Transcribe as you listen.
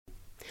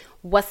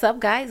What's up,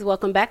 guys?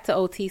 Welcome back to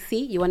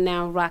OTC. You are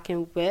now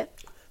rocking with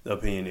The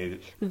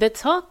Opinionated, The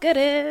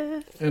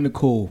Talkative, and the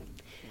cool.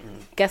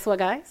 Guess what,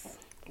 guys?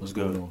 What's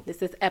going on?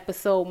 This is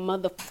episode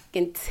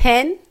motherfucking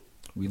 10.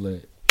 We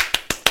lit.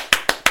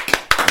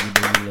 Every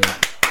day we lit.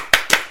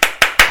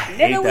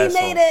 Nigga, we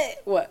made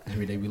it. What?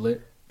 Every day we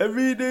lit.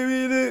 Every day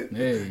we lit.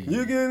 Hey.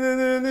 You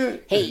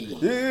get Hey.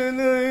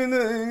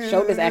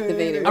 Show this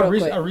activated I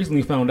real quick.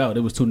 recently found out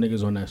there was two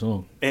niggas on that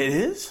song. It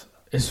is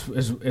It's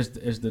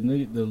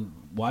the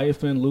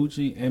YFN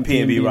Lucci and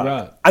PNB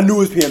Rock. I knew it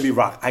was PNB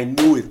Rock. I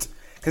knew it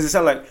because it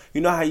sounded like, you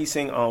know how you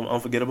sing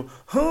Unforgettable.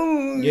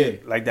 Yeah,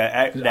 like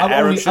that.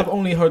 Arab shit. I've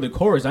only heard the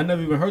chorus. I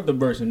never even heard the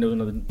verse, and there was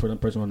another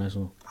person on that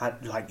song. I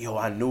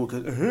knew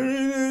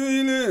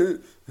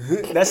it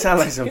because that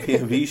sounded like some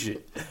PNB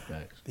shit.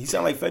 Facts. He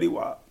sounded like Fetty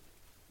Wap.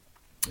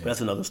 Yeah.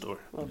 That's another story.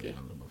 Okay.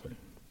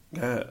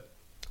 Yeah.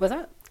 What's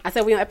up? I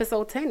said we on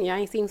episode 10. Y'all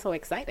ain't seem so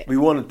excited. We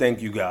want to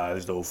thank you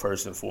guys though,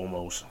 first and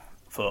foremost,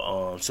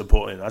 for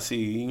supporting. I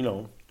see,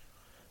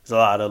 there's a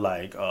lot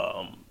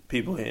of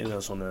people hitting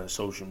us on the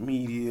social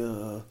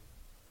media,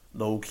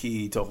 low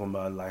key talking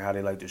about like how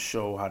they like the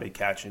show, how they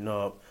catching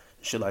up,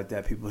 shit like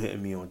that. People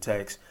hitting me on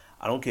text.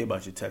 I don't care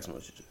about your text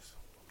messages.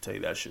 I'll tell you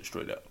that shit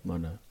straight up. Why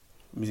not?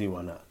 Let me see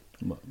why not.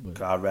 But,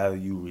 'Cause I'd rather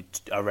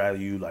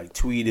you like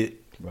tweet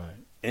it, right,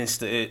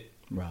 Insta it,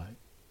 right.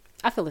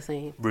 I feel the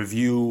same.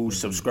 review,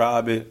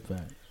 subscribe it.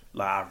 Facts.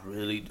 Like I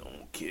really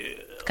don't care.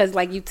 Because,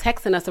 like, you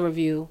texting us a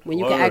review when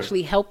you can Word.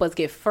 actually help us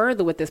get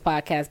further with this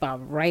podcast by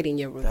writing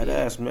your review. That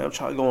ass, man. I'm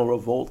trying to go on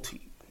Revolt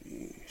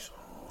TV.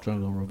 Trying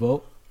to go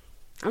revolt.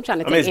 I'm trying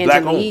to I mean, take it's black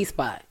Angela owned. E's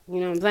spot. You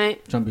know what I'm saying?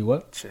 Trying to be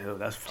what? Chill,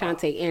 that's fine. Trying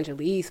to take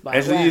Angela E's spot.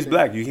 Angela Yee is Rapping.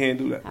 black. You can't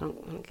do that. I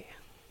don't care.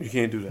 You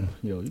can't do that.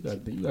 Yo, you got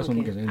something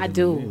Okay. against Angela. I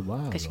do. Yeah, wow,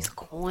 Because though. she's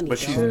corny. But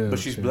she's- dog.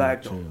 but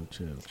black, though.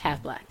 Chill.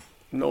 half black.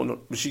 No,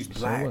 but she's So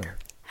black. what?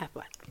 Half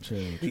black.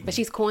 Chill. But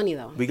she's corny,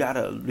 though. We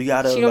gotta. She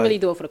don't like, really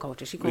do it for the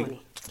culture. She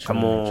corny.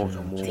 Come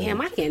on. Damn,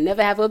 I can't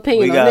never have an We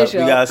opinion on got. this We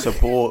show. gotta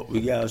support.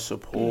 We gotta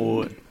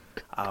support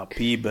our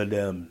people.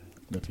 Them.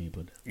 The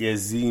people. Yeah,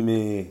 Z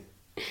me.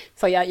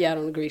 So y'all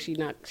don't agree. She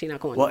not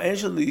corny. Well,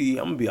 Angela Yee,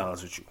 I'm gonna be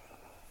honest with you.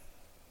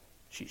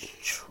 She's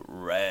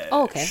trash.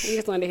 Oh, okay. You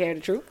just wanted to hear the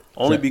truth.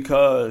 Only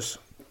because,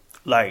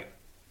 like,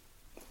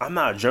 I'm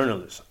not a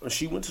journalist.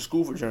 She went to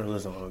school for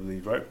journalism, I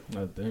believe, right?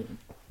 I think.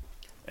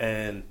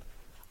 And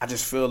I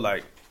just feel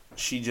like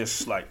she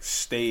just like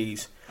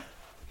stays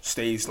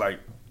like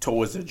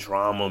towards the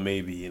drama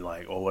maybe,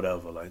 like, or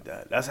whatever like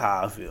that. That's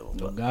how I feel.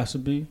 No But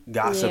gossipy.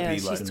 gossipy, Yeah,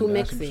 she's like. too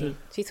gossip mixy. shit.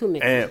 She's too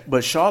mixy.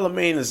 But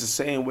Charlamagne is the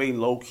same way,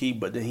 low key.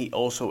 But then he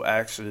also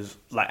acts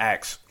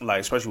like,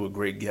 especially with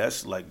great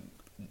guests, like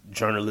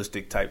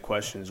journalistic type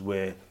questions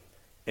where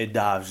it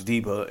dives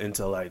deeper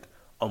into like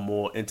a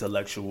more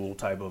intellectual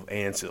type of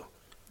answer.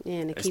 Yeah,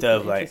 and it keeps Instead you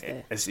of like,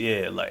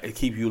 interested. like it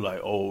keep you like,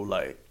 oh,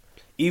 like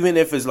even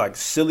if it's like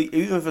silly,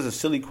 even if it's a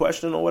silly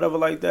question or whatever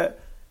like that,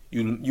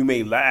 you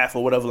may laugh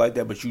or whatever like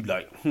that, but you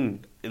like,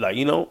 like,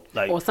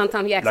 like, Or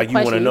sometimes he asks like a you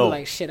wanna question, you know. be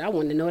like, shit, I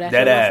want to know that. that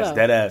shit ass, myself.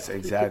 that ass,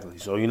 exactly.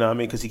 So you know what I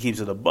mean? Because he keeps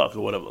it a buck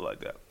or whatever like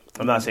that.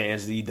 I'm not saying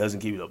Angela Yee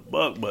doesn't keep it a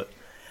buck, but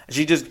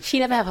She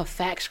never have her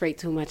facts straight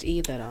too much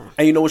either, though.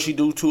 and you know what she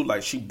do too?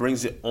 Like she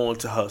brings it on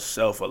to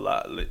herself a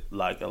lot,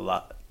 like a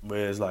lot.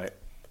 Whereas like,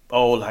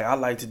 oh, like I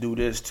like to do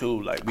this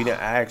too. Like we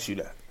didn't ask you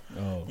that.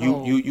 Oh.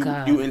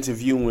 God. You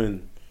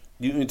interviewing,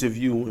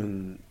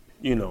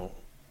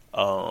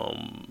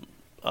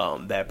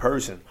 that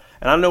person.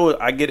 And I know,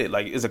 I get it,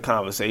 like it's a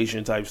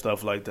conversation type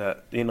stuff like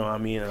that. You know what I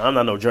mean? And I'm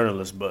not no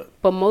journalist, but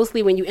But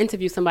mostly when you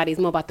interview somebody, it's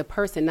more about the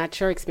person, not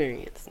your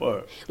experience.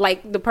 what?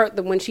 Like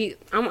when she,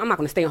 I'm not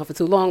going to stay on her for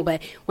too long,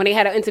 but when they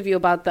had an interview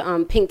about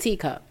the Pink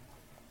Teacup,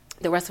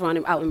 the restaurant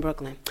out in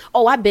Brooklyn.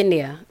 Oh, I've been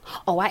there.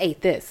 Oh, I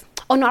ate this.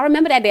 Oh, no, I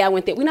remember that day I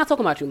went there. We're not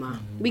talking about you, Ma.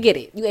 We get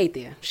it. You ate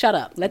there. Shut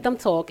up. Let them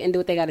talk and do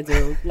what they got to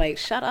do. Like,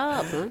 shut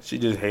up, huh? She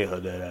just hate her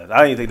dead ass.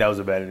 I didn't think that was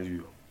a bad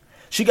interview.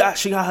 She got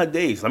her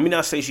days. Let me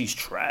not say she's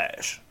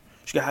trash.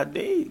 She got her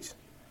days.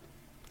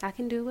 I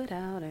can do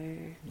without her. I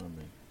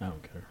mean, I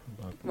don't care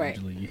about Right.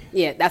 Angela Yee.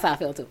 Yeah, that's how I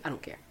feel, too. I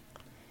don't care.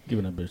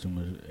 Giving that bitch too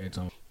much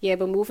airtime. Yeah,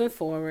 but moving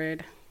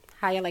forward,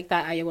 how you like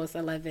that iOS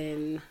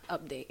 11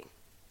 update?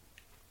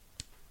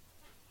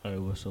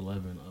 iOS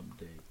 11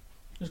 update.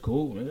 It's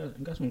cool.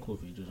 It got some cool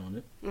features on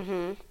it. Mm-hmm. You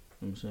know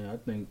what I'm saying? I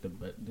think the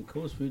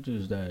coolest feature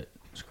is that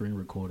screen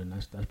recording.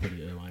 That's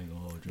pretty ill. I ain't gonna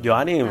hold you. Yo,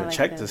 I didn't I even like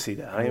check that. to see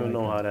that. I didn't even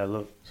know how that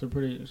looked. It's a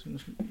pretty.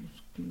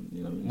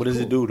 You know, What does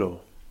it do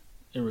though?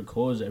 It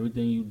records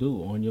everything you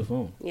do on your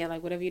phone. Yeah,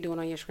 like whatever you're doing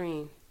on your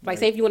screen. Like,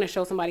 say if you want to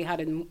show somebody how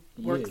to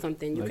work Yeah,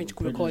 something, you like,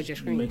 can record just your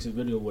screen. Makes a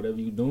video of whatever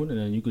you're doing, and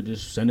then you could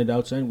just send it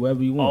out, send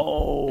wherever you want.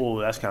 Oh,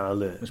 that's kind of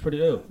lit. It's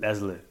pretty ill.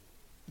 That's lit.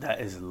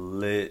 That is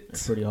lit.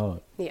 It's pretty hard.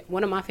 Yeah,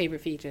 one of my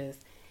favorite features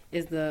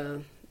is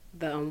the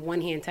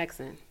one hand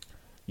texting.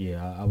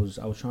 Yeah, I was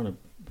trying to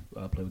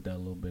play with that a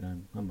little bit,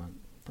 and I'm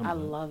I good.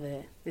 love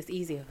it. It's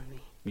easier for me.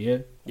 Yeah.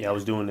 Yeah, I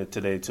was doing it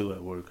today too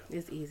at work.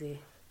 It's easy.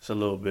 It's a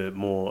little bit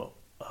more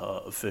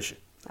efficient.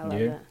 I love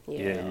Yeah. that.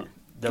 Yeah.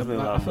 Definitely a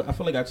I lot feel, more. I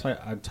feel like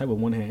I type with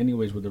one hand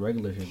anyways with the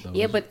regular shit though.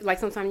 Yeah, but like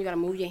sometimes you gotta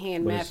move your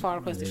hand But mad it's- far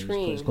across the yeah,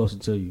 screen. It's closer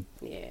to you.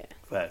 Yeah.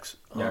 Facts.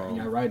 Y'all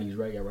righties,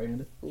 right? Y'all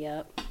right-handed?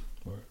 Yep.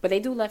 Or- But they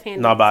do left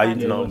handed. No,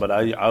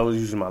 but Yeah, I was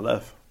using my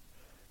left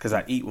because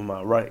I eat with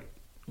my right.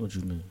 What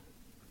you mean?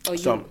 Oh,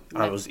 So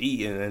I was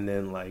eating and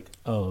then like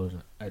Oh,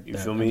 at You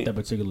that, feel me? At that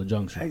particular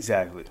juncture.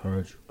 exactly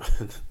Heard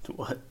you.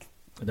 what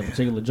At that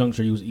particular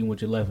juncture, you was eating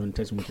with your left and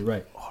texting with your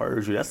right,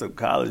 heard you. That's some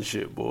college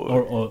shit, boy.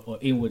 or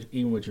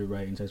eating with your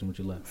right and texting with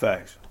your left.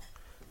 Facts.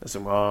 That's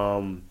some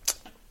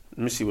Let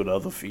me see what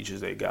other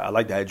features they got. I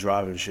like that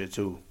driving shit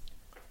too.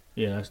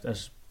 Yeah,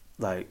 that's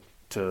Like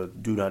to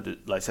do not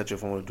like set your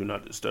phone to do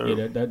not disturb.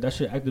 yeah. That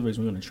shit activates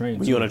when you're on a train.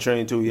 When too. you on a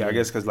train too, yeah, I Yeah.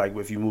 guess because like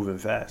if you moving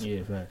fast.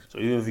 Yeah, facts. So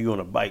even if you on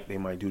a bike, they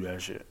might do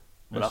that shit.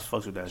 But That's- I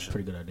fucks with that shit.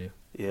 Pretty good idea.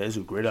 Yeah, it's a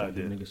great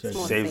idea. Nigga said It's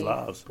more Saves safe.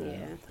 lives.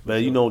 Yeah.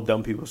 But you know,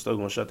 dumb people still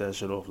gonna shut that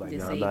shit off. Like,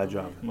 nah, I'm not Disable it.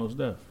 driving. Most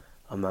def.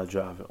 I'm not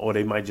driving. Or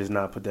they might just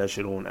not put that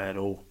shit on at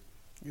all.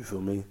 You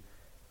feel me?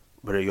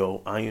 But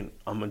yo, I'm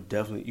gonna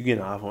definitely. You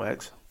getting an iPhone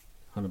X?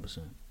 100%.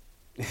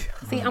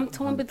 See, I'm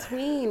torn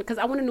between because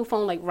I want a new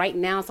phone like right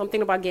now. So I'm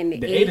thinking about getting the,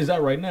 The 8 is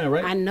out right now,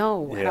 right? I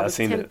know. Yeah, I I was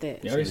seen it. tempted.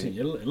 Yeah, I already seen it.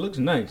 It looks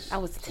nice. I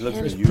was It looks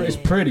tempted. beautiful. It's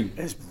pretty.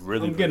 It's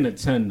really. I'm getting a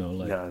 10 though.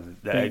 Like Nah, the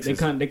they, X they is-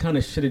 kind of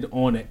shitted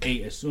on at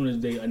 8 as soon as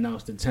they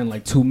announced the 10,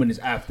 like 2 minutes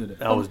after that.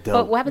 That was But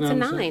dope. what happened You to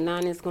know what I'm saying?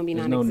 9? 9 is going to be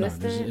There's no 9.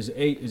 non-existent.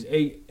 It's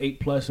 8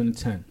 plus and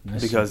 10.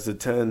 That's Because the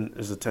 10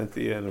 is the 10th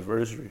year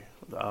anniversary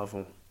of the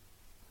iPhone.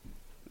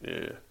 Yeah.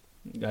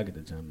 it. Gotta get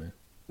the 10, man.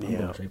 I'm Yeah.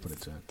 going straight for the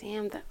 10.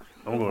 Damn, that,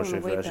 I'm going gonna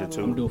straight for wait that shit,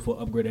 too. I'm long. due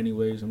for upgrade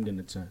anyways. I'm getting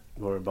the 10.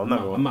 Word, but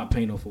I'm not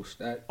paying no full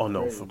stack. Oh,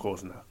 no, Crazy. of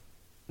course not.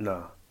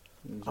 Nah.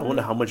 I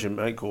wonder how much it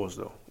might cost,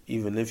 though.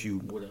 Even if you.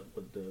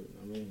 With the,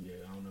 I mean, yeah,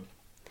 I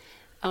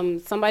don't know.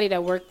 somebody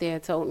that worked there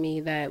told me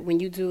that when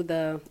you do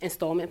the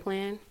installment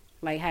plan,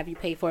 like have you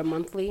pay for it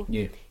monthly,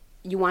 Yeah.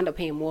 you wind up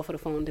paying more for the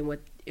phone than what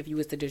if you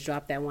was to just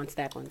drop that one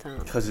stack on time.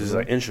 Because it's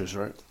like interest,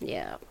 right?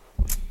 Yeah.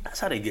 That's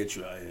how they get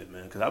you out here,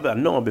 man. Because I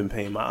know I've been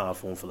paying my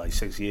iPhone for like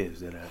 6 years.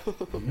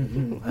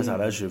 That's how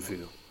that shit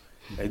feel.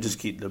 They just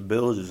keep the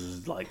bill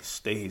just like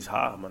stays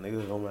high, my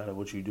nigga. No matter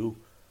what you do.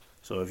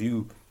 So if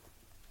you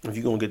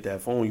gonna get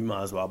that phone, you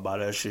might as well buy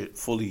that shit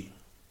fully,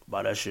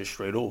 buy that shit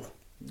straight off.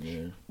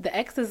 Yeah. The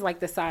X is like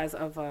the size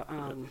of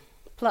a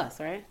Plus,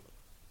 right?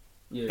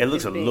 Yeah. It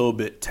looks a big. little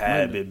bit,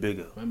 tad Remember- bit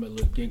bigger. Remember,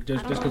 look, just I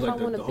don't because know if like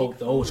I want a the whole big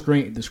the whole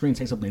phone. the screen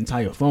takes up the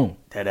entire phone.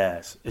 That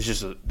ass. It's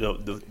just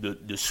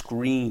the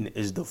screen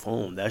is the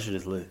phone. That shit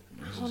is lit.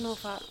 I don't know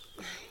if I.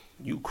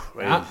 You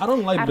crazy. I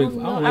don't like I big.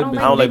 don't I know. don't like big.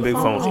 I don't like big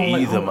big phones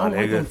phones. either, my I don't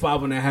like nigga. them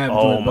 5.5.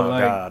 Oh joint, my but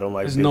like, God, I don't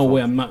like There's big no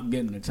way phones. I'm not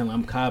getting the 10.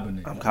 I'm cobbing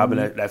it. I'm copping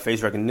that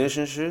face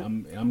recognition shit.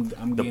 I'm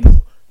The,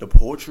 getting the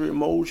portrait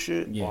mode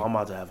shit. Yeah. Oh, I'm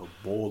about to have a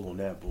ball on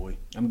that, boy.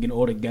 I'm getting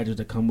all the gadgets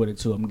that come with it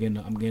too. I'm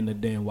getting the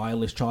damn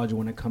wireless charger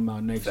when it come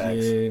out next Facts.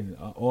 year.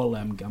 All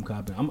that I'm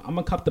copping. I'm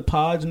gonna cop the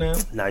pods now.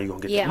 Now you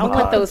gonna get Yeah, the I'll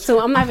pods. put those too.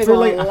 I'm not even feel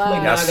going like- to I feel like lie.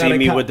 now Y'all I see gotta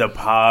me cop- with the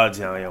pods.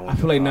 Y'all I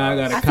feel like now I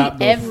pods. gotta I cop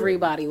see those.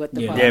 everybody with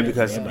the Yeah. phone. Yeah,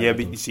 because Yeah.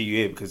 but you see,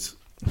 yeah, because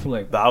I feel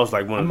like but I was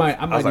like one. Of I the,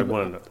 might I was like even-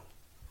 one of the.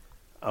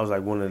 I was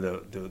like one of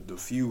the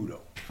few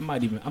though.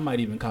 I might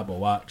even cop a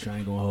watch. I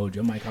ain't gonna hold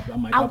you. I might I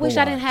cop wish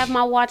a I didn't watch. have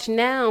my watch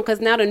now because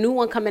now the new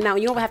one coming out.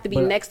 You don't have to be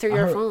But next to I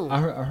your heard- phone. I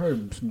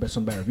heard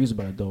some bad reviews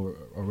about it though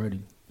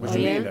already. What Oh,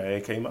 you yeah? mean? That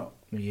it came out.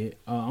 Yeah,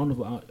 I don't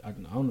know if I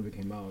don't know if it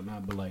came out or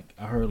not, but like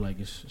I heard like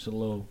it's a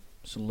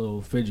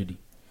little fidgety,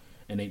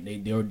 and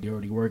they're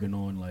already working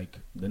on like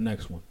the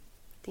next one.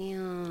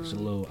 Damn. It's a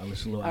little.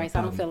 All right, so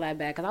I don't feel that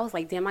bad because I was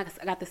like, damn, I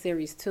got the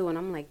series 2, and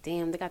I'm like,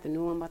 damn, they got the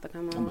new one about to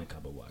come I out. might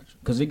cop a watch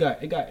because it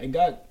got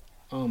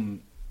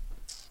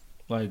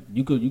like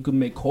you could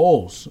make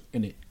calls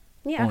in it.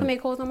 Yeah, I on can it.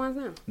 make calls on mine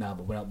now. Nah,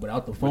 but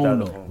without the phone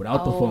the though. phone.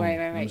 Without the Oh, phone. right, You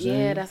know what I'm Yeah,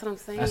 saying? that's what I'm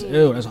saying. That's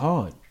ill. That's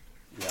hard.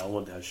 Yeah, I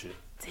want that shit.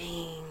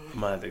 Dang. I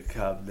might have to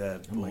cop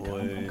that, I'm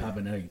boy.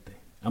 copping everything.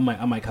 I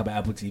might cop an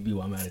Apple TV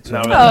while I'm at it too.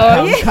 Nah,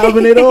 I'm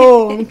copping it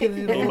all. I'm getting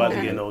it Ain't all. about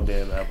to get no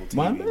damn Apple TV.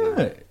 Why nigga.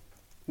 not?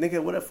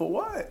 Nigga, what for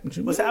what? What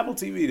you What's mean? Apple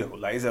TV though?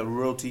 Like, is that a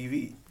real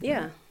TV?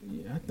 Yeah.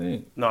 Yeah, I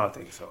think. No, I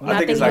think so. No, I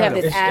think it's you like have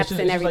the, this apps just-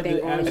 and it's like everything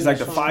the on apps it's like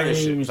the and fire shit.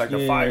 streams, It's like the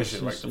yeah, fire it's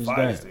shit, like just- the it's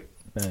fire that. stick.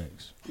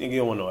 Thanks. Nigga, you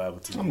don't want no Apple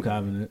TV. I'm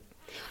copping it.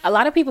 A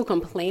lot of people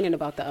complaining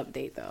about the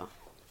update though.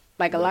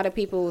 Like a lot of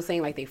people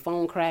saying like they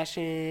phone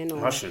crashing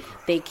or My shit-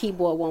 they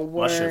keyboard won't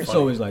work. shit It's funny.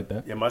 always like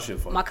that. Yeah, my shit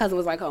funny. My cousin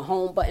was like her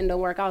home button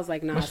don't work. I was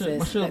like, nah, My shit-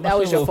 my sis, shit- that my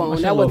was shit your little- my phone.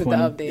 shit That little wasn't the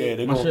funny. update. Yeah,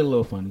 they My gon' shit a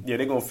little funny. Yeah,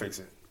 they gonna fix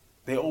it.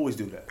 They always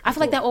do that. I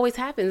feel like that always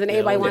happens, and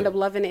everybody yeah. wind up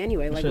loving it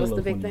anyway. Like, shit what's a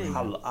the big little thing?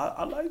 funny.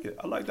 I like it.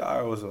 I like the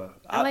iOS.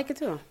 I like it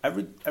too.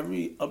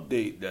 Every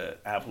update that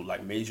Apple,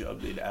 like major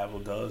update that Apple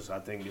does, I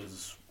think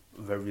is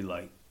very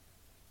like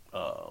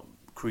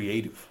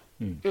creative.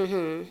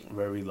 Mm-hmm.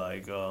 Very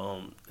like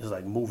it's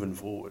like moving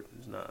forward.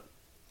 It's not.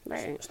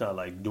 Right. It's not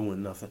like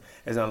doing nothing.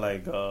 It's not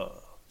like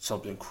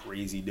something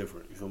crazy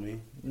different. You feel me?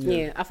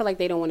 Yeah, I feel like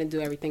they don't want to do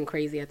everything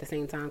crazy at the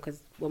same time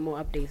because with more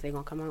updates they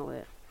gonna come out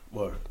with.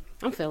 Word.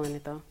 I'm feeling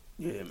it though.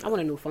 Yeah, man. I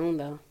want a new phone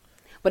though,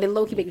 but it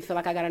low key make me feel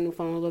like I got a new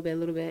phone a little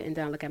bit, and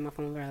then I look at my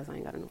phone, realize I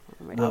ain't got a new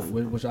phone right now.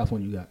 Which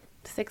iPhone you got?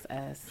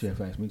 6S. She had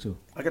faxed me too.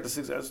 I got the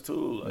 6S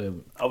too. Like, Yeah.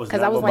 I was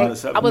Because not I was gonna buy the like,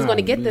 7. I was Nah, going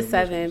to get we the didn't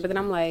 7, listen. but then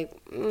I'm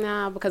like,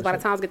 nah, because by the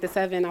time I was get the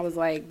 7, I was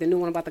like, the new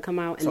one about to come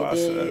out, and So it I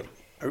did. said,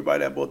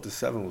 everybody that bought the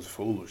 7 was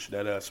foolish.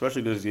 That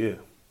especially this year.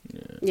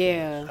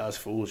 Yeah. That's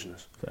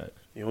foolishness. Facts.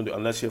 You don't do,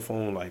 unless your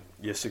phone, like,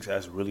 your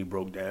 6S really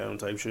broke down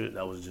type shit.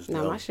 That was just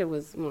No, dumb.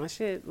 my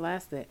shit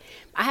lasted.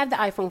 I have the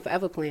iPhone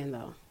Forever plan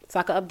though, so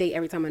I could update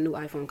every time a new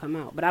iPhone come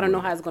out. But I don't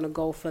know how it's gonna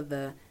go for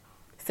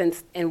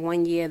since in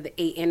 1 year the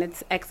 8 and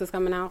its X is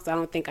coming out, so I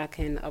don't think I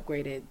can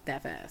upgrade it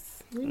that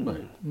fast. You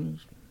might.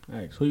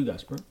 Alright, so you got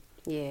Sprint?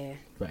 Yeah.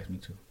 Fax me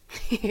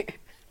too.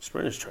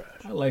 Sprint is trash.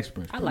 I like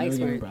Sprint. I like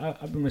Sprint.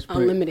 I've been with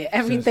Sprint Unlimited,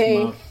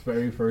 everything. since my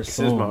very first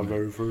Since phone. my man.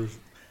 very first.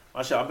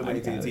 My shit, I've been I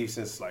with got AT&T it.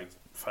 since, like,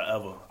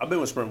 forever. I've been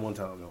with Sprint one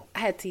time, though. I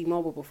had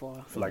T-Mobile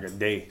before. For, like, a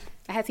day.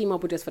 I had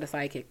T-Mobile just for the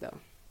Sidekick though.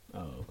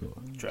 Oh, cool.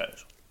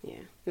 Trash. Yeah.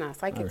 Nah,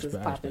 Sidekicks was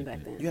respect- I popping respect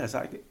back it. then. You had a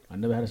sidekick? I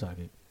never had a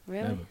socket.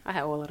 Really? Never. I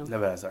had all of them.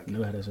 Never had a sidekick.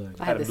 Never had a socket.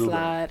 I had had a the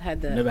Blueberry. slide,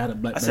 had the Never had a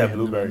Blackberry. I said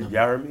Blueberry. Never,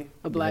 Y'all heard me?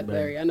 a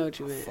Blackberry. I know what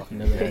you meant.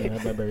 never had a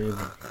Blackberry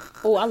either.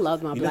 Oh, I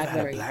love my You never had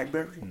a Blackberry.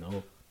 Blackberry?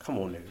 No. Come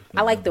on, nigga.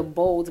 I like the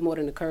bolds more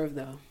than the curve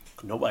though.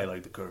 Nobody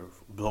liked the curve.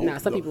 Nah,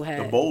 some people had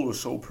The it. bowl was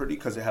so pretty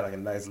because it had, like, a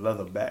nice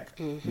leather back.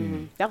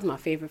 That was my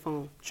favorite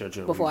phone. Chill,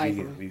 Before be iPhone.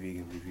 vegan, be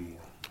vegan, be vegan.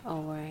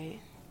 All right.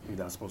 You're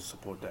not supposed to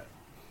support that.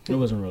 It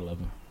wasn't real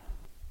loving.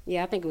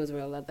 Yeah, I think it was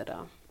real leather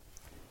though.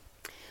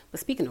 But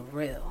speaking of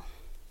real,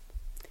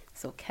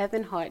 so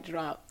Kevin Hart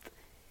dropped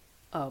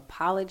an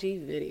apology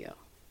video.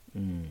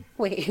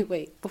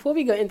 Wait. Before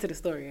we go into the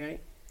story,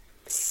 right?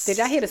 Did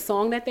y'all hear the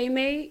song that they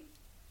made?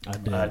 I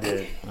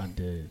did. I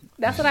did.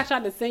 That's what I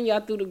tried to send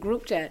y'all through the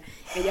group chat,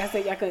 and y'all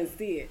said y'all couldn't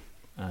see it.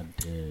 I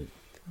did.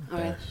 All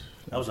right.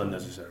 That was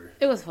unnecessary.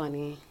 It was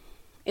funny.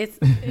 It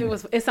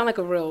sounded like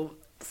a real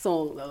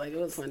song though. Like it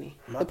was funny.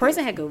 My The person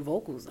thing- had good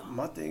vocals though.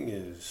 My thing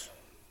is,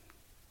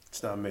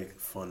 it's not making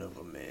fun of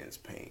a man's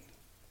pain.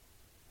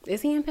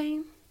 Is he in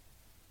pain?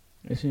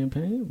 Is he in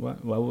pain?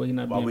 Why would he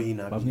not? Why be would in, he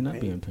not why be would he in not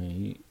be in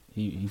pain?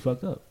 He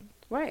fucked up.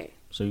 Right.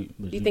 So Do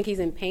you think he's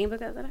in pain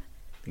because of that?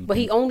 you But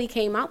he think- only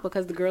came out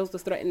because the girls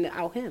was threatening to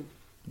out him.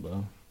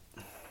 Well,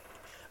 Let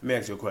me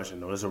ask you a question,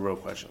 though. This is a real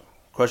question.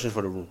 Question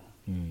for the room.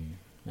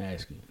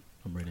 ask it.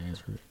 I'm ready to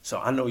answer it. So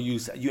I know you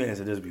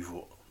answered this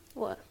before.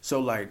 What? So,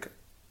 like,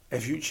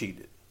 if you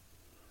cheated,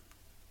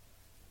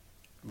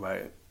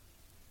 right,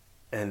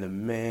 and the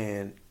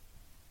man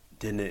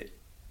didn't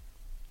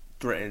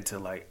threaten to,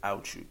 like,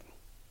 out you,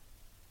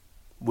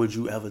 would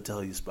you ever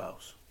tell your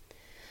spouse?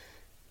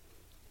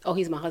 Oh,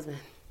 he's my husband.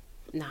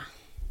 Nah.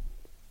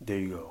 There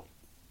you go.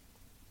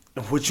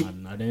 Would you?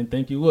 I didn't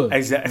think you would.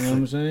 Exactly. You know what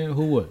I'm saying?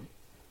 Who would?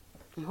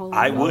 I'm holding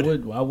I on.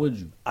 would. Why would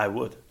you? I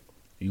would.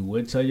 You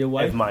would tell your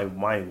wife? If my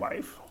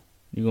wife,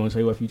 You gonna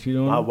tell your wife you cheated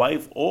on my her?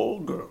 wife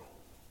or girl.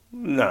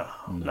 Nah,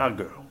 not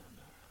girl.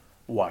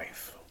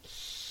 Wife.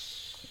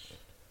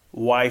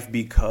 Wife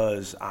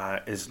because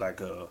it's like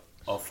a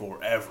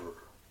forever.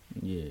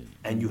 Yeah.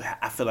 And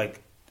I feel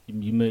like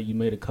You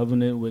made a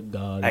covenant with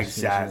God.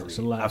 Exactly. It's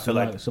a lot, I feel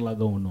like- it's a lot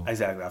going on.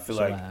 exactly. I feel It's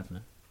a lot like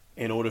happening.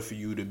 in order for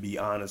you to be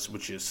honest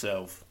with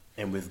yourself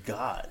and with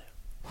God,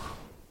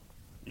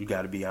 you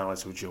got to be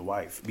honest with your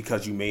wife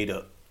because you made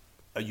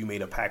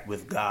a pact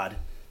with God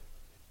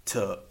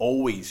to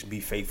always be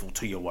faithful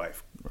to your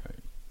wife. Right.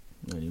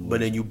 And you But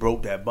would- then you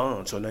broke that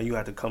bond, so now you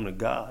have to come to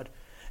God,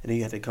 and then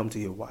you have to come to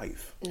your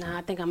wife. Nah,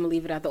 I think I'm gonna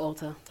leave it at the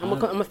altar. I'm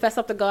gonna fess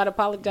up to God,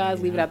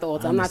 apologize, leave it at the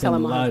altar. I I'm not understand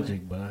telling the my logic,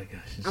 husband. but I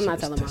guess I'm not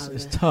telling my It's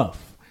husband.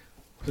 tough.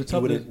 It's You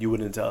tough.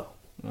 wouldn't tell.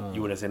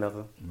 You wouldn't say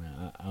nothing.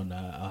 Man, I don't know.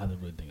 I'll have to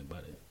really think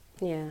about it.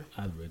 Yeah.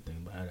 I have to really think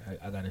about it.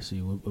 I gotta see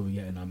where we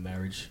at in our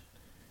marriage.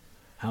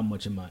 How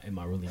much am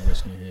I really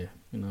risking here?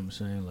 You know what I'm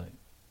saying? Like,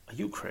 Are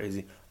you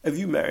crazy? If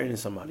you marrying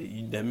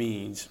somebody, that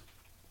means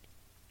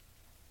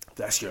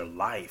that's your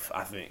life.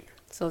 I think.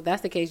 So if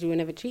that's the case, you would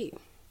never cheat.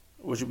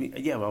 What you be?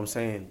 Yeah, but I'm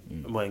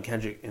saying when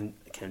Kendrick and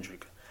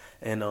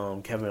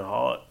Kevin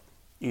Hart,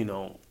 you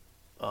know,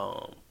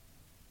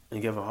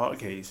 in Kevin Hart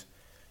case,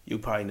 you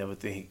probably never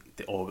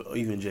think, or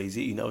even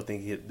Jay-Z, you never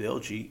think they'll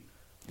cheat,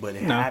 but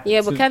it Nah. happens.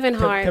 Yeah, but Kevin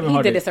Hart,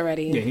 he did is- this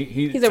already. Yeah,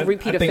 He's a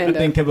repeat I offender.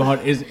 think Kevin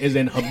Hart is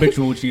an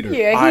habitual cheater.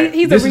 Yeah, Alright,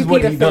 he's a this is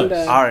what repeat he does.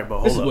 offender. All right,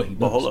 but This is hold what he up.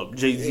 But does. hold up.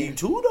 Jay-Z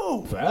too,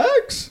 though.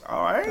 Facts.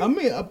 All right. I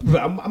mean,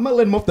 I'm not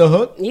letting him off the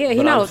hook. Yeah, he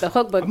But not I'm- off the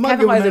hook, but I'm not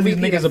Kevin Hart is a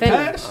giving these repeat niggas a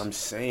offender. pass. I'm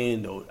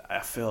saying, though, I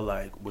feel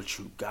like what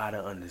you got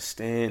to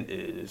understand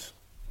is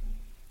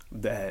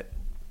that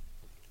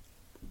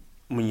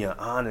when you're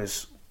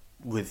honest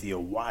with your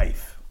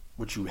wife,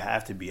 which you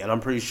have to be, and I'm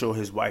pretty sure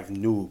his wife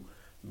knew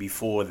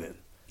before then,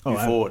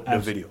 before the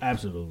video.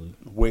 Absolutely.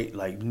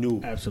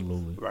 Knew.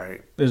 Absolutely.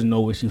 Right? There's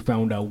no way she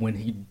found out when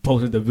he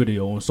posted the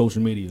video on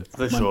social media.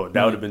 For sure.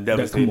 That would've been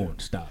devastating. Come on,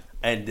 stop.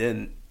 And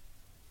then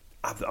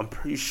I'm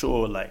pretty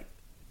sure, like,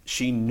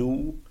 she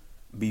knew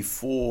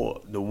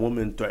before the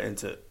woman threatened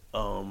to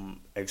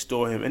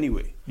extort him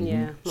anyway.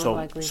 Yeah, most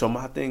likely. So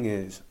my thing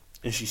is,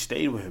 and she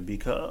stayed with him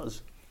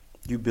because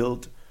you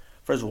built.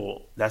 First of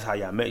all, that's how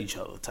y'all met each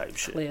other, type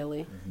shit.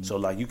 Clearly. So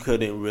like, you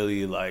couldn't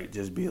really like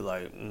just be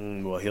like,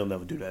 well, he'll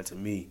never do that to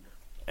me.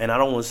 And I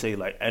don't want to say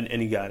like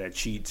any guy that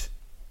cheats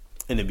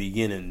in the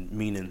beginning,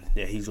 meaning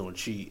that he's gonna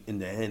cheat in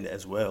the end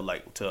as well,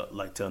 like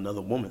to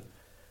another woman.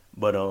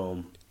 But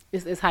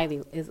It's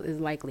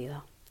likely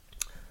though.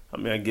 I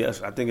mean,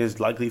 I think it's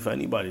likely for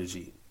anybody to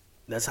cheat.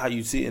 That's how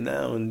you see it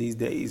now in these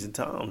days and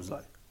times.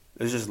 Like,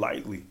 it's just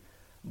likely.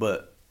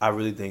 But I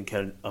really think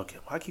okay,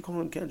 why I keep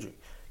calling him Kendrick?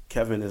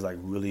 Kevin is like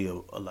really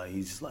like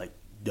he's just like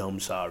dumb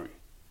sorry.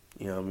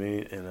 You know what I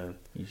mean? And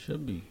he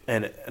should be.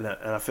 And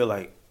I feel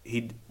like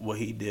what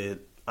he did.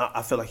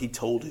 I feel like he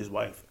told his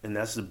wife, and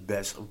that's the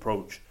best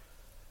approach.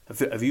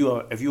 If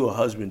you a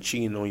husband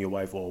cheating on your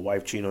wife or a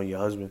wife cheating on your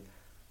husband,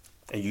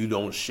 and you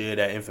don't share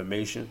that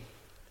information,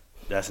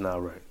 that's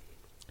not right.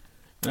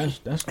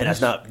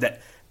 That's not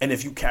that. And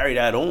if you carry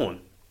that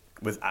on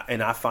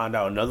and I find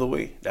out another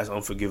way, that's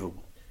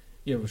unforgivable.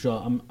 Yeah, for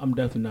sure. I'm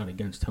definitely not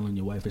against telling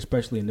your wife,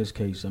 especially in this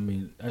case. I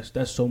mean,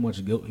 that's so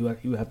much guilt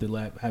you have to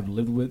have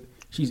lived with.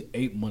 She's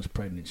 8 months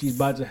pregnant. She's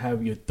about to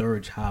have your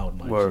third child,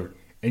 my Word.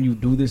 And you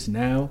do this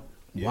now?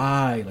 Yeah.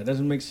 Why? Like, that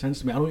doesn't make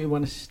sense to me. I don't even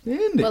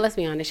understand it. Well, let's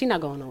be honest. She's not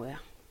going nowhere.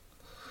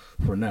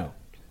 For now.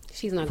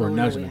 She's not going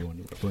nowhere.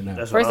 For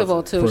now. First of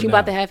all, too, she's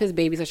about to have his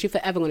baby, so she's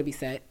forever going to be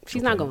set.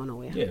 She's not going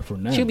nowhere. Yeah, for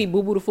now. She'll be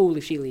boo-boo the fool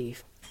if she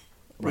leave.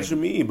 What you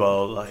mean,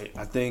 bro? Like,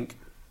 I think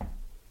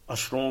a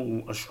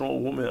strong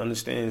woman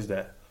understands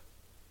that,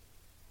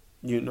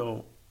 you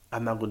know,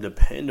 I'm not going to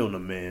depend on a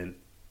man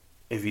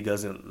if he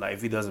doesn't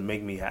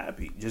make me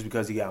happy. Just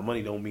because he got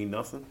money don't mean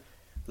nothing.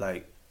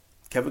 Like,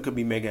 Kevin could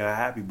be making her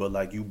happy, but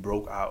like you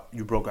broke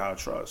our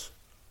trust.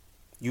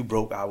 You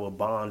broke our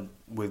bond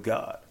with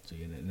God.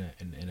 See, and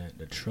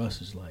the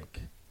trust is like,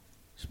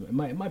 it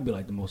might be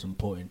like the most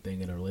important thing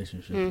in a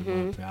relationship.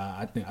 Mm-hmm.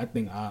 I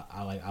think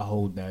I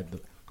hold that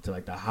to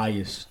like the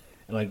highest,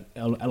 like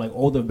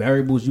all the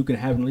variables you can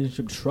have in a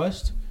relationship.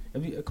 Trust.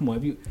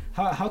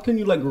 How can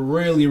you like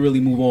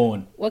really move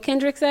on? What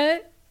Kendrick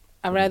said,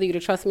 I'd rather you to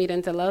trust me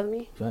than to love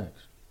me.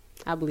 Facts.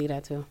 I believe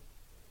that too.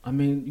 I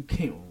mean, you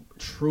can't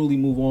truly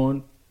move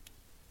on.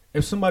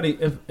 If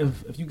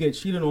you get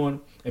cheated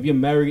on, if you're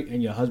married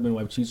and your husband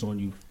or wife cheats on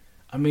you,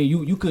 I mean,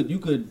 you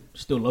could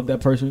still love that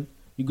person.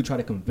 You could try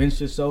to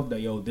convince yourself that,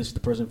 yo, this is the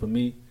person for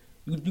me.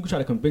 You could try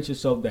to convince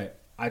yourself that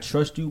I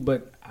trust you,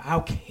 but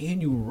how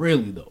can you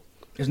really though?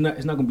 It's not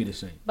gonna be the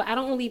same. But I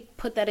don't only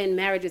put that in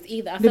marriages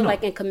either. I feel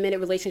like in committed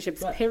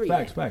relationships, period.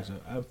 Facts,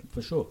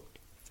 for sure.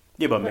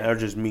 Yeah, but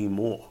marriages mean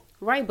more.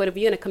 Right, but if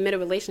you're in a committed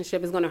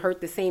relationship, it's going to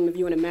hurt the same if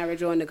you're in a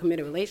marriage or in a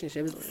committed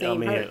relationship. It's the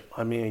same hurt.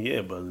 I mean,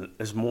 yeah, but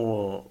it's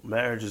more,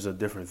 marriage is a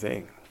different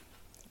thing.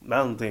 I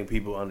don't think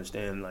people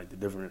understand, like, the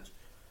difference,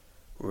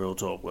 real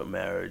talk, with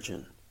marriage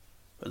and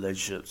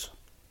relationships.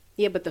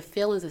 Yeah, but the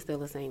feelings are still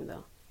the same,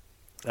 though.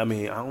 I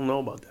mean, I don't know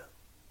about that.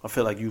 I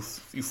feel like you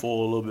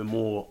fall a little bit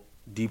more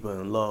deeper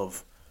in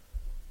love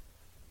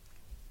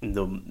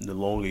the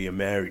longer you're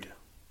married.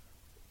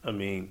 I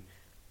mean,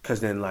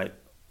 because then, like,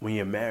 when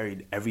you're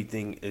married,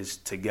 everything is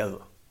together.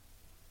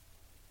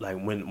 Like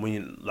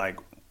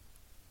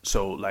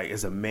so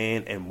as a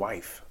man and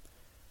wife,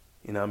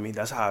 you know what I mean?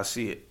 That's how I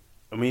see it.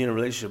 I mean, in a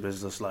relationship,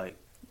 it's just like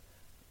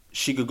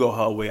she could go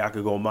her way, I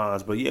could go mine,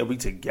 but yeah, we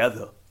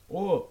together.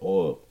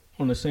 Or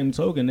on the same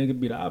token, it could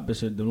be the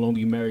opposite. The longer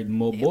you married, the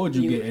more bored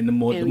you get, and the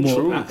more you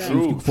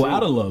fall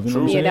out of love. You know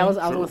what I'm saying? I was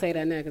going to say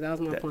that now because that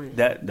was my point.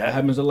 That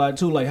happens a lot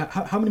too. Like,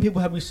 how many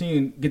people have we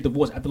seen get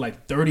divorced after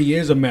like 30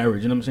 years of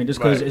marriage? You know what I'm saying? Just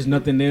because it's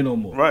nothing there no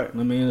more. Right.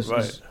 You know what I mean,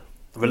 it's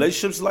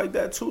relationships like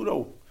that too,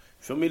 though.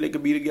 Feel me? They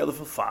could be together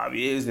for 5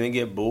 years and then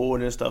get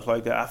bored and stuff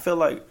like that. I feel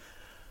like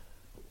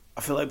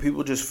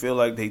people just feel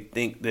like they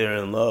think they're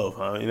in love,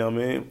 huh? You know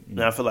what I mean? Mm-hmm.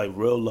 And I feel like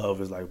real love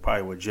is like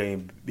probably what Jay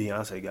and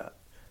Beyonce got.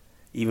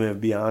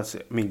 Even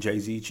if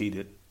Jay-Z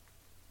cheated,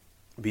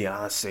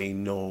 Beyonce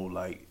know,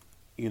 like,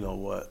 you know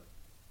what?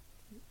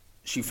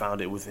 She found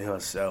it within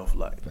herself,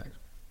 like,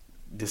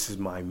 this is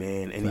my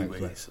man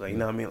anyways. Like, you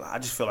know what I mean? Like, I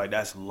just feel like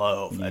that's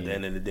love at the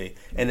end of the day.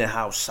 And then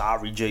how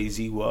sorry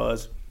Jay-Z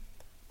was,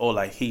 or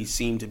like he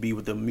seemed to be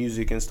with the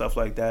music and stuff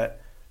like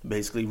that.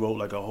 Basically wrote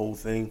like a whole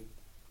thing.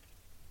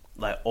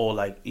 Like, or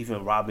like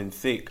even Robin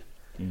Thicke.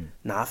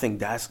 Now I think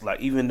that's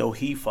like, even though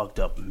he fucked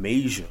up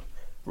major,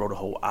 wrote a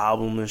whole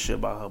album and shit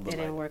about her, but it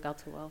didn't work out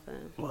too well for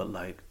him. Well,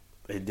 like,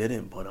 it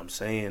didn't, but I'm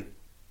saying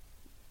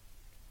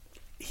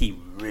he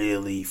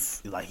really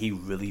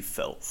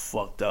felt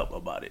fucked up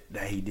about it,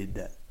 that he did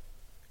that.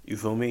 You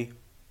feel me?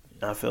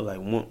 And I feel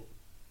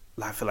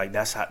like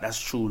that's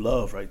true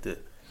love right there.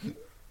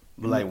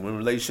 But like when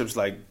relationships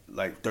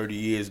like 30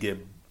 years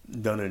get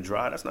done and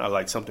dry, that's not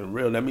like something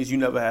real. That means you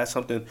never had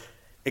something.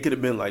 It could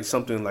have been like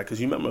something like, because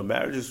you remember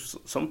marriages,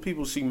 some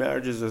people see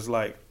marriages as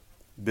like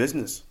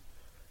business.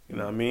 You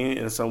know what I mean?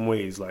 In some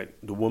ways, like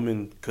the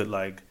woman could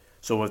like,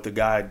 so if the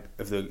guy,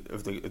 if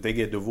they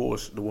get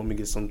divorced, the woman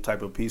gets some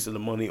type of piece of the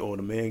money, or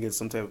the man gets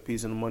some type of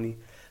piece of the money.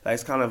 Like,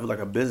 it's kind of like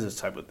a business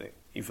type of thing.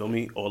 You feel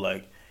me? Or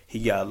like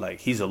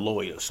he's a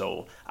lawyer,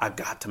 so I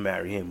got to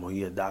marry him, or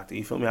he a doctor.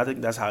 You feel me? I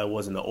think that's how it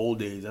was in the old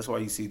days. That's why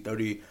you see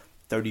 30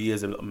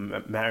 years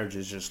of marriage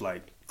is just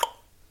like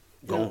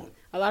gone.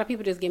 A lot of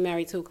people just get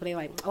married too because they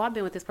like, oh, I've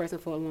been with this person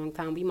for a long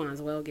time. We might as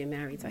well get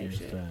married type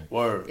shit. Fact.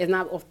 Word. It's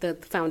not off the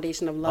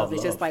foundation of love. Of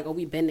It's love. just like, oh,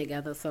 we've been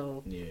together,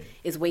 so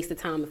it's wasted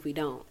time if we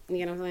don't.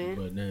 You know what I'm saying?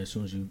 But then as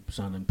soon as you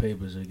sign them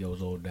papers, it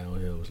goes all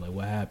downhill. It's like,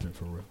 what happened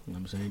for real? You know what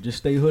I'm saying? Just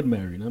stay hood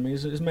married. You know what I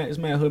mean, it's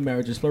mad hood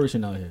marriages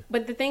flourishing out here.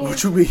 But the thing What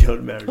is, you mean,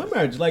 hood marriage? Hood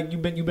marriage, like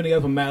you've been together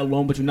for mad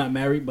long, but you're not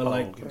married. But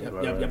like, okay,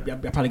 y'all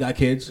probably got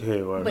kids.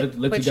 Yeah, word. but,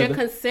 live but together? you're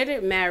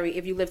considered married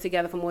if you live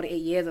together for more than 8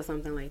 years or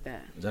something like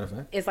that. Is that a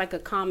fact? It's like a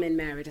common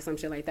marriage or some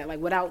shit like that. Like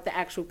without the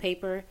actual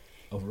paper,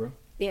 Oh, for real?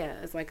 yeah,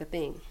 it's like a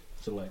thing.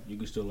 So like, you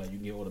can still like you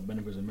can get all the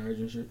benefits of marriage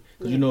and shit.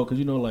 Cause Yeah.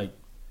 you know, like,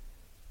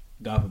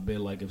 God forbid,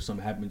 like if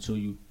something happened to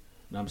you. You know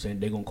what I'm saying,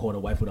 they gonna call the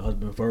wife or the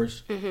husband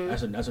 1st.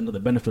 Mm-hmm. That's another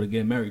benefit of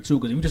getting married too.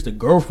 Because if you're just a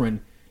girlfriend,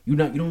 you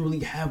don't really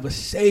have a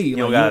say. You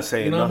don't gotta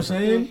say You know nothing.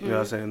 what I'm saying? You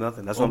gotta say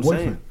nothing. That's Or what I'm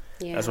boyfriend.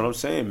 saying. Yeah. That's what I'm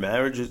saying.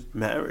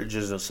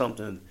 Marriages are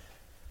something.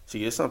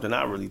 See, it's something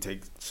I really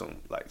take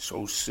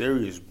so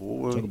serious,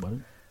 boy. Talk about it.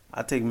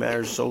 I take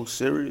marriage so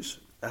serious.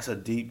 That's a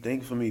deep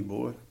thing for me,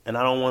 boy. And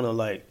I don't want to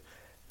like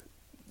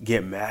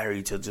get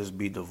married to just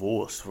be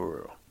divorced for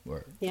real.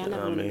 Word. Yeah, I You know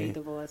never what I want to be mean?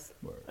 divorced.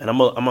 And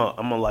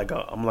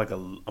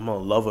I'm a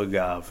lover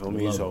guy. Feel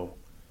me? Lover. So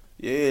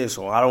yeah.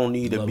 So I don't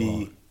need to Love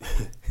be.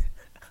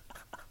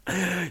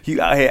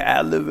 You out here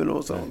ad living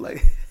or something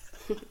like.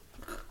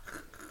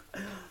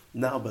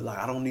 No, but like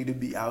I don't need to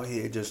be out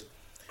here just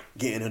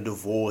getting a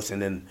divorce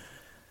and then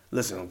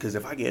listen. Because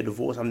if I get a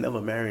divorce, I'm never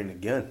marrying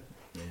again.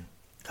 Yeah.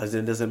 Because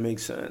it doesn't make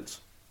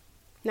sense.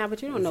 Nah,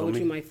 but you don't You know feel what me?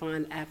 you might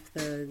find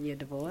after your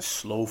divorce.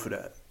 Slow for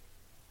that.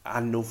 I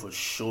know for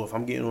sure. If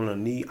I'm getting on a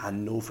knee, I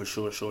know for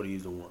sure Shorty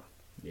is the one.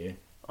 Yeah.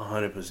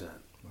 100%. Word.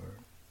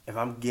 If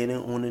I'm getting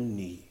on a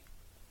knee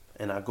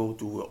and I go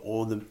through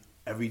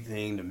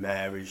everything, the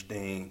marriage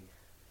thing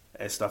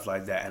and stuff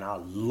like that, and I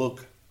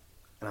look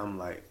and I'm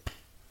like,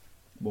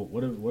 But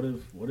what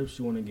if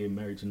she want to get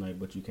married tonight,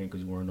 but you can't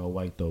because you weren't all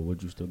white though?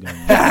 Would you still get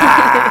married?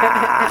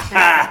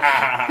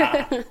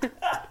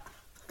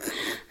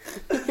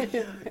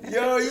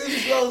 yo, you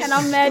so And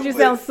I'm mad you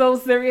sound so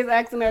serious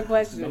asking that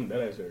question.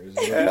 That ain't serious.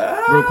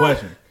 Real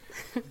question.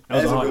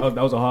 That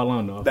was a hard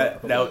line though.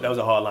 that was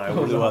a hard line. It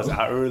really was.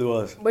 I really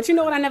was. But you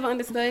know what I never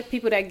understood?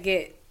 People that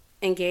get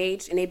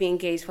engaged and they be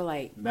engaged for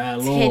like Mad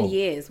 10 long.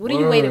 years. What are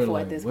you waiting Word, for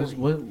like, at this what's-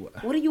 point?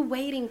 what- What are you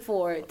waiting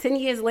for? 10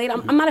 years later?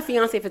 I'm not a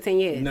fiance for 10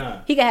 years.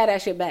 Nah. He can have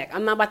that shit back.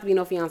 I'm not about to be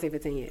no fiance for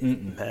 10 years.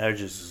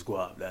 Marriage is a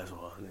squab. That's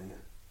all. Nigga.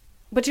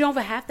 But you don't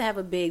even have to have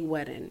a big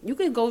wedding. You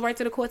could go right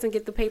to the courts and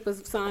get the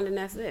papers signed and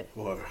that's it.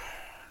 Boy,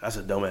 that's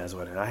a dumbass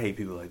wedding. I hate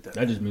people like that.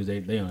 That just means they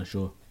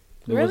unsure.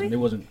 Really? It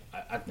wasn't.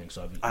 I think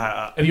so.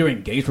 I- If you're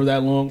engaged for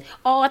that long,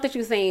 Oh, I thought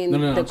you were saying no,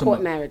 the I'm talking court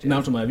about- marriages. No,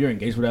 I'm talking about if you're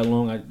engaged for that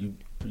long,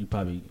 you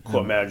probably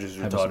Court marriage is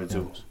have retarded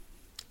some too. doubts.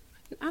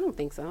 I don't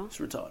think so. It's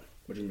retarded.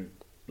 What do you mean?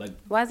 Like,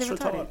 Why is it It's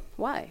retarded? retarded.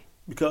 Why?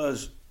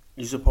 Because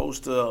you're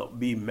supposed to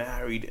be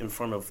married in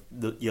front of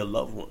your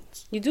loved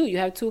ones. You do. You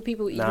have two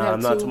people. You Nah, have I'm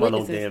not two talking about no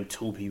witnesses. damn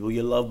two people.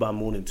 You're loved by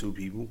more than two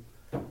people.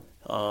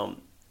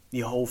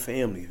 Your whole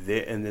family,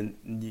 there, and then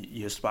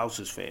your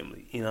spouse's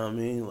family. You know what I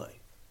mean? Like,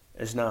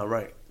 it's not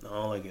right. I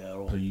don't like it at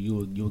all. so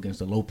you against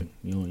eloping?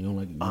 You don't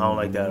like? I don't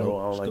like that at all.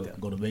 I don't like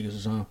that. Go to Vegas or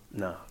something.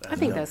 Nah, I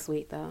think that's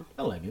sweet though.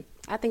 I like it.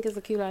 I think it's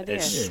a cute idea.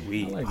 It's Yeah,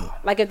 sweet. I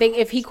like it. Like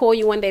if he call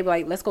you one day, be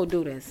like, let's go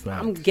do this.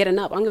 Facts. I'm getting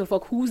up. I don't give a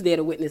fuck who's there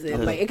to witness it.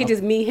 Like it could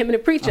just me, him, and the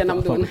preacher, and I'm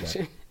I fuck doing with that that.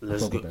 shit.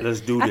 Let's fuck go, with that. let's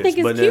do I this. think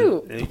it's but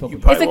cute. Then, I fuck you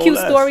with probably It's a won't cute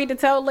last. story to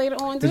tell later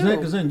on too.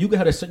 Because then you can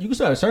have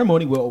a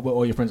ceremony with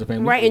all your friends and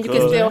family. Right, and you can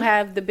Because- still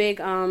have the big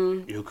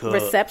You could.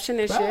 reception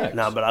and shit. Facts.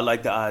 Nah, but I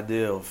like the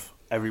idea of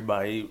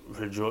everybody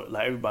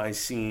like everybody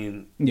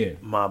seeing Yeah.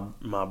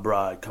 my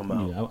bride come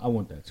out. Yeah, I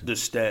want that too. The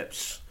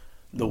steps,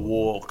 the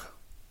walk.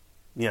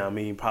 You know what I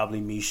mean? Probably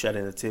me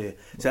shedding a tear.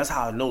 So that's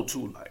how I know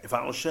too. Like if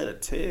I don't shed a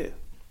tear,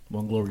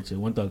 One glory to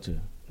one thug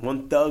to.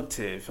 one thug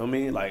tear, feel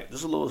me? Like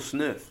just a little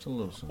sniff. It's a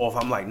little something. Or if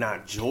I'm like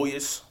not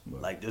joyous,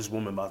 like this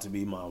woman about to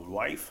be my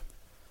wife,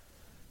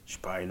 she's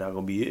probably not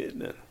gonna be it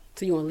then.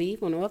 So you want to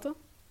leave on the altar?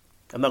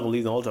 I'm not gonna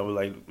leave the whole time. We're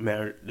like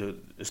married.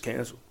 It's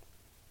canceled.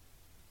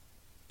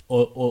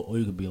 Or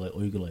you could be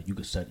like, you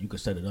could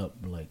set it up,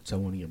 and like tell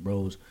one of your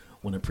bros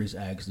when the priest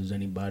asks, "Does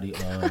anybody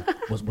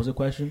what's the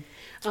question?"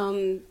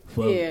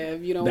 For- Yeah,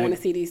 if you don't that- want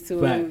to see these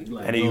two. Fact,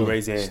 like, And then you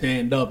raise your hand.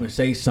 stand up and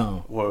say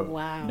something. Word.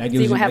 Wow. That So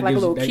gives you gonna have that like a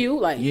gives- little that- cue,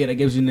 like. yeah, that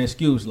gives you an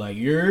excuse, like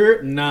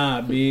you're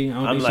nah, B. I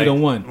don't I'm think like, she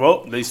don't want.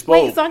 well, they spoke.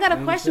 Wait, so I got a You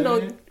know what question I'm though.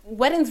 saying?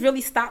 Weddings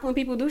really stop when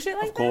people do shit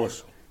like Of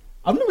course.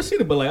 I've never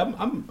seen it, but like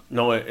I'm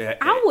No, that?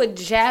 I would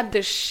jab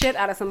the shit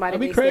out of somebody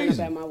That'd be if they stand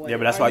crazy. up at my wedding. yeah,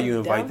 but that's Are why you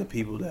invite dumb? the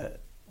people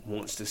that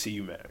wants to see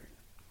you married.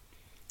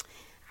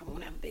 I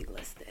won't have a big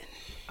list then.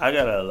 I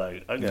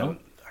got No?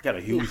 a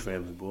huge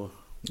family, boy.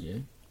 yeah.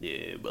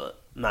 Yeah, but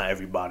not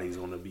everybody's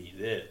gonna be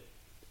there.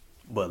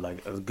 But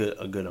like a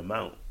good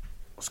amount.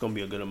 It's gonna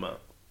be a good amount.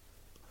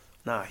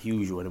 Not a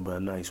huge one, but a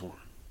nice one.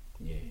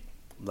 Yeah.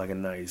 Like a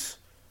nice.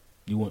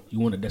 You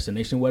want a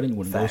destination wedding? You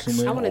want to go Facts.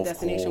 somewhere? I want a Of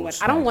destination course.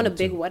 wedding. I don't want a Facts,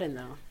 big too. wedding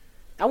though.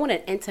 I want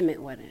an intimate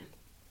wedding.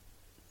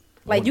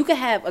 Like, you could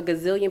have a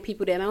gazillion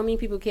people there. I don't mean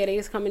people care. They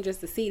just coming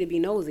just to see, to be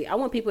nosy. I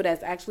want people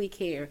that's actually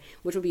care,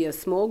 which would be a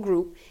small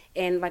group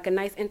and like a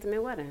nice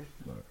intimate wedding.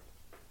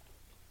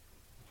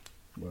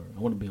 Word. I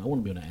want to be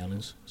on the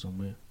islands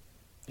somewhere.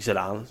 You said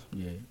islands?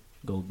 Yeah,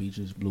 gold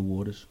beaches, blue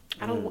waters.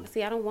 I don't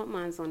want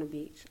mine on the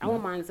beach. I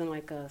want mine in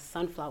like a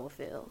sunflower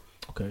field.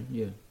 Okay,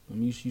 yeah.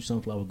 I'm you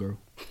sunflower girl.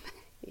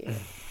 Yeah,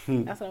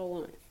 that's what I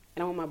want.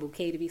 And I want my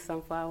bouquet to be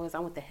sunflowers. I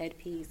want the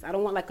headpiece. I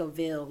don't want like a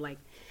veil. Like,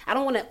 I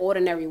don't want an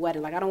ordinary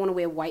wedding. Like, I don't want to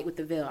wear white with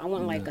the veil. I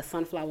want like a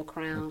sunflower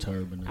crown. A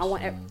turban. I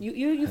want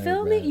you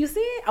feel me? You see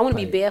it? I want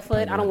to be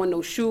barefoot. I don't want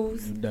no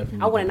shoes.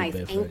 I want a nice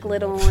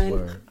anklet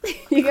on.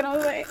 You get what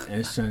I'm saying?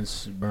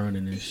 Incense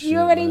burning and shit. You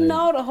already like,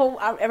 know the whole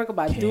Erica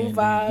Badu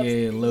vibes.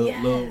 Yeah, little,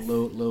 Yes.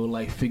 little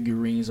like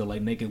figurines or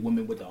like naked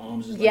women with the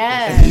arms. Just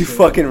Yes. You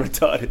fucking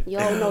retarded. Yo,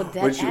 no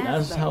dead What you-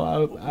 ass. That's how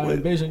I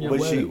envision your What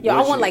she- wedding. Yo, I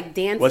what want she- like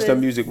dances. What's the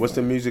music? What's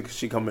the music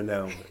she coming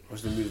down with?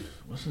 What's the music?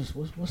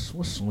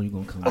 What song you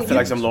gonna come? I feel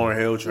like some Lauryn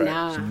Hill track.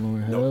 Nah. Some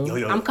Lauryn No, Hill.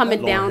 yo, I'm coming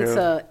Lauryn down Hill.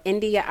 to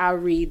India. I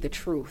read the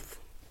truth.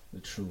 The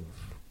truth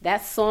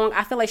That song,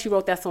 I feel like she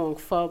wrote that song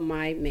for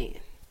my man.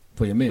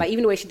 for your man. Like,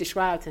 even the way she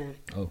described him.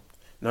 Oh,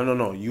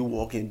 No. You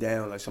walking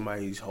down like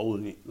somebody's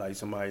holding you, like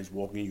somebody's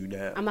walking you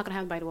down. I'm not gonna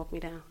have anybody walk me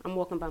down. I'm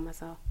walking by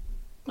myself.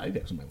 I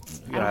got somebody. You I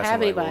don't gotta have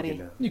somebody anybody. walking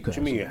down. You could What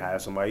you have mean you somebody.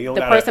 have somebody? You don't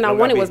The gotta- person I don't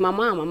wanted gotta was be- my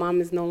mom. My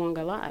mom is no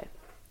longer alive.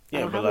 Yeah,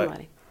 I don't but have like,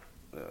 nobody.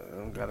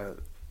 don't gotta.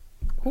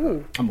 Who?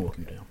 I'm gonna walk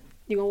you down.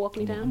 You gonna walk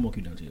me I'm down? walk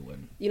you down to your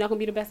wedding. You're not gonna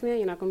be the best man.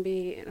 You're not gonna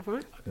be in the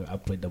front. I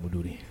play double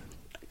duty.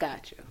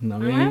 Got you. Know I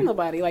what don't I mean? have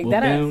nobody like Walk that.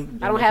 down,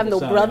 I don't back have to the no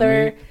side, brother.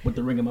 I mean, with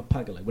the ring in my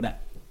pocket, like with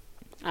that.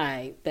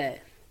 I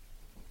bet.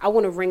 I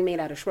want a ring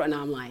made out of straw.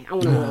 No, I'm lying. I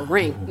want a real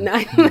ring. No,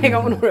 like, I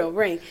want a real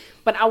ring.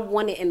 But I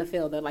want it in the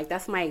field. Like,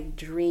 that's my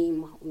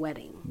dream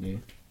wedding. Yeah,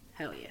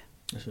 Hell yeah.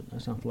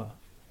 that sound fly.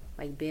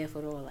 Like,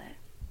 barefoot, all that.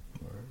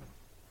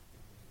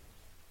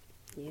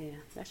 Yeah,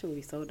 that shit would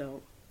be so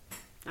dope.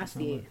 I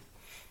see it.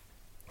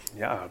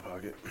 Yeah, out of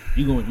pocket.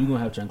 You gonna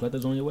have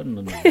chancletas on your wedding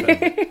or no?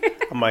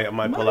 I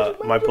might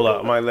pull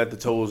out. I might let the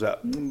toes out.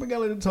 I gotta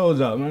let the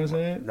toes out. You know what I'm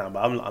saying? Nah,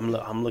 but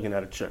I'm looking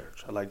at a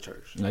church. I like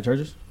church. You like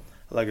churches?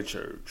 I like a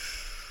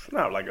church.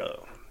 Not like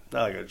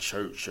a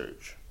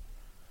church.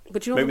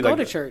 But you don't Maybe go like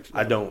to church.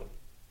 I don't.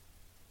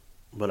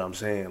 But I'm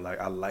saying, like,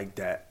 I like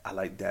that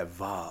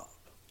vibe.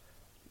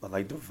 I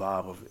like the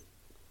vibe of it.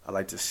 I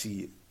like to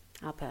see it.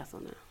 I'll pass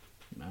on that.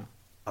 Nah.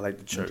 I like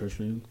the No church. church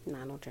for you?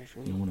 Nah, no church for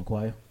You me. don't want a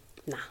choir?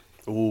 Nah.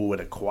 Ooh, with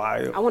a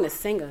choir. I want a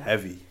singer,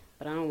 Heavy.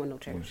 but I don't want no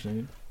You want church. to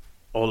sing?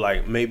 Or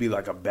like maybe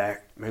like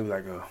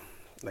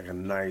a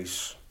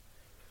nice.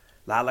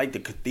 I like the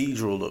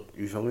cathedral look.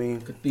 You feel me?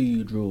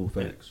 Cathedral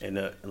facts.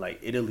 In like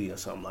Italy or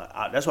something like.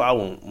 That's why I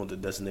want the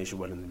destination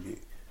wedding to be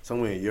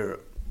somewhere in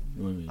Europe.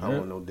 You want to be in I don't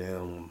Europe? want no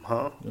damn. You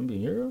want to be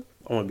in Europe?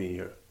 I want to be in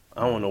Europe.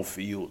 I don't want no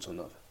fields or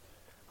nothing.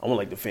 I want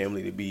like the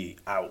family to be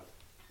out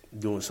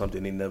doing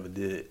something they never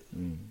did.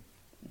 Mm.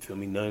 You feel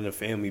me? None of the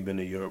family been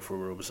to Europe for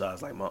real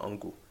besides like my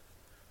uncle.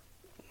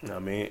 You know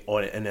what I mean?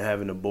 And then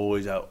having the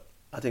boys out.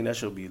 I think that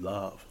should be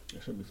love.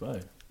 That should be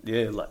fire.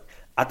 Yeah, like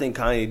I think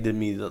Kanye did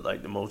me the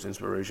most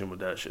inspiration with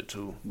that shit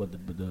too. But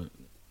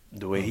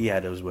The way he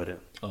had his wedding.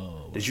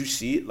 oh Did you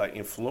see it like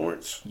in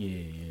Florence?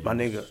 yeah. My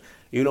nigga,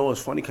 you know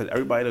what's funny? Because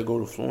everybody that go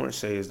to Florence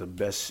say it's the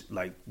best,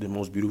 like the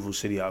most beautiful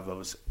city I've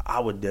ever seen. I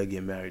would dare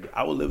get married.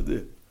 I would live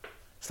there.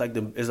 It's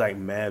like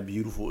mad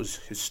beautiful. It's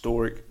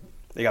historic.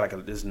 They got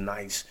like this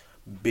nice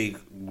big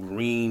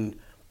green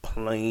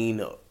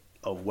plain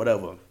of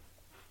whatever.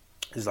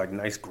 It's like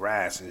nice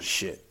grass and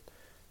shit.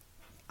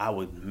 I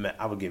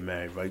would get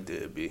married right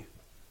there.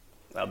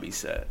 I'd be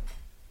sad.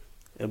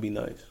 It'd be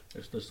nice.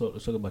 Let's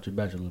talk about your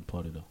bachelor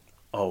party though.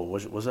 Oh,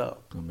 what's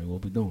up? I mean,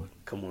 what we doing?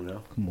 Come on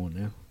now. Come on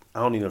now.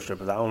 I don't need no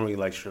strippers. I don't really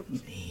like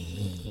strippers.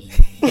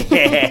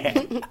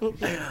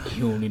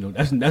 You don't need no.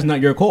 That's not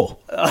your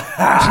call.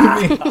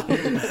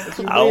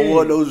 I don't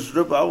want no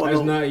stripper. I want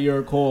That's no. not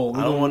your call.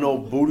 I don't want no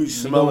booty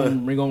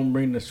smelling. We gonna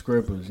bring the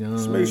strippers. You know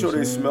Just what make sure I'm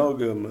they saying? smell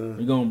good, We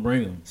man. gonna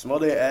bring them. Smell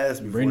their ass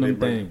before Bring they them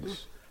bring.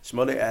 things.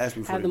 Smell their ass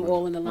before Have they them bring.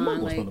 all in the I'm not line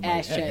gonna like smell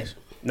nobody's ass check. ass.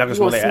 Not gonna You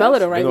smell gonna their smell ass. it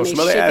They already gonna when they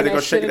smell their ass. shaking They gonna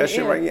that shake shit in that the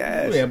shit air. right in your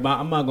ass. Yeah, but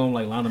I'm not gonna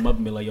like line them up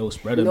and be like, yo,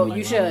 spread them. No, like,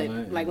 you should.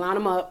 like, Like, line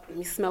them up.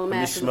 You smell them Let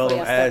me ass smell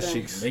before them y'all ass step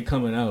in. cheeks. they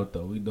coming out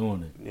though. We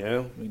doing it.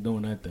 Yeah, We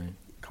doing that thing.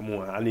 come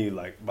on. I need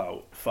like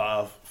about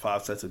five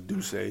sets of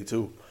Douce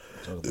too.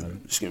 Talk about it.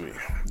 Excuse me.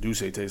 Douce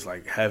tastes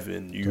like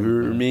heaven. You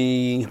heard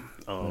me?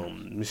 Let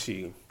me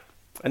see.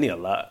 I need a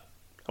lot.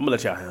 I'm gonna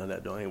let y'all handle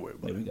that though. I ain't worried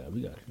about Yeah, it.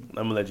 we got you. I'm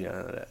gonna let you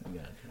handle that. We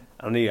got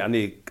you. I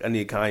need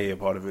Kanye a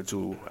part of it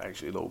too.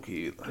 Actually, low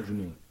key. What you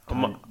mean?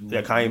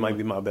 Yeah, Kanye might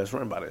be my best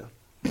friend by then.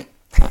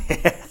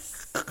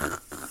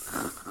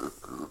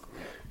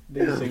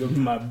 They say gonna be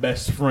my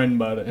best friend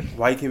by then.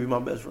 Why you can't be my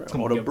best friend?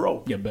 Or the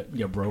bro? Yeah,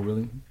 bro,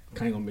 really?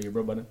 Kanye gonna be your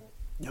bro by then?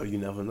 Yo, you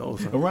never know.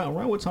 Son. Around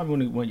what time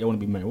y'all want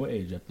to be married? What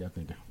age y'all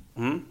thinking?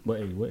 Hmm? What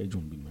age you want to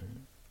be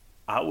married?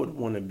 I would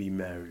want to be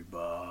married,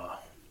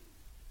 but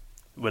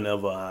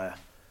whenever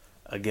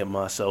I get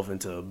myself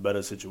into a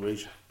better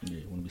situation. Yeah,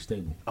 want to be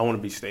stable. I want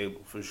to be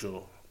stable for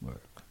sure. Right.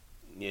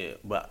 Yeah,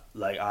 but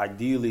like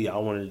ideally, I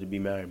wanted to be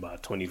married by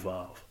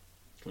 25.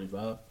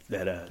 25.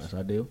 That's That's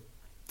ideal.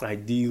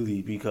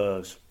 ideally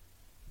because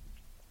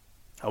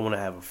I want to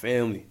have a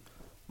family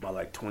by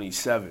like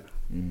 27.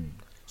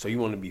 So you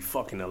want to be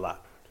fucking a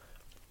lot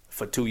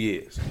for 2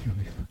 years.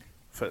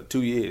 For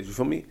 2 years, you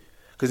feel me?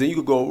 Because then you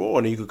could go raw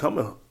and then you could come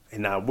in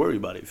and not worry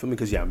about it. You feel me?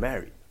 Because you're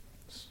married.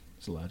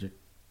 It's logic.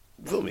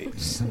 You feel me?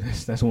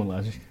 That's one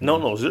logic.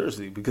 No,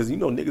 seriously. Because you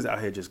know niggas out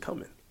here just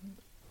coming.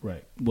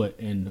 Right. What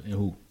and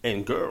who?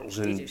 And girls.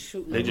 And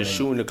They just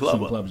shooting the club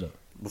Shooting up. clubs up.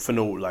 For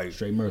no, like,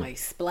 Straight murder. Like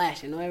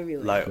splashing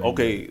everywhere. like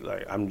okay,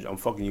 like I'm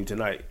fucking you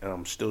tonight and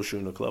I'm still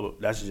shooting the club up.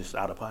 That's just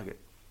out of pocket.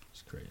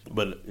 It's crazy.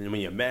 But when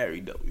you're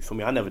married, though, you feel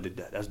me? I never did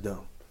that. That's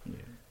dumb. Yeah.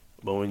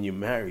 But when you're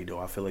married, though,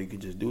 I feel like you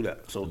could just do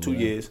that. So Do 2 that.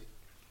 years,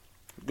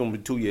 it's gonna be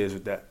 2 years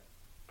with that.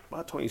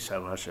 By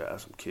 27, I should have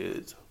some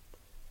kids.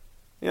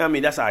 You know what I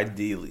mean? That's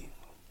ideally.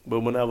 But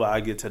whenever I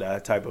get to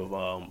that type of,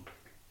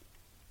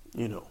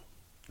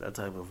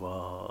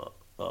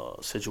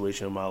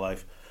 situation in my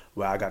life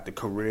where I got the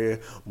career,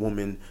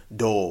 woman,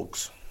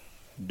 dogs.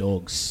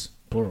 Dogs.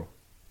 Plural.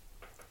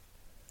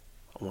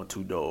 I want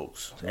 2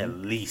 dogs, at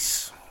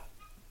least.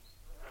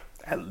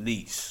 At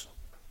least.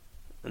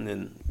 And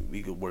then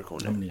we could work on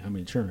How that.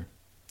 many children?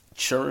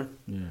 Children,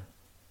 Yeah.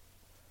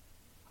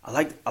 I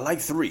like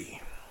 3.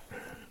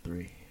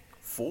 3.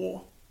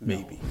 4,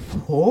 maybe.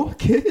 4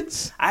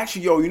 kids?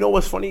 Actually, yo, you know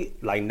what's funny?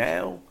 Like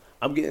now,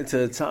 I'm getting to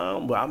the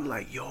time where I'm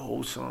like,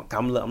 yo, son,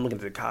 I'm looking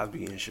at the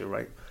Cosby and shit,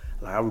 right?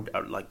 Like, I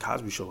like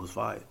Cosby show was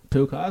fire.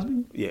 Bill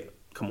Cosby? Yeah,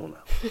 come on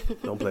now.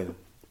 Don't play him.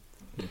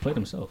 He played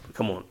himself.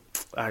 Come on.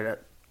 I'm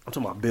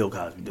talking about Bill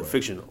Cosby, the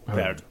fictional Right.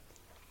 character.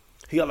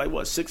 He got like,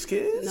 what, 6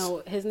 kids?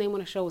 No, his name on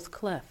the show was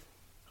Clef.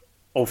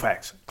 Oh,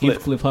 facts.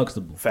 Cliff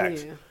Huxtable.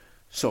 Facts. Yeah.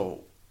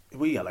 So,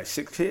 we got like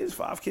 6 kids,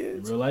 5 In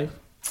kids? real life?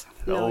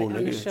 No, on the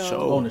nigga, show.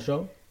 Oh, on the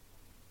show?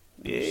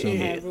 Yeah. So- He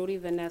had Rudy,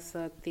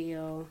 Vanessa,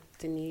 Theo,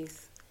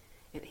 Denise,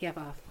 and he have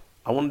 5.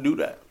 I want to do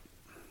that.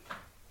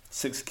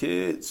 6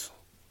 kids.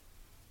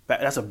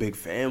 That's a big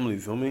family,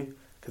 you feel me?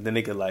 Because then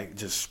they could like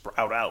just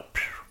sprout out.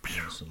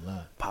 That's a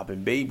lot.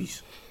 Popping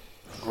babies.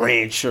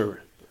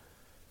 Grandchildren.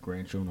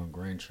 Grandchildren on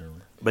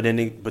grandchildren. But then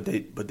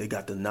they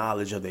got the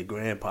knowledge of their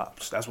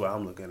grandpops. That's what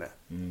I'm looking at.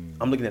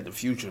 I'm looking at the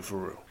future for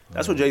real.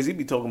 That's what Jay-Z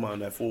be talking about in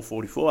that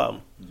 444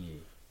 album. Yeah.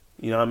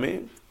 You know what I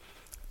mean?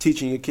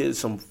 Teaching your kids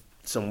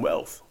some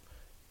wealth.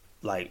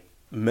 Like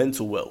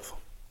mental wealth.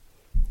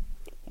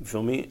 You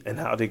feel me? And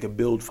how they could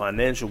build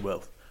financial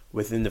wealth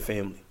within the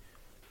family.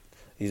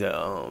 He's at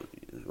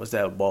what's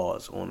that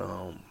bars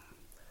on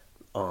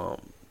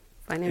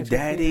Financial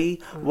Daddy,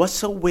 freedom.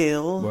 what's a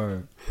will?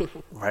 Word.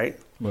 Right?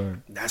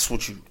 Word. That's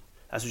what you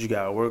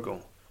gotta work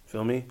on.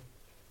 Feel me?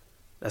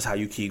 That's how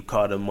you keep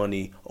Carter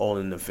money all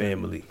in the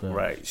family, Facts.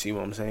 right? See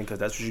what I'm saying? Because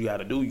that's what you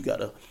gotta do. You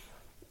gotta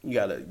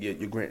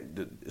your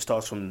it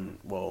starts from,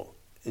 well,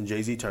 in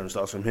Jay-Z terms, it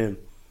starts from him.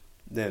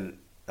 Then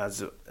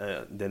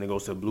then it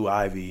goes to Blue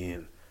Ivy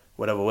and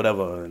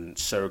whatever, and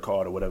Sarah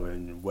Carter, whatever,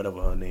 and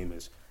whatever her name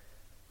is.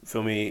 You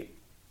feel me?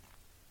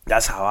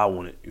 That's how I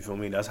want it. You feel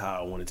me? That's how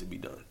I want it to be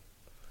done.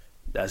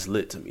 That's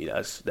lit to me.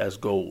 That's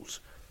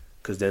goals.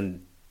 Because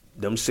then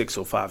them 6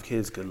 or 5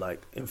 kids could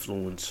like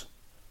influence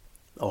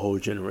a whole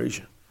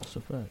generation. That's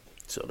a fact.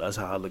 So that's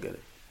how I look at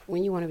it.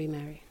 When you want to be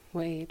married?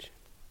 What age?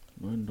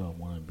 When do I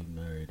want to be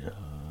married?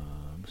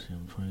 I'm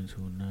 22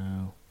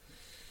 now.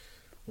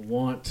 I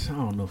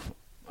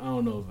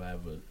don't know if I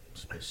have a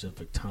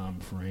specific time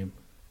frame.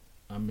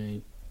 I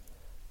mean,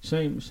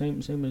 same as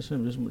him. Just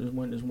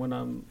when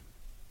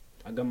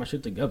I got my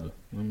shit together.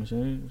 You know what I'm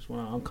saying? It's when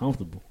I'm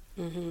comfortable.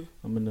 Mm-hmm.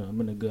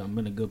 I'm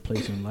in a good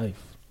place in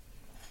life.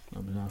 I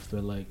mean, I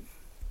feel like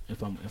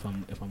if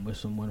I'm with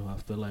someone who I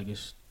feel like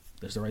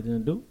that's the right thing to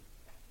do,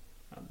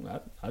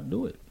 I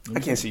do it. I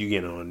can't see you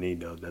getting on a knee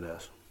though, that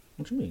ass.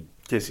 What you mean?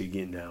 Can't see you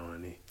getting down on a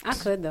knee. I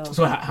could though.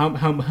 So how I'm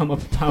I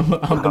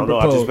gonna don't know.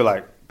 I just propose? feel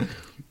like,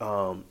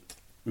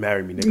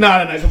 marry me, nigga.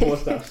 Nah, come on,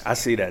 stop. I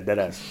see that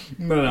ass.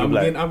 No,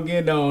 I'm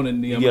getting down on the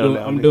knee.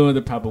 I'm doing it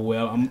the proper way.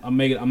 I'm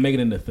making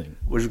it a thing.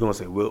 What you gonna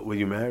say? Will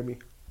you marry me?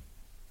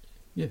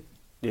 Yeah.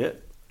 Yeah.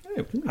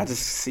 Hey, I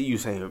just see you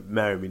saying,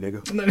 "Marry me,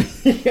 nigga,"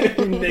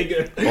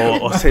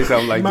 nigga. or say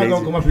something like I'm not gonna call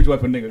Jay-Z, my future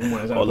wife a nigga. Come on,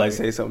 that's or not like right.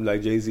 say something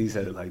like Jay-Z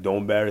said, like, "Don't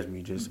embarrass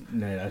me." Just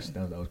Nah,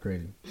 that was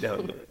crazy.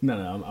 that-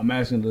 No, I'm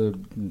asking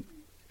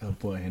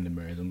for a hand in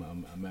marriage.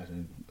 I'm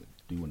asking,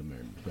 do you want to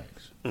marry me?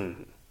 Facts.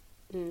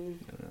 Mhm.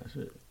 That's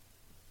it.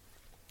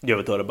 You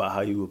ever thought about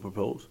how you would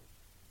propose?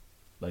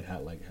 Like how,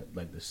 like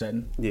the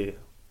setting. Yeah.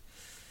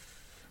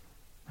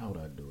 How would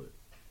I do it?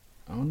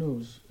 I don't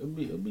know.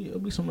 It'll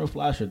be some real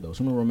fly shit though.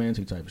 Some real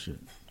romantic type of shit.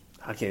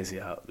 I can't see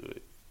how to do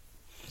it.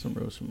 Some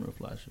real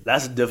fly shit.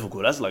 That's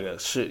difficult. That's like a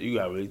shit you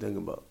gotta really think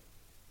about.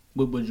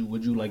 Would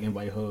you like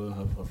invite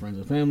her friends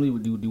and family?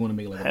 Do you want to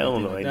make it like a Hell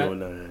big no, thing I like ain't that? doing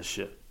none of that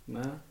shit.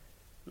 Nah.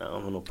 Nah, I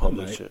don't want no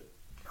public might. shit.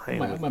 I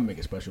might make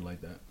it special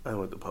like that. I ain't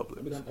with the public.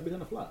 I'll be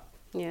gonna fly.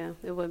 Yeah,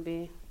 it would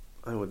be.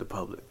 I ain't with the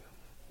public.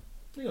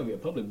 It's gonna be a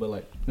public, but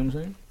like, you know what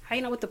I'm saying? How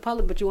you know with the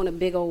public, but you want a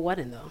big old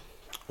wedding though?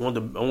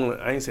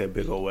 I ain't say a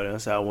big old wedding. I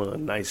said I want a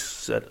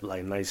nice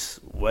nice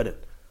wedding.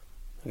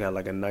 I got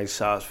like a nice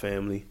size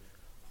family,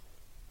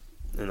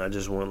 and I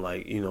just want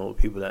like people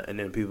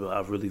people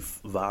I really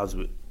vibes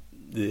with.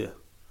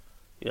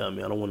 Yeah, I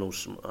mean I don't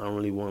want I don't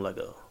really want like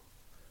a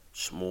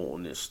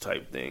smallness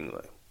type thing.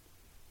 Like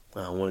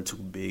I don't want it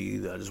too big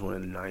either. I just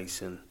want it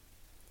nice and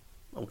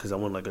because I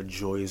want like a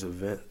joyous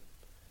event.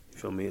 You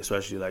feel me?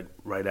 Especially like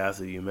right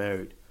after you're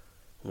married.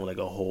 I want like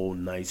a whole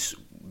nice,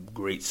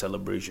 great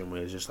celebration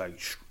where it's just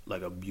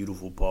like a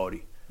beautiful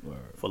party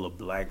full of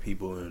black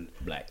people and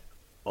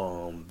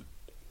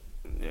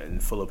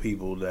and full of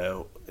people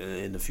that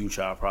in the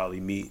future I'll probably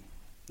meet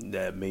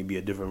that may be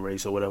a different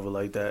race or whatever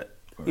like that.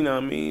 Right. You know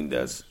what I mean?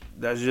 That's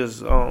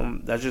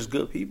just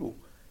good people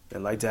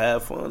that like to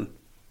have fun.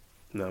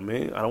 You know what I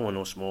mean? I don't want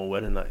no small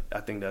wedding.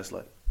 I think that's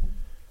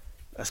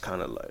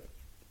kind of like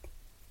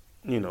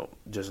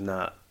just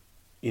not.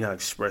 You're not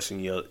expressing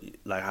your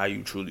how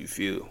you truly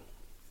feel.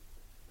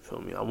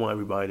 Feel me? I want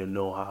everybody to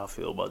know how I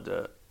feel about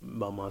that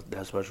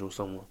special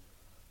someone.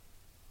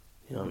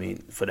 You know what I mean?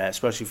 For that,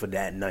 especially for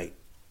that night.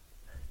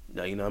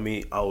 Now, you know what I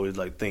mean? I always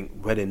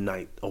think wedding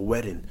night. A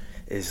wedding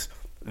is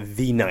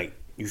the night.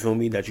 You feel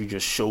me? That you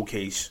just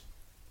showcase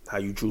how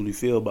you truly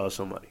feel about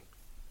somebody.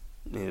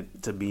 And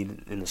to be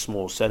in a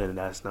small setting,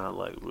 that's not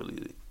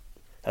really.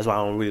 That's why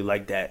I don't really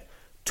like that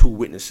 2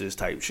 witnesses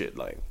type shit.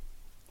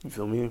 You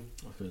feel me?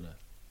 I feel that.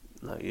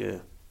 Yeah.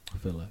 I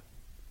feel like.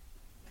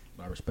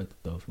 I respect it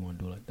though. If you want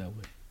to do it like that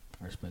way,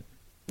 I respect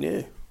it.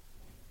 Yeah.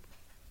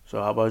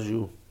 So how about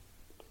you?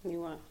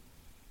 You what?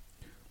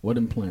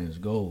 Wedding plans,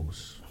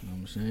 goals. You know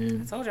what I'm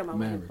saying? I told you about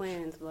wedding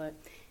plans, but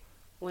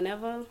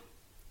whenever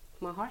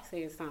my heart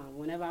says it's time,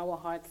 whenever our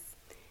hearts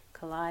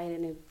collide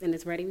and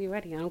it's ready, we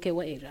ready. I don't care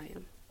what age I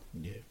am.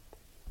 Yeah.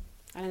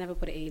 I never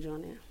put an age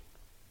on there.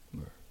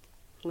 Right.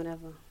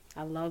 Whenever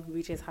I love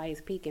reach its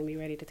highest peak and be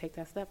ready to take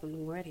that step,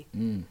 I'm ready.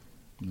 And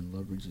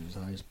love reaches its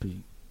highest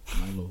peak.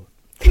 My Lord.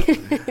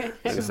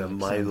 Like I said,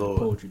 my Lord.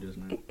 Poetry does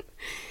not.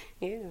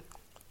 Yeah.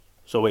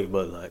 So wait,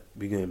 but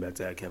we getting back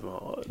to that Kevin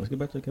Hart. Let's get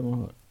back to Kevin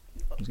Hart.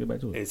 Let's get back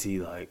to it. Is he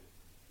a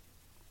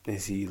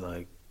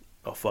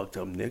fucked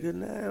up nigga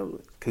now?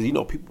 Because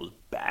people was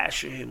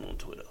bashing him on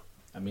Twitter.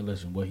 I mean,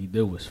 listen, what he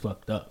did was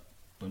fucked up.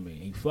 I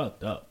mean, he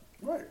fucked up.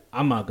 Right.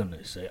 I'm not gonna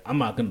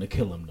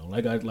kill him though.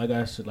 Like I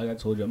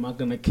told you, I'm not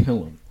gonna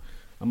kill him.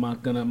 I'm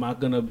not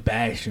gonna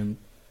bash him.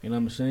 You know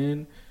what I'm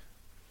saying?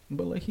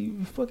 But he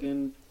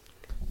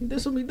did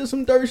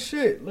some dirt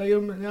shit.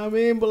 You know what I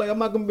mean? But I'm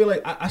not gonna be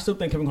I still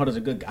think Kevin Hart is a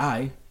good guy.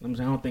 You know what I'm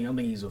saying? I don't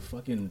think he's a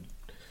fucking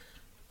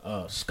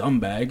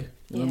scumbag.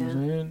 You know what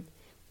I'm saying?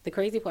 The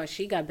crazy part,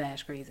 she got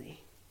bashed crazy.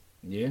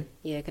 Yeah?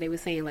 Yeah, because they were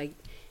saying,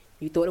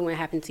 you thought it wouldn't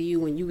happen to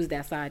you when you was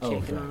that side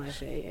chick and all that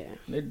shit,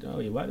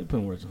 yeah. Why they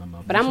putting words in her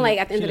mouth? But I'm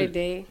at the end of the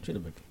day,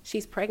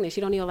 she's pregnant.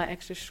 She don't need all that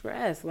extra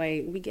stress.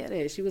 We get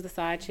it. She was a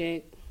side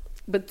chick.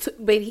 But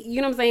you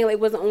know what I'm saying? It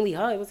wasn't only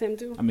her. It was him,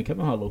 too. I mean,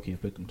 Kevin Hart low-key a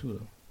victim, too,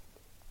 though.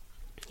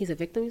 He's a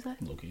victim, you said?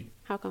 Low-key.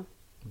 How come?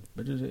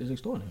 Bitches is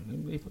extorting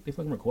him. They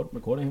fucking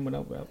recording him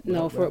without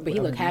but he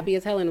looked happy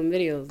as hell in them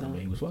videos, though. I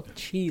mean, he was fucking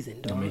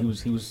cheesing, dog. I mean, he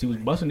was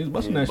busting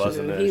that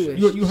shit.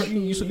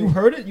 You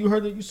heard it? You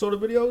heard it? You saw the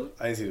video?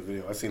 I didn't see the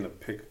video. I seen the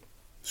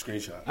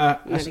screenshot.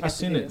 I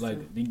seen it.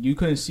 You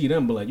couldn't see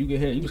them, but you could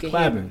hear. He was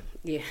clapping.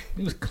 Yeah.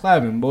 He was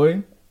clapping,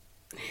 boy.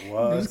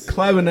 What? He was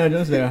clapping that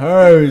just that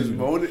hers.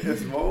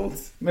 It's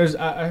moans?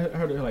 I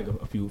heard it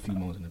a few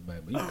moans in the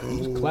back, but he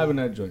was clapping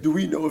that joint. Do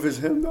we know if it's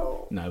him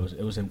though? No,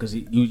 it was him because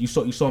you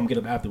saw him get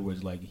up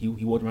afterwards.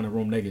 He walked around the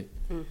room naked,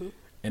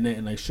 and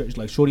then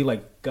Shorty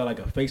got a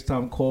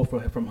FaceTime call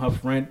from her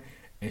friend,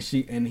 and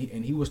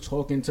he was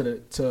talking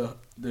to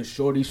the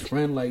Shorty's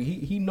friend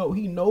he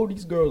know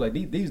these girls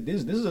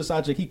this is a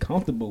side chick he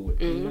comfortable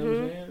with. You know what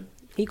I'm saying?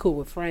 He cool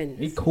with friends.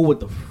 He cool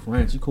with the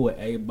friends. He cool with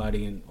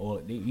everybody and all.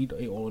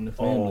 They all in the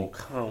family. Oh,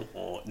 come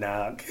on.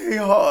 Nah,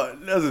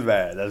 K-Hart. That's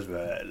bad. It's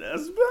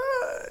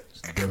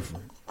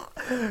different.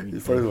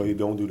 First of all, you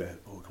don't do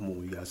that. Oh, come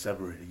on. You got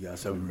separated.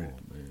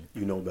 Man.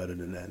 You know better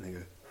than that,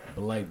 nigga.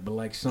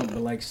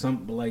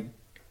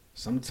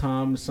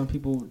 Sometimes some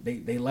people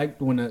they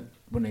like when a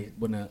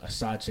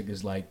side chick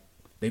is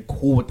they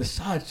cool with the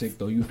side chick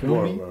though. You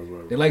feel me?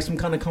 Right. They like some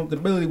kind of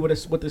comfortability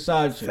with the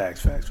side chick.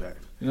 Facts.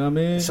 You know what I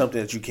mean? It's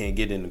something that you can't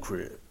get in the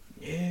crib.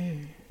 Yeah.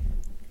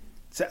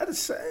 Sad to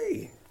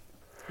say.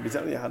 I'm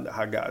telling you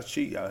how guys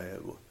cheat out here.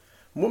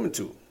 Women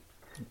too.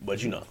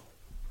 But I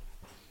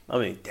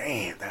mean,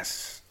 damn, I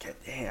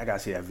gotta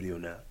see that video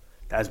now.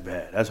 That's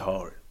bad. That's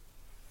hard.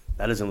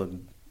 That doesn't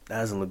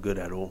look good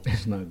at all.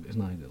 It's not a good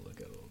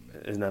look at all,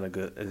 man. It's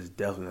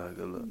definitely not a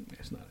good look.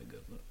 It's not a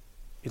good look.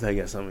 You think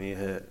you got something in your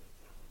head?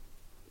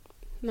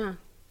 Nah.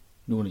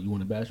 You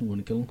want to bash him? You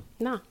want to kill him?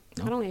 Nah.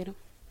 I don't hate him.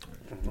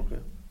 Okay.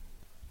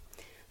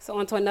 So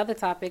on to another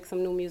topic.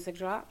 Some new music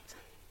dropped.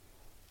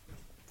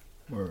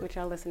 Word. What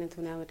y'all listening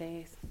to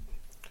nowadays?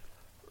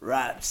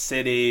 Rap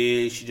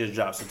City. She just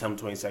dropped September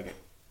 22nd,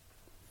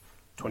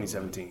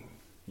 2017.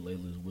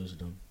 Layla's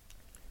Wisdom.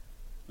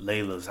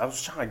 Layla's. I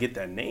was trying to get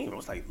that name. I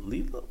was like,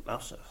 Leela? I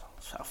was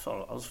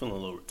feeling a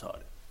little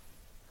retarded.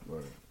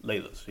 Word.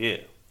 Layla's, yeah.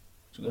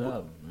 It's a good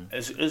album, man.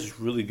 It's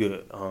really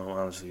good,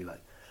 honestly.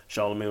 Like,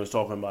 Charlamagne was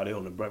talking about it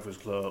on the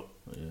Breakfast Club.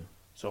 Oh, yeah.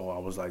 So I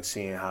was like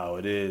seeing how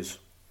it is.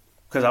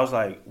 Because I was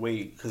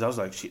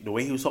like, shit, the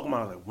way he was talking about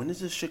it, I was like, when does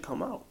this shit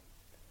come out?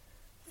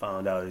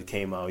 Found out it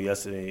came out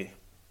yesterday.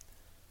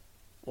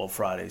 Well,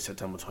 Friday,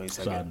 September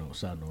 22nd.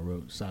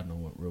 Side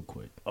note, real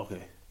quick.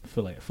 Okay. I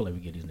feel like we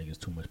get these niggas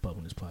too much pub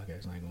on this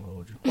podcast. I ain't gonna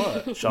hold you.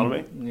 What?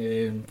 Charlamagne?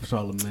 Yeah,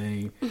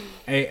 Charlamagne.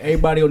 Hey,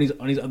 everybody on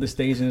these other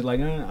stations, like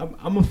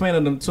I'm a fan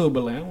of them too,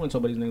 but like I don't want to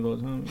talk about these niggas all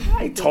the time.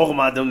 I ain't talking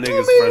about them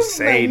niggas per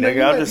se,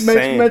 nigga. I'm just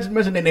saying.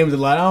 Mention their names a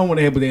lot. I don't want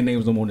to hear their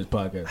names no more on this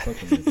podcast. Fuck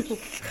them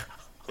niggas.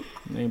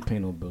 They ain't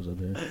paying no bills up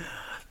here.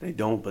 They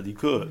don't, but you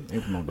could.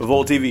 Revolt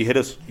Revolt TV, hit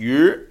us.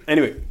 Yeah.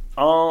 Anyway,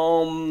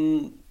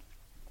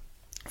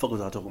 fuck was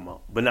I talking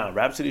about? But nah,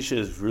 Rhapsody shit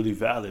is really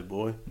valid,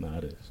 boy. Nah,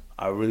 it is.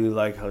 I really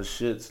like her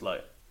shits,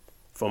 like,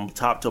 from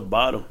top to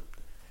bottom.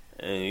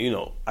 And, you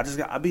know,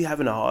 I be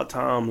having a hard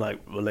time, like,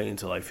 relating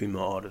to, like,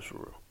 female artists, for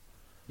real.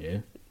 Yeah?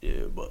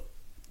 Yeah, but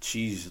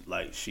she's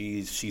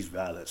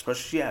valid.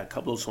 Especially, she had a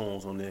couple of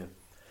songs on there.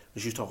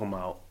 And she was talking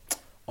about,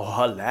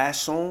 her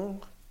last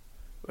song,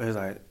 where it's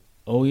like,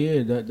 oh,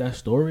 yeah, that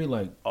story,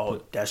 like...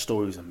 that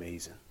story is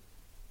amazing.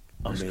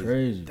 That's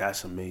crazy.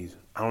 That's amazing.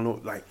 I don't know,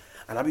 like,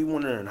 and I be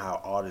wondering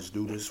how artists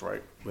do this,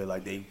 right? Where,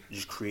 like, they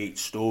just create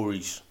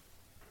stories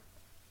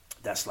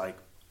that's like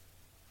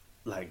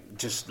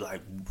just like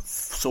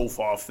so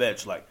far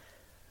fetched, like.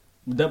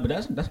 But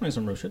that's like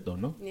some real shit though,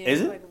 no? Yeah,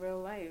 is it's it like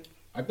real life?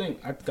 I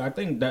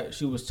think that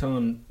she was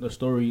telling the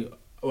story.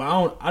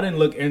 Well, I didn't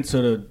look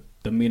into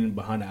the meaning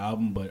behind the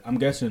album, but I'm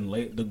guessing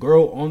the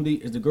girl on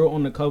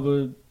the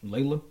cover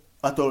Layla.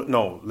 I thought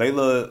no,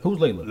 Layla. Who's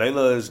Layla?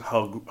 Layla is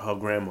her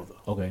grandmother.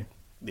 Okay.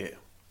 Yeah,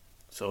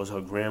 so it's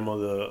her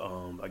grandmother.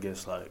 I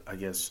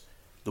guess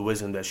the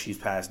wisdom that she's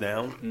passed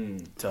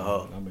down to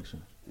her. That makes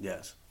sense.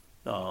 Yes.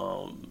 Who's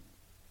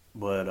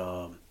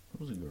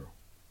the girl?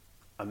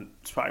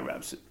 It's probably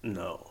Rhapsody.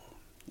 No,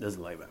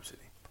 doesn't like Rhapsody.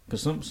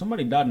 Cause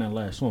somebody died in that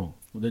last song.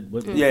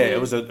 Yeah,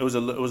 it was a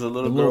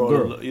little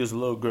girl. It was a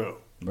little girl,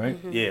 right?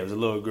 Mm-hmm. Yeah, it was a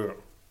little girl.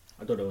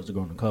 I thought that was the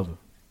girl on the cover.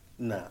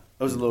 Nah,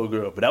 it was a little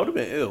girl, but that would have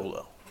been ill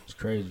though. It's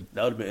crazy.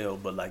 That would have been ill,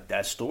 but like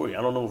that story,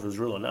 I don't know if it was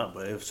real or not,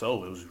 but if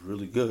so, it was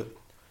really good.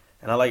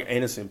 And I like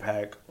Innocent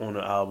Paak on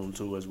the album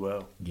too as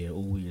well. Yeah,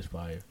 Ooey is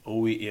fire.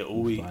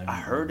 Ooey. I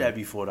heard that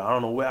before. Though. I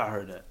don't know where I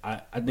heard that. I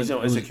think was it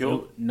on Insecure?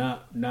 Nah.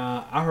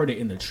 I heard it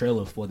in the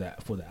trailer for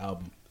the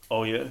album.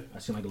 Oh yeah. I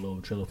seen like a little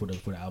trailer for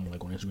the album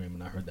like on Instagram,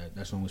 and I heard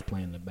that song was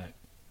playing in the back.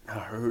 I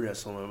heard that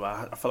somewhere,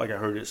 but I feel like I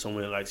heard it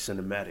somewhere like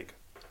cinematic,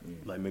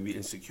 like maybe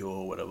Insecure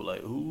or whatever.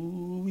 Like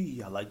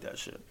ooey, I like that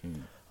shit.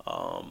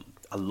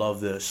 I love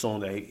the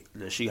song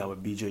that she got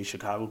with BJ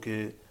Chicago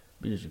Kid.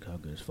 BJ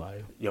Chicago is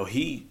fire. Yo,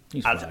 He's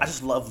I fire.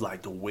 just love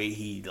like the way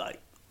he like.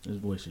 His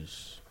voice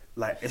is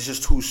like it's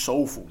just too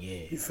soulful.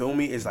 Yeah. You feel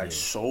me? It's like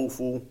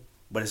soulful,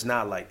 but it's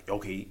not like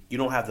okay, you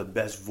don't have the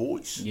best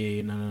voice.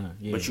 Yeah, no.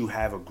 Yeah. But you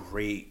have a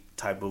great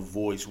type of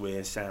voice where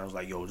it sounds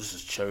like yo, this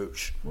is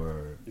church.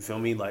 Word. You feel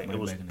me? Like Right it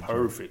was back in the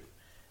perfect.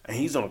 And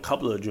he's on a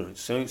couple of joints.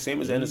 Same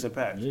as Innocent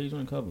Paak. Yeah, he's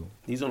on a couple.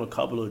 He's on a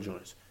couple of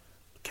joints.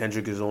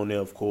 Kendrick is on there,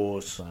 of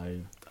course.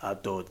 Fire. I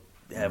thought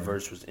that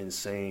verse was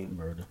insane.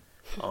 Murder.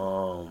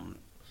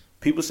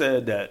 People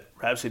said that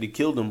Rhapsody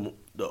killed him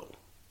though.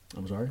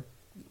 I'm sorry.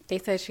 They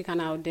said she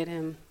kind of outdid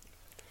him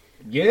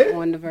Yeah.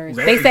 on the verse.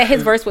 Very They said his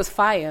good. verse was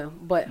fire,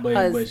 but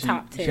hers but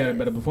top she had a 10.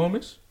 better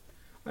performance.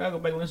 I gotta go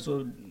back and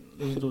listen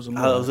to some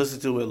more. I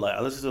listened to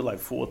it like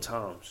 4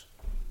 times,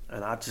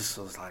 and I just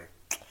was like,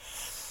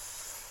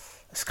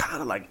 it's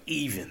kind of like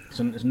even.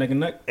 It's neck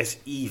and neck. It's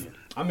even.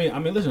 I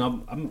mean, listen,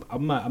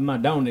 I'm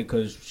not down it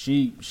because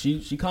she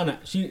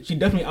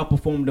definitely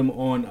outperformed them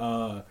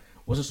on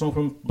what's the song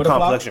from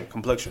Butterfly?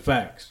 Complexion.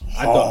 Facts.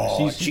 I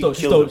thought she stole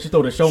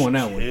the show on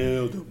that one.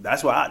 Dude.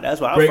 That's why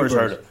I Great first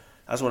verse. heard it.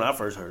 That's when I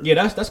first heard it.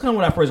 Yeah, that's kind of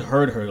when I first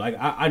heard her. Like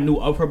I knew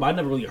of her, but I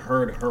never really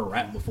heard her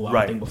rap before. I Right.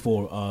 don't think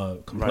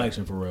before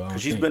Complexion for real.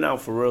 Because she's been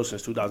out for real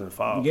since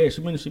 2005. Yeah, she's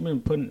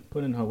been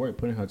putting her work,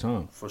 putting her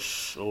time. For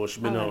sure.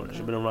 She's been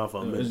around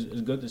for a minute.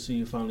 It's good to see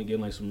you finally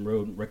getting like some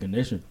real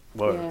recognition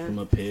Word. Yeah. from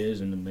her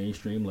peers in the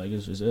mainstream. Like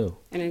it's ill.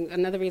 And then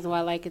another reason why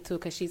I like it too,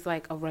 because she's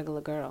like a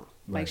regular girl.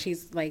 Right. Like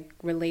she's like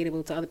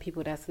relatable to other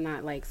people. That's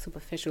not like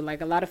superficial.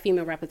 Like a lot of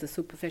female rappers are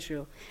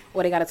superficial,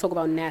 or they got to talk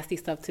about nasty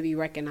stuff to be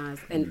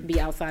recognized and be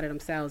outside of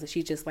themselves. And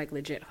she's just like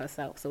legit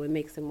herself, so it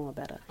makes it more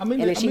better. And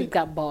then she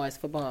got bars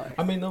for bars.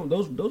 I mean, no,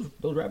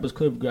 those rappers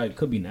could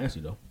be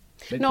nasty though.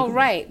 No,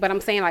 right, but I'm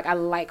saying like I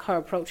like her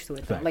approach to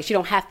it. Though. Fact. Like she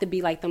don't have to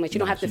be like them. Like she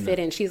don't have to she's fit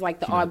not. in. She's like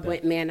the She's not odd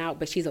that. man out,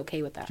 but she's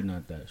okay with that. She's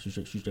not that. She's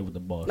straight with the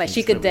boss. Like she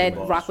She's could straight with dead the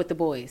rock boss. with the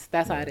boys.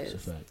 That's how it it's a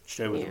is. fact.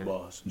 Straight with Yeah. the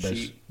boss.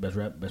 Best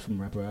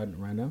rapper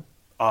right now.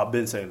 I've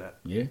been saying that.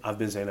 Yeah. I've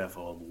been saying that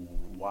for a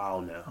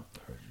while now.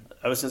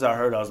 Ever since I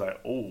heard, I was like,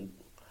 oh,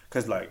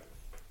 because like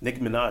Nicki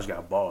Minaj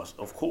got bars,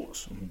 of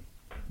course.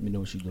 You know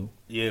what she do?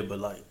 Yeah, but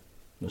like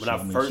No, when I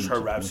she- first she- heard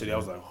she- Rhapsody, I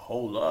was like,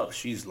 hold up.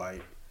 She's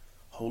like,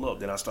 hold up.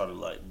 Then I started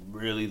like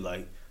really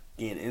like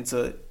getting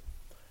into it.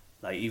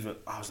 Like even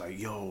I was like,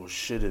 yo,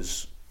 shit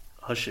is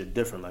her shit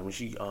different. Like when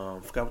she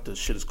forgot what the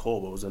shit is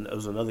called, but it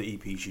was another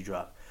EP she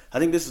dropped. I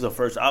think this is her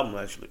first album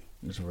actually.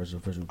 It's her first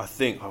official. I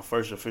think her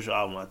first official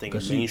album. I think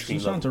mainstream. She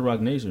signed to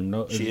Rock Nation.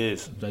 No, she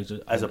is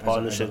as a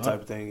partnership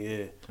type of thing.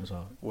 Yeah, that's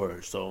hard.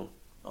 Word. So,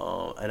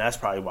 and that's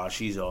probably why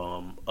she's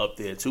up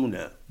there too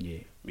now. Yeah,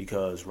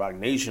 because Rock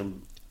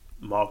Nation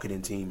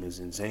marketing team is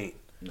insane.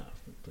 Nah,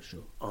 for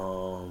sure.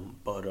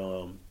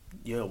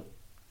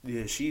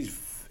 Yeah,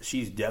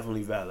 she's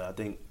definitely valid. I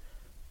think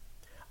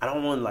I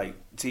don't want like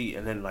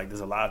and then like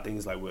there's a lot of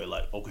things like where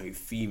like okay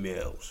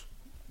females,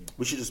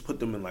 we should just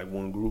put them in like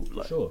one group.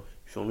 Like, sure.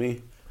 You feel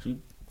me?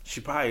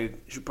 She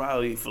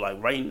probably for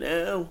like right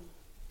now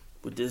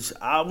with this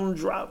album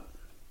drop.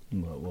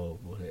 Whoa,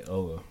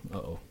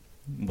 uh-oh.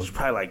 She's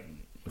probably like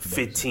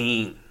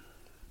 15.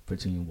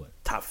 15 what?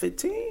 Top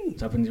 15.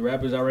 Top 15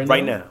 rappers are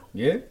right now.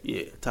 Yeah?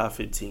 Yeah, top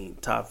 15.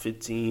 Top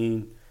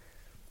 15.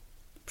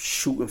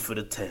 Shooting for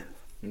the 10.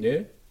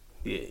 Yeah?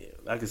 Yeah,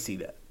 I can see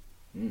that.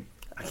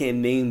 I can't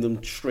name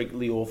them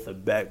strictly off the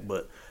back,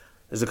 but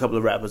there's a couple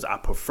of rappers I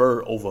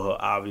prefer over her,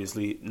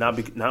 obviously.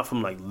 Not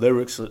from like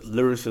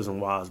lyricism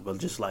wise, but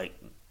just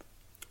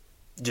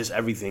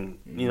everything.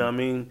 You know what I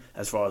mean?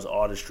 As far as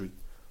artistry.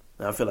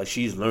 And I feel like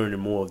she's learning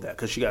more of that.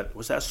 Because she got,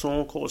 what's that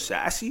song called?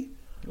 Sassy?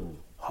 Ooh.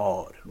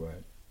 Hard.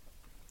 Right.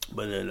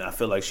 But then I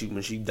feel like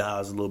when she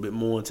dives a little bit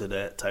more into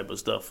that type of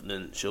stuff,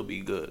 then she'll be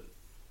good.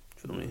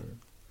 Feel me?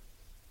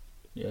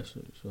 Yeah, it's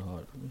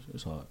hard.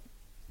 It's hard.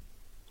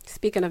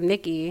 Speaking of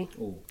Nicki,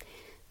 Ooh.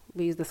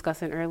 we was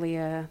discussing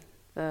earlier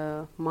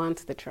the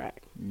Monster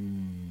track.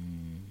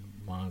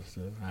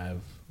 Monster. I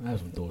have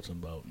some thoughts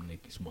about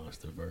Nicki's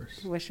Monster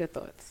verse. What's your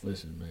thoughts?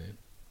 Listen, man.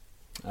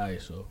 All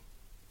right, so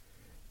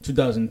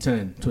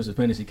 2010, Twisted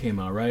Fantasy came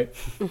out, right?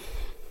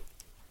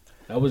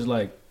 That was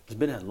like... It's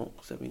been that long,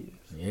 7 years.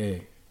 Yeah.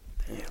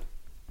 Damn.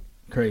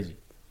 Crazy.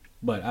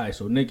 But, all right,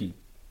 so Nicki,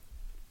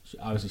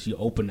 she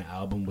opened the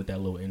album with that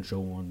little intro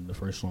on the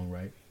first song,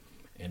 right?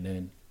 And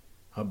then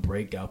her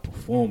breakout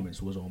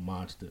performance was on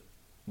Monster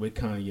with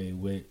Kanye,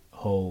 with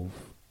Hove.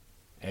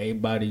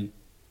 Everybody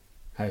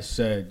has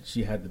said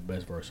she had the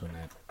best verse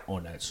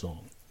on that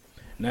song.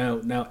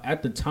 Now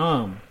at the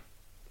time,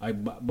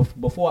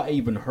 before I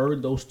even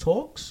heard those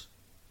talks,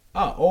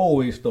 I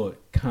always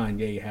thought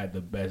Kanye had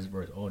the best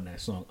verse on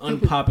that song.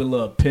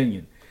 Unpopular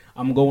opinion.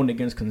 I'm going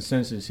against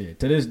consensus here.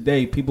 To this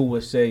day, people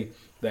would say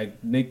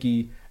that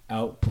Nicki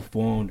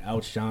outperformed,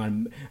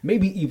 outshined,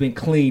 maybe even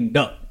cleaned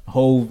up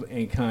Hove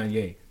and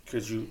Kanye.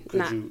 Could you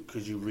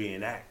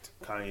reenact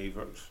Kanye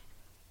verse?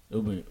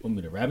 Want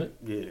me to rap it?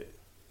 Yeah.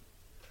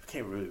 I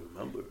can't really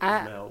remember.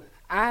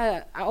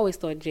 I always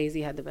thought Jay-Z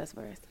had the best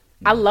verse.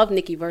 I love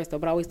Nicki verse though,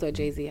 but I always thought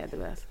Jay-Z had the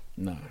best.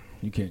 Nah,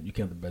 you can't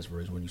have the best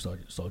verse when you start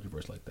your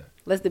verse like that.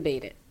 Let's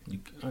debate it.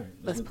 All right,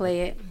 let's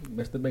play it.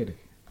 Let's debate it.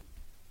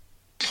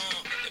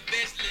 The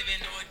best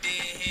living or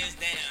dead, hands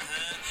down,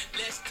 huh?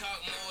 Let's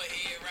talk more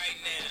here right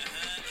now,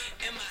 huh?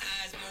 And my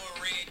eyes more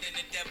red than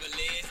the devil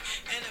is.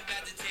 And I'm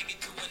about to take it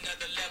to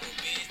another level,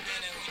 bitch.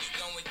 Depending who you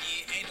going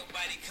get, ain't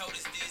nobody cold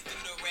as this. Do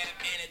the rap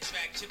and the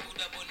track, triple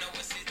double, no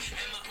assist.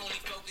 And my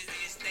only focus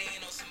is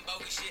staying on some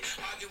bogus shit.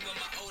 Arguing with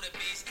my older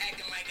bitch,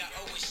 acting like I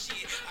owe a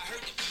shit. I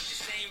heard the beat, the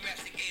same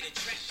raps that gave the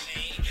track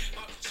pain.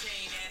 Bought the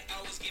chain that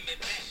always give me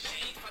back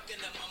pain.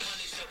 Fucking up my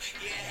money, so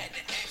yeah, I had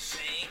to act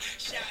sane.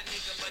 Shot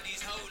nigga, but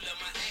these hoes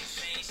love my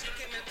accent. She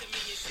came up to me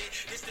and said,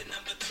 this the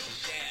number 2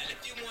 dial.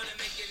 If you wanna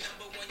make it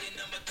number 1, you're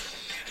number 2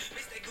 now.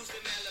 Mix that goose in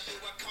Malibu,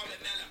 I call it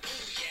Malibu,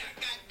 yeah.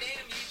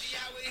 Goddamn easy,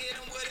 I would hit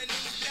him with a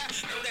new style.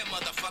 Know that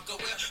motherfucker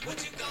well, what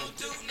you gonna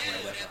do now?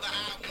 Whatever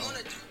I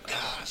wanna do,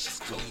 gosh, it's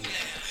cool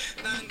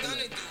now. Now I'm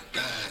gonna do,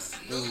 gosh,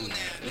 it's new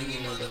now. Nigga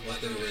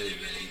motherfucker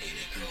really need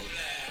to cool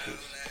out.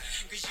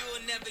 Cause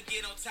you'll never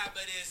get on top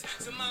of this.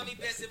 So mommy,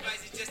 best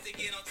advice is just to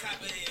get on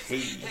top of this.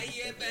 Hey,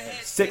 you ever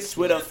had sex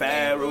with a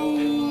pharaoh?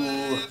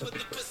 Put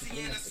the pussy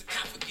in a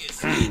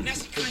sarcophagus. Now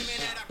she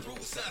claiming that I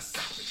bruised her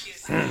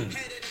esophagus. Head of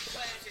the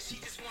class and she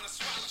just wanna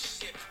swallow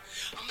shit.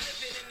 I'm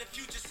living in the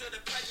future, so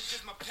the present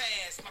is my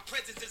past. My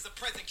presence is a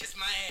present, kiss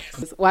my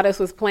ass. While this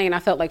was playing, I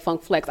felt like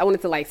Funk Flex. I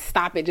wanted to like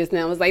stop it just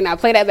now. I was like, nah,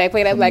 play that back.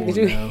 Did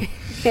you?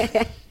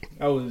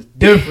 That was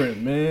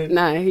different, man.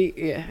 Nah,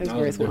 his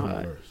verse went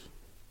hard.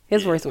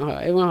 His verse went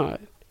hard. It went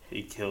hard.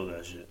 He killed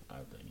that shit.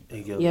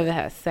 You ever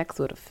had sex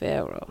with a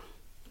pharaoh?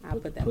 I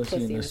put that pussy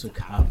in the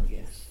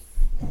sarcophagus.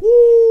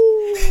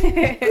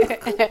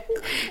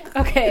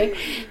 Okay.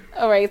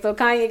 All right. So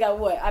Kanye got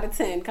what out of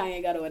 10?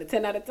 Kanye got what? A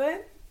 10 out of 10?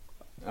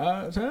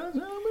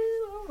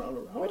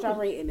 What y'all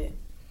rating it?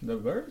 The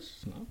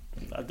verse? No.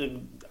 I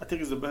think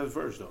it's the best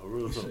verse though.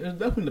 It's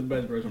definitely the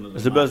best verse on the.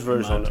 It's the best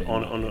verse on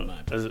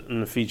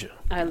the feature.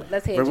 All right,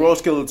 let's hear Rick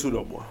Ross killed it too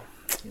though, boy.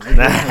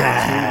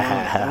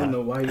 I don't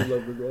know why you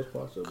love Rick Ross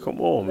part so much. Come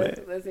on, man.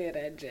 Let's hear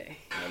that, Jay.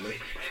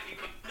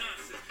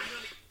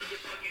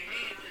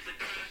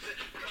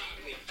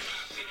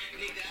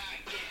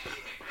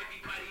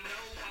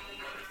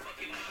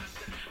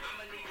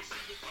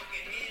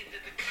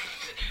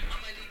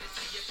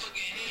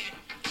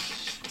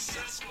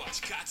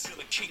 Sasquatch,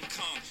 Godzilla, King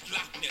Kong,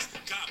 Loch Ness,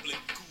 Goblin,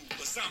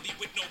 Ghoul, zombie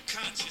with no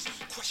conscience.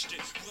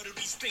 Question, what do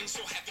these things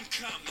all have in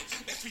common?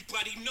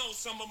 Everybody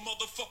knows I'm a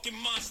motherfucking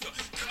monster.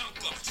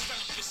 Conquer,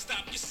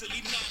 stop your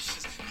silly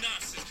nonsense. None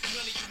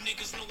of you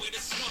niggas know where the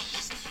swamp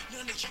is.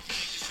 None of you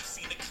niggas have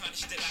seen the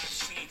carnage that I've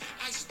seen.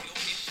 I still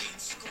hear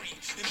things scream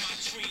in my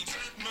dreams.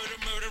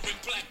 Murder in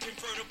black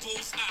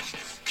convertibles. I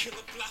kill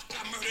a block,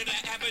 I murder the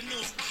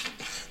avenues.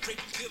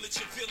 Rape and pillage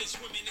your village,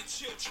 women and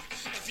children.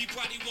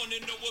 Everybody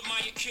wanna know what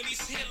my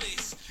Achilles heel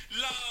is.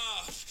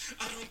 Love,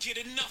 I don't get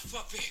enough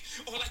of it.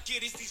 All I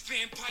get is these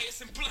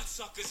vampires and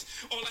bloodsuckers.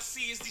 All I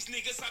see is these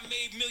niggas I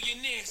made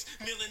millionaires,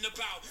 milling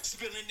about,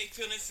 spilling their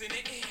feelings in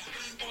the air.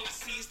 All I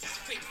see is these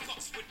fake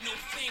fucks with no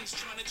fangs,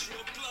 trying to draw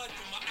blood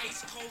from my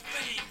ice cold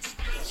veins.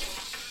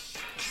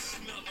 I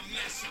smell a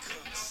massacre.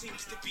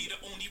 Seems to be the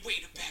only way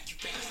to back you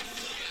back.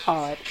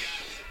 Hard.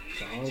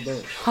 It's a hard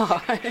bird.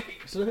 Hard.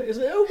 It's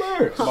an L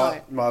bird.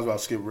 Might as well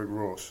skip Rick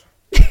Ross.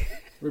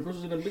 Rick Ross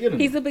was in the beginning.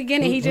 He's the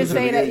beginning. He Who's just in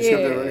the say that,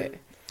 beginning? yeah. Skipped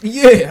it,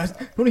 Yeah, he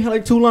only had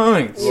like 2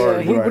 lines. Yeah,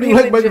 Right, he- right. What do he you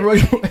like about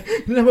legit- the verse?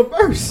 He didn't have a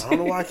verse. I don't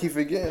know why I keep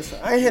forgetting.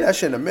 I ain't hear that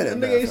shit in a minute. That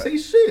matter nigga ain't of say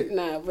fact. shit.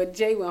 Nah, but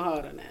Jay went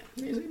hard on that.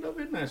 He ain't say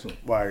nothing in that song.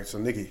 Why? So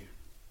Nicki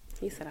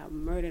He said, I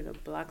murdered the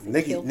blocks and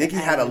Nicki killed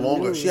had a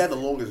longer. avenues. She had the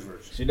longest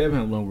verse. She definitely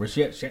had a long verse.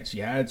 She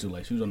had to.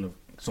 Like, she was on the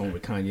song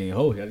with Kanye and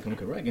Ho. She had to come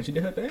correct, and she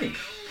did her thing.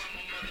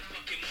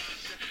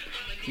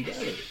 She got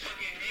it.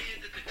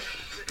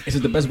 Is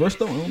it the best verse,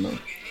 though? I don't know.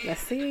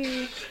 Let's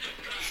see.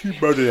 She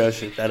murdered that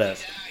shit. That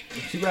ass.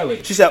 She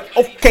rallied. She said,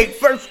 "Okay,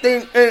 first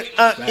thing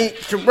I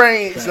eat your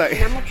brains." Like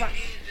I'm a pro-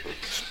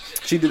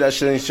 she did that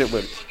shit ain't shit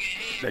with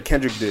that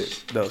Kendrick did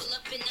though. Pull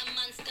up in a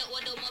monster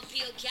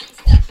automobile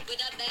gangster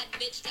with a bad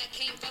bitch that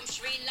came from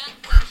Sri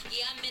Lanka.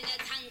 Yeah, I'm in a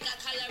tanga,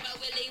 color of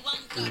Willy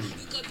Wonka.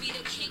 You could be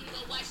the king,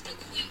 but watch the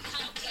queen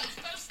conquer.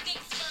 First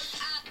things first,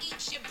 I'll eat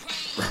your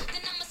brain.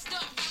 Then I'ma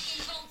start rocking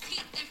gold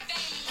teeth and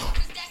fangs.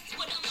 'Cause that's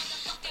what a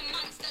motherfucking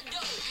monster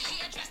do.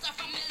 Hairdresser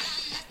from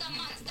Milan, that's the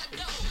monster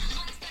do.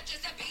 Monster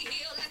Giuseppe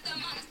Hill, that's the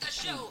monster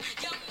show.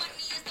 Young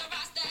Money is the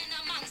roster and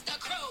a monster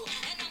crew.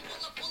 And I'm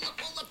pull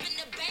up in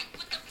the bank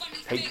with the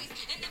funny Hey. face.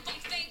 And if I'm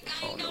fake, I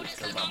Oh ain't no, know this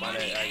tell is my my money.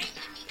 money. Hey,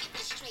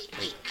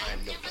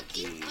 I'm the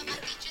fucking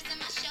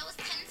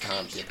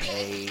time to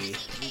pay.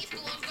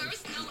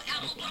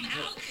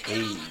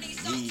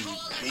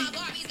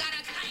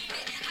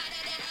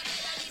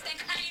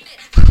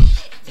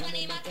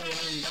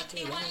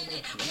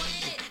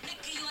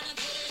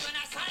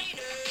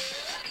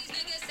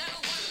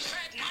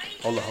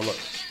 Hold up.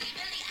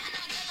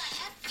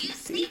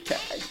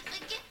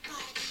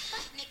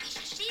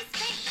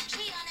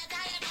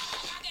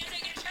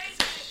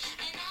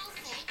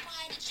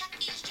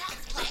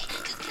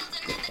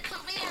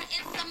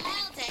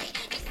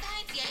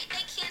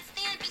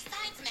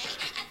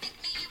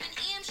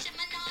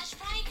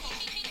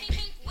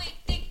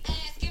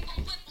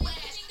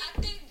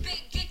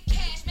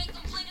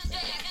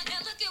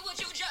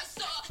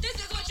 This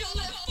is what you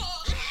live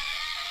for.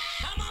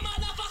 I'm a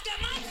motherfucking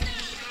monster.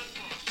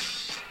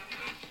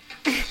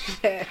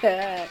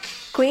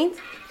 Queens?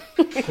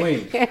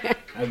 Queens.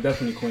 That's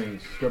definitely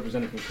Queens. She's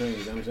represented from Queens.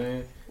 You know what I'm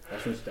saying?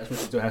 That's when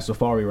she still has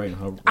Safari right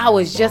now. I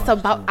was just bars,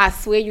 about, too. I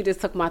swear you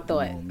just took my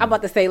thought. man. I'm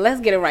about to say,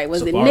 let's get it right. Was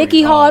Safari, it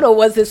Nicki hard or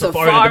was it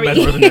Safari Safari? had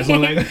the best version of that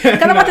song, like-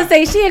 Because I'm about to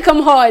say, she ain't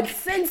come hard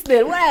since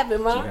then. What happened,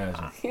 She man?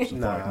 has it.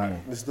 Nah, Safari,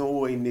 there's no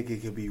way Nicki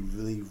could be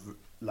really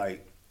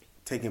like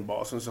taking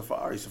balls on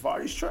Safari.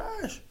 Safari's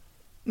trash.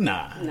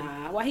 Nah.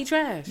 Nah, why he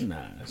trash? Nah.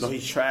 No,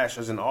 he's trash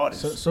as an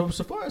artist. So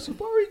Safari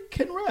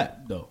can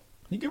rap though.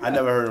 He can I rap.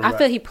 never heard him I rap.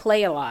 feel he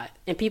play a lot,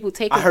 and people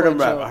take. I it heard for him a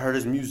rap. joke. I heard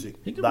his music,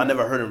 He can but I rap.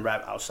 never heard him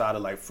rap outside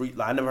of like free.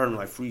 Like, I never heard him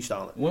like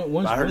freestyling. Once,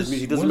 But I heard his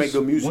music. He doesn't make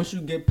good music. Once you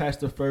get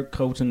past the fur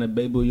coats and the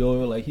baby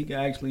oil, like he can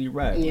actually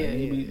rap. Yeah, like,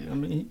 he yeah, be- yeah. I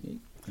mean,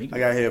 he I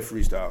gotta hear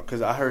freestyle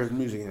because I heard his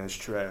music and it's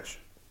trash.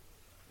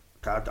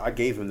 I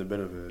gave him the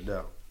benefit of the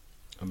doubt.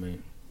 I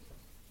mean,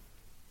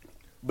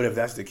 But if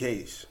that's the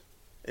case,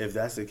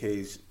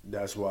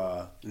 that's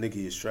why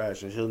Nicki is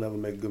trash and she'll never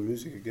make good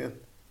music again.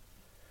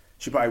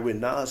 She probably with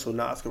Nas, so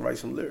Nas can write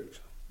some lyrics.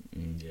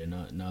 yeah,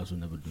 Nas will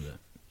never do that.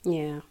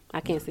 Yeah, I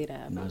can't see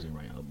that. Nas ain't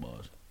writing her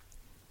bars.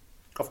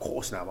 Of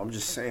course not. I'm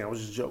just saying. I was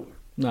just joking.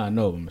 Nah, I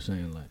know. But I'm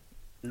saying like,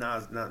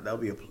 Nas, that'll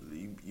be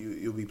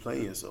you'll be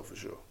playing yourself for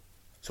sure.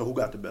 So who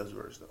got the best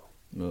verse though?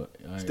 no, all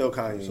right, Still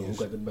Kanye So who is.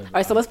 got the best? All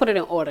right, so let's put it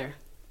in order.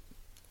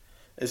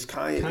 It's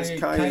Kanye. It's Kanye,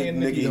 Kanye, Nicki,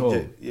 Nicki.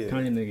 Ho. Yeah.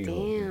 Kanye, Nicki.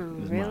 Ho.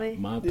 Damn, Is really?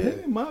 My Yeah.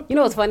 opinion. My You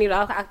know what's funny though?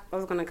 I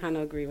was gonna kind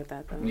of agree with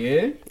that though.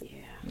 Yeah. Yeah.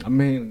 I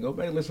mean, go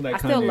back and listen to I that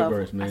still Kanye love.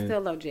 verse, man. I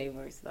still love Jay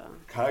verse though.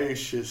 Kanye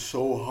shit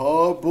so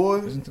hard, boy.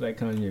 Listen to that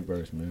Kanye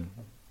verse, man.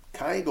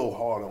 Kanye go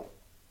hard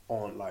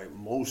on like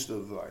most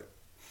of like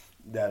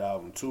that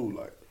album too.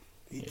 Like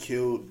he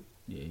killed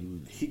Yeah, he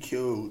was. he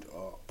killed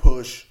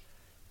Push,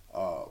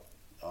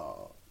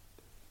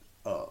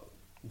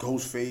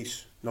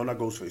 Ghostface. No, not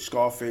Ghostface.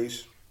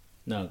 Scarface.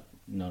 No,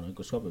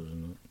 go Scarface was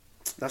in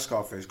Not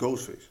Scarface.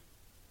 Ghostface.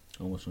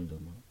 Oh, what song you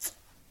talking about?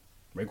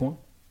 Raekwon?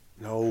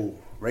 No,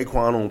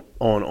 Raekwon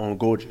on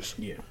Gorgeous.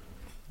 Yeah.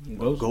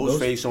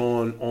 Ghostface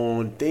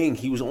on Thing.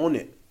 He was on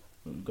it.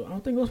 I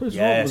don't think Ghostface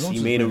Yes, was on he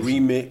Twisted made a Fantasy.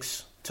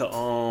 remix to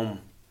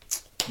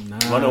Nah,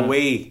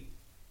 Runaway.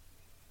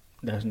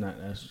 That's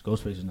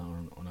Ghostface is not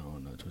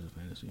on Twisted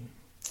Fantasy.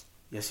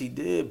 Yes, he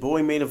did.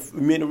 Boy made a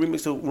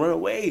remix to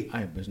Runaway.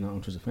 But it's not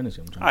on Twisted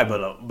Fantasy. I'm All trying.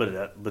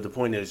 right, but the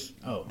point is,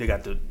 Oh. they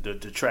got the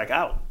track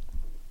out.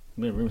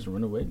 Made a remix to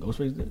Runaway.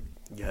 Ghostface did.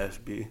 Yes,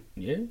 B.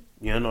 Yeah.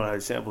 You don't know how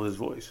to sample his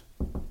voice.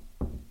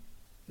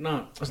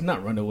 No, it's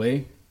not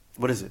Runaway.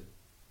 What is it?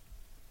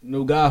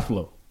 New God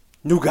Flow.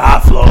 New God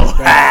Flow.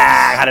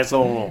 I got it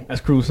so wrong. That's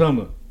Cruel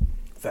Summer.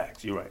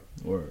 Facts. You're right.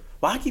 Word.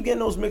 Why I keep getting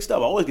those mixed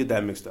up? I always get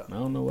that mixed up. I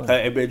don't know why.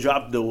 It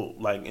dropped though,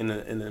 like in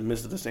the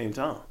midst of the same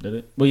time. Did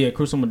it? Well, yeah,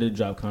 Cruel Summer did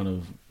drop kind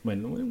of.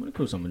 When did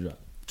Cruel Summer drop?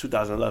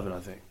 2011, I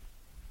think.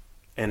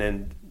 And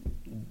then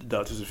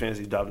Twisted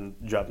Fantasy dropped in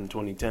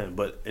 2010.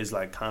 But it's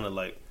like kind of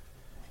like,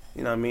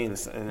 you know what I mean?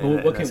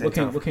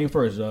 What came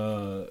first?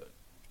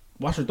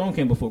 Watch Your Throne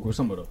came before Cruel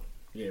Summer though.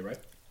 Yeah, right.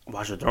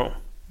 Watch Your Throne.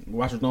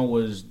 Watch Your Throne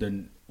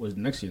was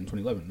next year in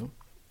 2011. No.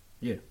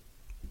 Yeah.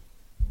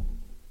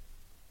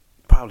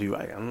 Probably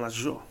right. I'm not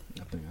sure.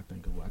 I think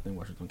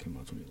Watch Your Throne came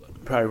out in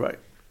 2011. Probably right.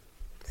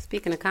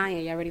 Speaking of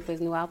Kanye, y'all ready for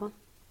his new album?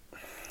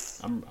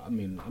 I'm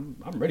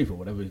ready for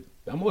whatever.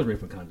 I'm always ready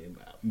for Kanye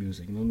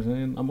music. You know what I'm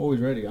saying? I'm always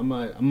ready. I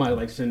might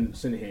like sitting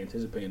here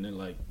anticipating it,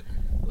 like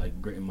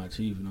gritting my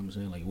teeth. You know what I'm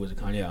saying? Like it was a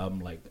Kanye album,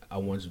 like I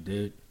once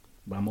did.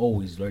 But I'm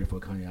always ready for a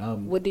Kanye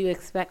album. What do you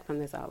expect from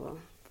this album?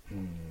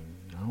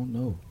 I don't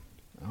know.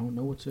 I don't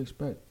know what to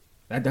expect.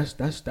 That's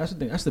the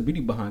thing. That's the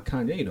beauty behind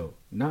Kanye though.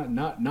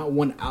 Not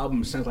one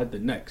album sounds like the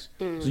next.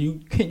 So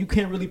you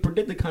can't really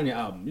predict the Kanye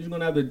album. You're just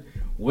gonna have to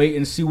wait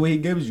and see what he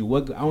gives you.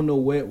 I don't know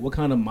what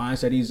kind of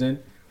mindset he's in.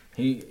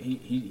 He's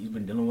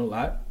been dealing with a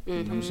lot. You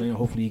know what I'm saying?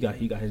 Hopefully he got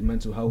his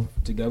mental health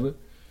together.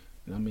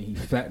 I mean,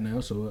 he's fat now,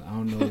 so I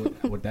don't know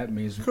what that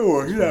means. Come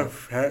on, he's not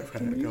fat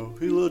though.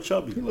 He's a little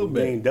chubby. A little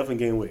bit. Definitely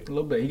gained weight. A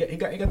little bit. He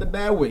got the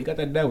dad weight. He got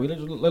that dad weight. He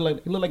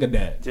look like a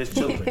dad. Just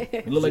chilling.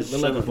 He look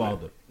like a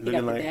father. Looking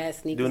the like dad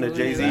sneakers doing the on.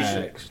 Jay-Z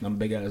shit. Facts. Them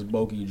big ass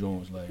bulky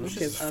joints, like This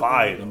is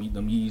fire. them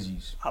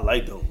Yeezys. I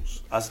like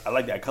those. I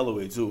like that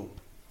colorway too.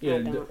 Yeah,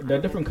 the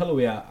different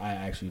colorway I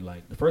actually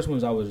like. The first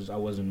ones I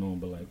wasn't known,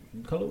 but like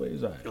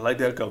colorways I like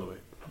that colorway.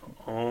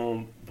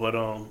 But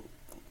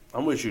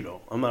I'm with you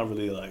though. I'm not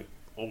really like,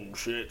 oh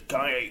shit,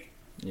 Kanye.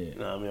 Yeah. You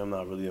know what I mean? I'm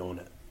not really on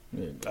that.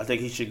 Yeah. I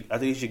think he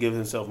should give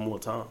himself more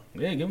time.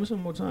 Yeah, give him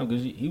some more time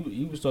because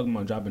he was talking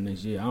about dropping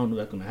next year. I don't know if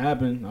that's gonna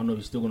happen. I don't know if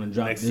he's still gonna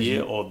drop Next this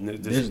year or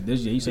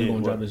this year. He said he's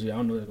gonna drop word. this year. I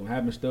don't know if that's gonna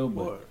happen still,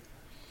 but Word.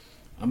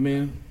 I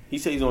mean, He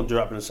said he's gonna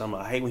drop in the summer.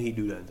 I hate when he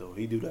do that though.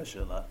 He do that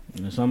shit a lot.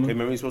 in the Hey, summer.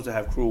 remember he's supposed to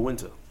have Cruel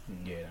Winter.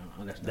 Yeah,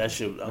 that's That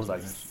shit. That was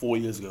like 4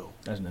 years ago.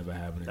 That's never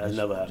happening. That's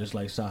never happening. Just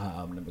like Saha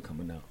album never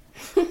coming out.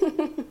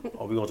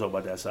 Oh, we gonna talk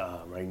about that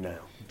Saha right now.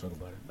 We'll talk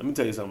about it. Let me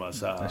tell you something about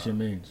Saha. That's your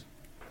means.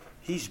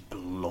 He's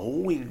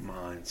blowing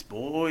minds,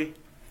 boy.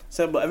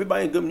 Said, but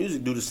everybody in good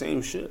music do the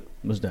same shit.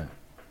 What's that?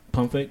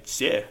 Pump fake?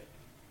 Yeah.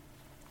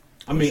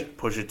 I mean,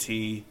 Pusha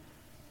T,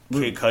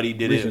 Kid Cudi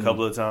did it a recently.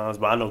 couple of times,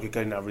 but I know Kid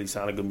Cudi not really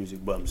sounding good music.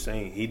 But I'm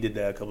saying he did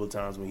that a couple of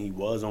times when he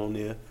was on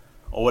there,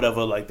 or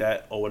whatever like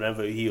that, or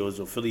whenever he was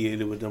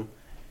affiliated with them.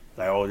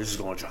 Like, oh, this is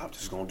gonna drop.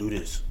 This is gonna do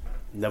this.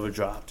 Never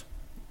dropped.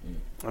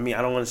 I mean,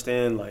 I don't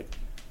understand like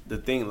the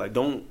thing. Like,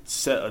 don't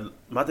set.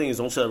 My thing is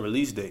don't set a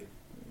release date.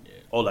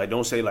 Or like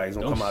don't say like it's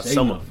gonna Don't come out say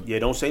summer. nothing. Yeah,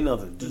 don't say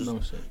nothing.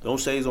 Just Don't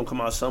say it's gonna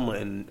come out summer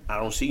and I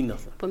don't see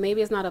nothing. But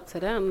maybe it's not up to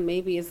them.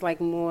 Maybe it's like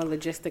more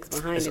logistics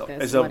behind It's it. up-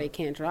 That's it's why up- they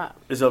can't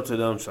drop. It's up to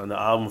them, son. The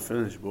album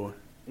finished, boy.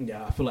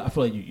 Yeah, I feel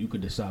like you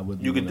could decide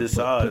whether You could wanna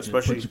decide,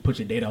 especially- put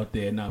your date out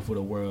there, not for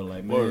the world.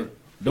 Like, man, Word.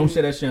 don't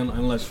say that shit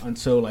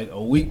until like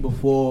a week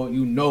before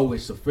you know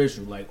it's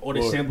official. Like all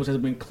the Word. samples has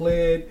been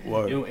cleared,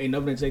 Word. you know, ain't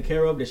nothing to take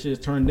care of. That shit is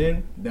turned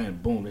in,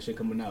 then boom, that shit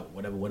coming out.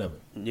 Whatever.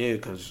 Yeah,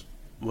 because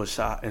with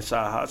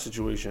inside Hot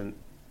situation,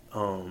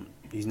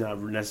 he's not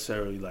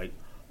necessarily like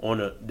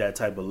on that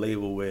type of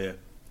label where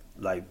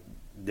like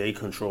they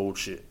control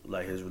shit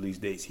like his release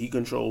dates. He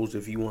controls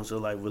if he wants to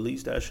like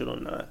release that shit or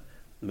not.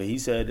 I mean, he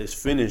said it's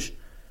finished.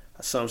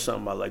 Something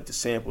about like the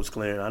samples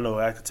clearing. I know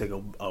that could take a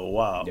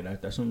while. Yeah,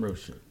 that's some real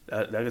shit.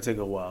 That could take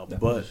a while, That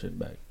but puts the shit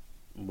back.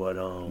 but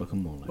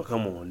come on, like,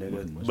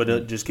 nigga. It's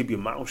been- Just keep your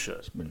mouth shut.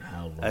 It's been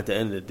how long? At the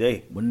end of the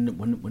day, When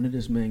did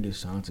this man get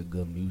signed to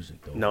good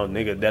music though? no,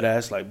 nigga, that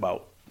ass like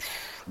about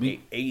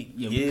eight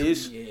Yeah,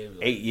 years. yeah, like-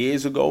 8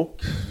 years ago,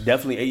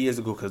 definitely 8 years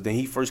ago, because then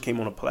he first came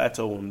on a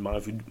plateau on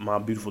my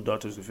Beautiful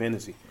Dark Twisted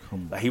Fantasy.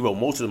 Come on. Like he wrote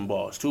most of them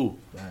bars too.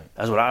 Right.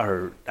 That's what I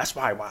heard. That's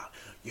probably why.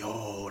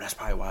 That's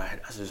probably why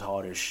that's just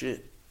hard as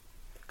shit.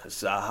 Cause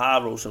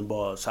Saha wrote some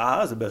bars.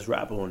 Saha's the best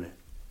rapper on there,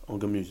 on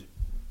good music.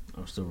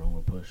 I'm still wrong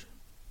with Push.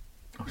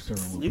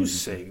 You Push.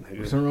 sick, I'm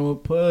nigga. still wrong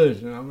with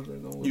Push. Man. I'm still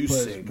wrong with You Push,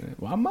 sick. man.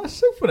 Well, I'm not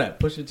sick for that.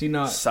 Pusha T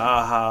not.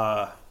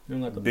 Saha, You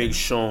don't like the Big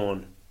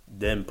Sean,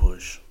 then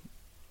Push.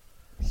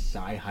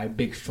 High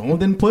Big Sean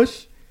than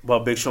Push. But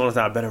Big Sean is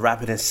not a better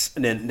rapper than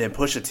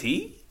Pusha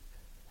T.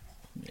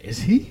 Is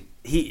he?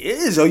 He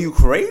is. Are you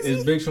crazy?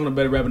 Is Big Sean a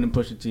better rapper than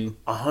Pusha T?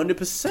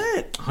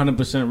 100%.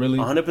 100%, really?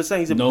 100%.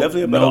 He's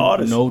definitely a better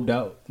artist. No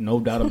doubt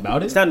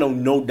about it. It's not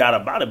no doubt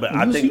about it, but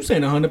I think you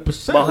saying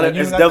 100%. but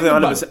it's definitely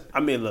 100%. I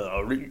mean,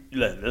 look,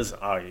 listen.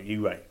 All right,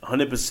 you're right.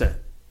 100%,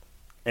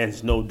 and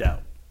it's no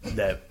doubt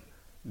that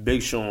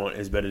Big Sean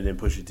is better than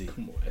Pusha T.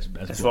 Come on,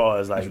 that's As far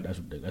as like, that's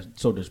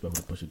so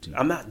disrespectful to Pusha T.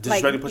 I'm not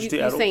Like disrespecting Pusha T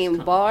you at all. saying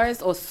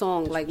bars or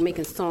song, like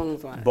making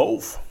songs wise?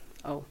 Both.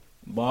 Oh,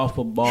 Bar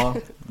for bar,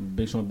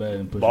 Big Sean better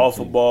than Pusha Ball T.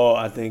 for ball,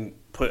 I think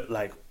but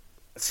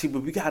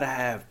we gotta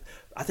have.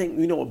 I think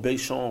you know what Big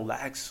Sean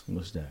lacks?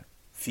 What's that?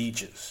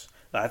 Features.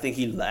 Like, I think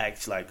he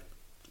lacks like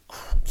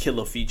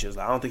killer features.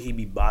 Like, I don't think he'd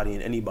be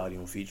bodying anybody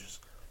on features.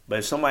 But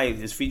if somebody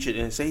is featured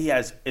and say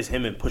it's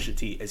him and Pusha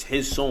T, it's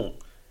his song.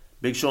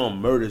 Big Sean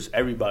murders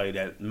everybody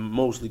that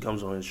mostly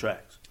comes on his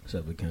tracks.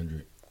 Except for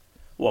Kendrick.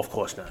 Well, of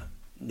course not.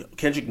 No,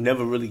 Kendrick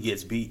never really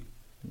gets beat.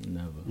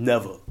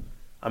 Never.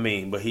 I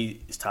mean, but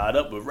he is tied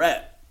up with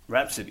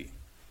Rhapsody.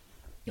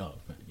 Oh,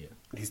 yeah.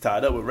 He's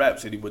tied up with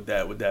Rhapsody with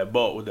that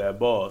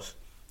boss.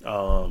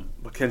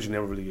 But Kendrick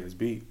never really gets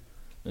beat.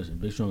 Listen,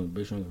 Big Sean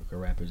can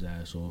rap his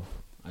ass off.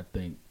 I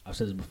think I've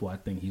said this before. I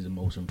think he's the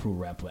most improved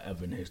rapper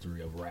ever in the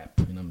history of rap.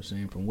 You know what I'm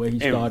saying? From where he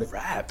started,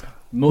 rap.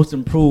 most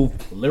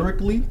improved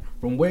lyrically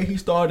from where he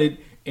started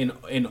in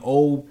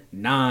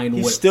 09.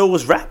 He still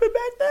was rapping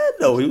back then.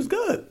 No, he was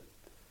good.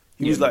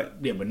 He was like,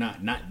 yeah, but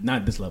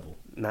not this level.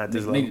 Not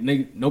this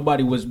level.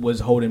 Nobody was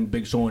holding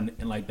Big Sean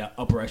in like that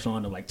upper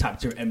echelon of like top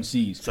tier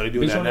MCs. So they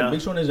doing that now?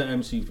 Big Sean is an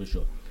MC for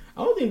sure.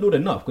 I don't think he do it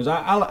enough because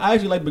I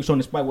actually like Big Sean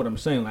despite what I'm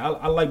saying. Like,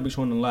 I like Big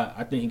Sean a lot.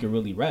 I think he can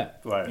really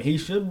rap. Right. And he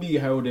should be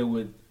heralded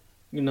with,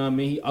 you know what I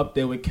mean? He up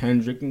there with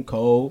Kendrick and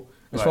Cole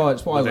as Right. far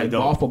as But they like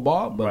don't. bar for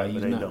bar, but Right, he's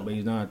but they not. don't. But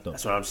he's not though.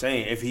 that's what I'm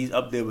saying. If he's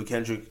up there with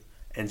Kendrick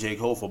and J.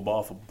 Cole for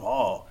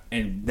ball,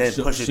 And then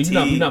so, Pusha so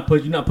T. you're not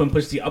putting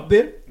Pusha T up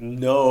there?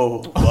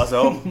 No, Oh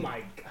also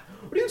my god!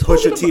 What are you talking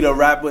Pusha about? T to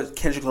rap with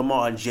Kendrick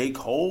Lamar and J.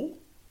 Cole.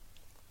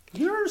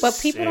 You're but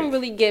people sick. don't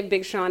really give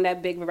Big Sean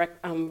that big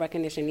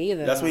recognition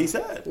either. That's though. what he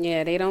said.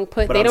 Yeah, they don't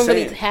But they I'm don't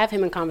really saying- have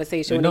him in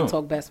conversation They when don't. they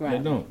talk best rap. They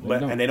don't.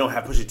 But and they don't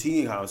have Pusha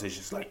T in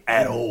conversations like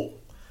at all.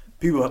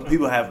 People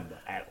have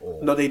At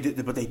all. No, they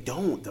did, but they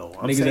don't though.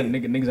 I'm Niggas saying,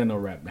 that know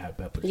rap have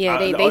Pusha. Yeah,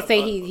 they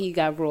say he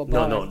got raw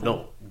bars.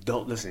 no,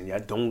 don't listen. Yeah,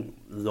 don't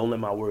let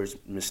my words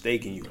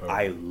mistaken you.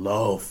 I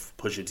love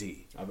Pusha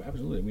T.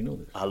 Absolutely, we know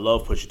this. I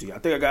love Pusha T. I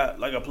think I got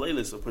like a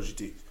playlist of Pusha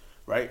T.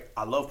 Right?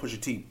 I love Pusha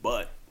T,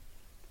 but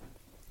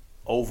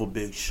over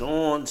Big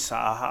Sean,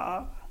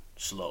 Saha,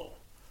 slow.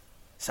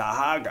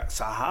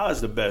 Saha is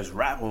the best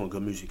rapper on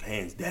good music,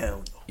 hands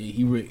down. Though.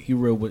 He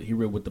real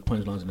with the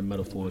punchlines and the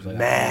metaphors. Like,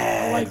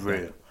 Mad I like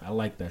real. that. I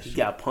like that He shit.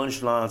 got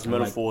punchlines, like-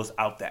 metaphors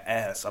out the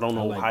ass. I don't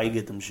know I like how he that.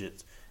 get them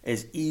shits.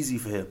 It's easy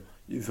for him.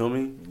 You feel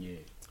me? Yeah.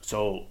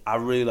 So I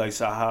really like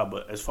Saha,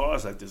 but as far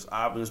as like this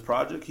album, this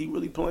project, he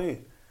really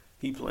playing.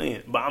 He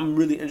playing. But I'm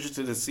really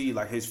interested to see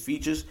like his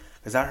features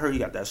because I heard he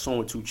got that song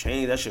with 2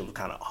 Chainz. That shit was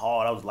kind of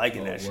hard. I was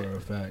liking that shit.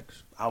 Word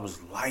facts. I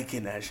was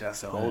liking that shit. I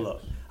said, hold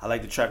up. Facts. I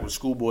like the track with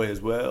Schoolboy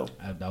as well.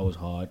 That was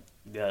hard.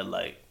 Yeah,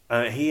 like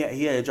he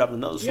had dropped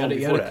another He song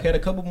before had a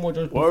that. couple more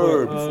joints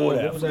Word, before. before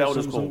that. What was I forgot what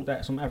it's some,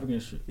 called. some African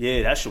shit.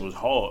 Yeah, that shit was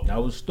hard.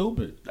 That was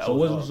stupid. That So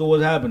was hard.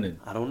 what's happening?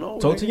 I don't know.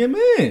 Talk to your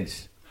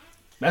mans.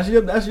 That's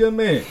your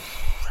man.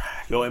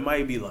 Yo, it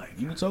might be like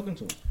You be talking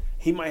to him.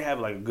 he might have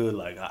like a good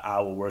like an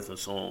hour worth of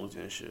songs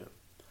and shit.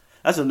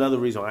 That's another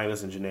reason I ain't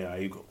listen to Janae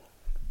Aiko.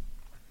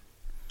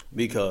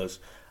 Because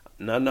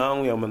not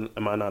only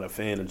am I not a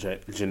fan of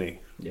Janae.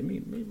 Yeah,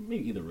 me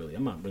either really.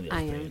 I'm not really a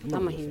I fan. am.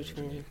 I'm a really huge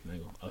fan. of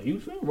Janae. A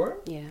huge fan, word?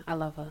 Yeah, I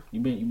love her.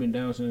 You been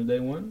down since day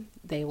one?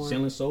 Day one.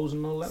 Selling souls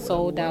and all that?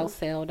 Sold whatever it out, was?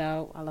 sailed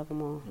out. I love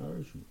them all. I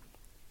heard you.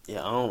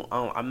 Yeah,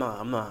 I'm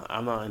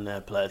not in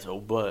that plateau,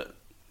 but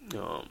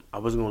I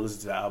wasn't gonna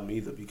listen to the album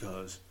either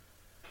because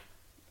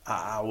an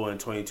hour and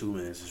 22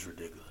 minutes is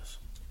ridiculous.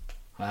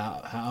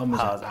 How much?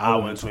 An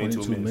hour and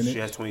 22 minutes. She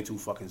has 22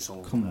 fucking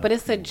songs. Come on. But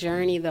it's a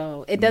journey,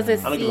 though. It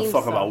doesn't I don't give a seem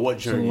fuck so. about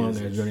what So journey long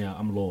is. as journey,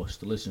 I'm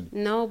lost. Listen,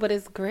 No, but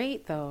it's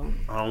great, though.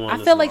 I don't wanna I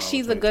listen feel to like an hour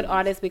she's and a good 22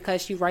 artist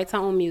because she writes her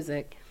own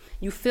music.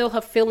 You feel her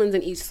feelings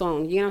in each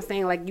song. You know what I'm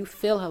saying? Like, you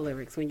feel her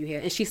lyrics when you hear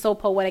it. And she's so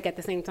poetic at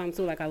the same time,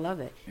 too. Like, I love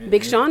it.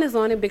 Big Sean is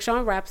on it. Big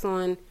Sean raps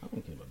on. I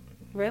don't care about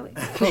that. Really?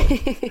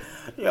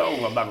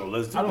 Yo, I'm not gonna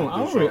listen to I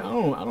don't Big really,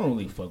 Sean. I don't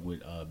really fuck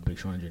with Big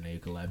Sean and Janae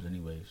collabs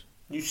anyways.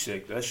 You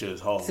sick. That shit is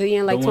hard. So you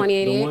ain't like The one-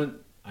 2088? The one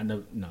I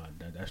never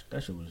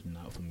that shit was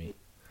not for me.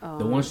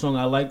 The one song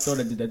I liked though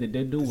that they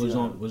did do was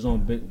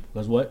on Big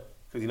was what?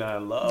 Because you're not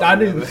in love. I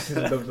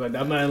didn't. Like,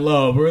 I'm not in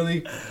love,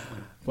 really.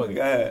 Fuck Go it.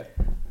 ahead.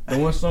 The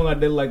one song I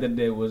did like that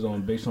day was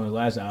on Big Sean's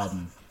last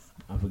album.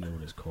 I forget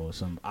what it's called.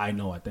 I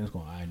think it's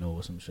called I Know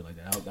or some shit like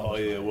that. That Oh was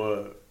yeah, fire.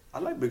 word. I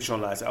like Big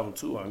Sean last album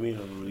too. I mean, I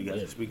really got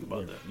to speak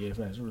about that. Yeah,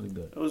 facts. It's really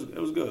good. It was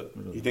good.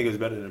 You think it was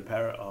better than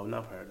Paradise? Oh,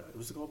 not Paradise.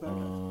 What's it called?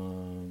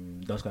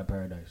 Paradise. Dust Got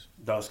Paradise.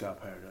 Dark Sky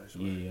Paradise.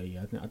 Right?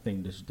 Yeah. I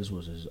think this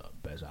was his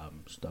best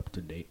album, up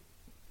to date.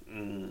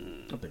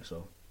 I think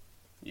so.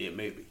 Yeah,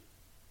 maybe.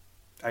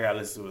 I gotta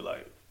listen to it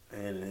like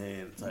hand in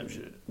hand type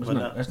shit. It's But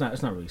not, that's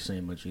not really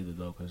saying much either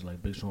though, because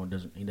like Big Sean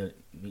doesn't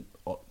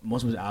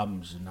most of his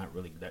albums is not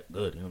really that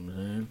good. You know what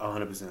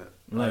I'm saying?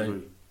 100%. I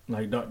agree.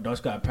 Like Dark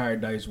Sky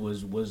Paradise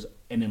was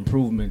an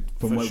improvement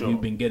from For what sure.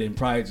 we've been getting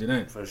prior to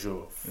that. For sure. You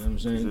know what I'm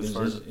saying? His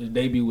first- His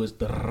debut was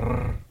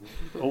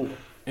Oh.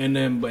 and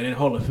then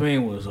Hall of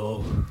Fame was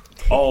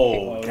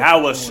Oh, that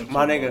was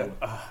my nigga.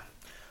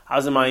 I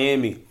was in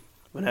Miami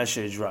when that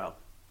shit dropped.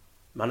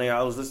 My nigga,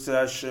 I was listening to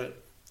that shit.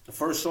 The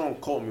first song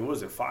caught me. What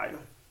was it? Fire.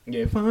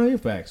 yeah, fire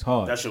facts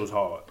hard, That shit was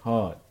hard.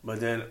 hard.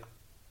 But then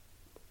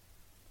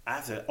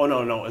after, oh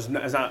no, it's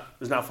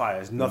not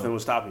fire. It's nothing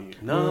was stopping you.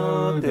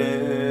 Nothing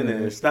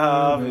is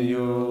stopping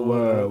you.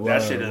 Word,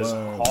 That word, shit is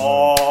word,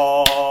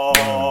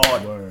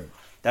 hard. Word.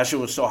 That shit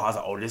was so hard. I was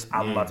like, oh, this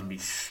album about to be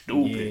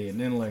stupid. Yeah, and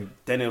then like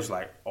Then it was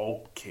like,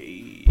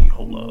 okay,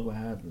 hold up. what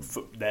happened?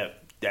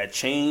 That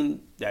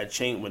chain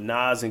with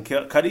Nas and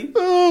Cudi.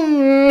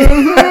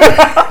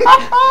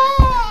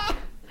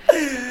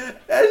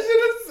 That shit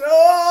is so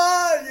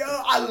hard,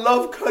 yo. I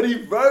love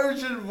Cudi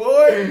version,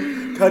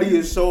 boy. Cudi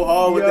is so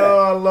hard with Yo, that.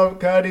 I love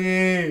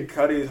Cudi.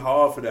 Cudi is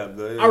hard for that,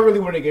 man. I really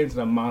want to get into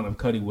the amount of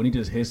Cudi when he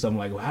just hits something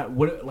like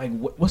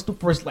what's the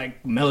first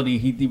like melody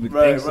he even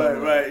thinks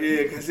of? Right,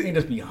 yeah. Cause He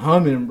just be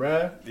humming,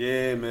 bruh.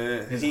 yeah,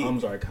 man. His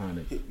hums are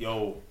iconic.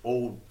 Yo,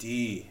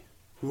 OD.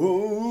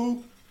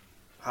 Whoa.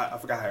 I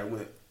forgot how it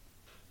went.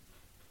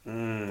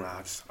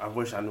 I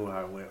wish I knew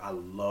how it went. I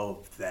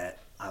love that.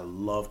 I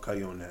love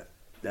Cudi on that.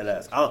 That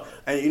ass.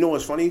 And you know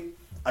what's funny?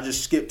 I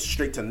just skipped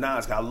straight to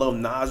Nas. 'Cause I love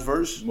Nas'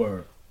 verse.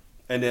 Word.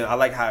 And then I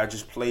like how it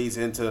just plays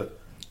into.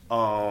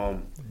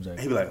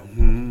 Exactly. He be like,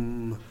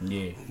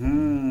 Yeah.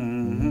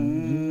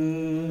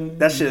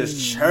 That shit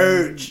is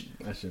church.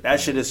 That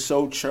Shit is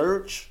so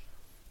church.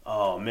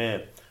 Oh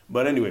man.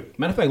 But anyway,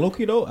 Matter of fact, low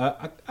key though,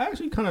 I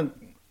actually kind of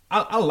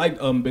I liked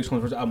Big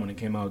Sean's first album when it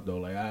came out though.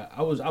 Like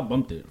I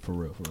bumped it for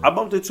real. I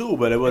bumped it too,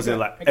 but it wasn't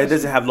like I guess it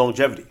doesn't have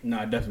longevity.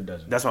 Nah, it definitely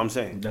doesn't. That's what I'm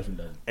saying. It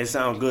definitely doesn't. It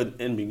sounds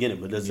good in the beginning,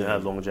 but it doesn't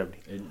have longevity.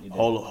 It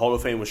Hall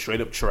of Fame was straight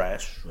up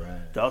trash.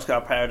 Dark Sky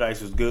Paradise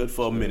was good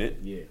for a minute.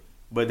 Yeah.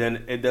 But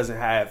then it doesn't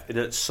have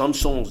some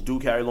songs do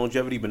carry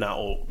longevity, but not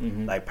all.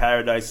 Like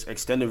Paradise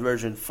extended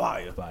version,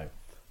 fire. Fire.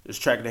 This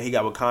track that he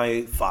got with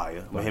Kanye,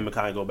 fire. When him and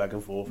Kanye go back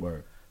and forth.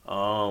 Word.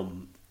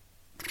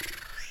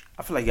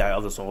 I feel like he got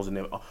other songs in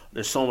there.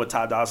 There's song with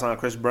Ty Dolla $ign,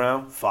 Chris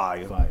Brown,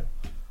 fire.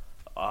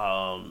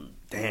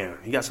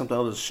 Damn, he got some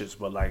other shits,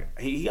 but like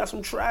he got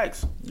some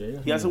tracks. Yeah,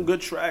 he got some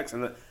good tracks,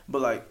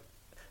 but like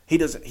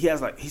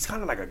he's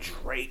kind of like a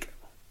Drake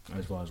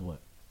As far as what?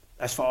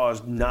 as far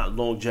as not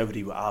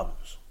longevity with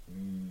albums.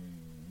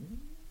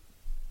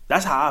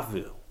 That's how I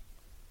feel,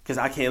 because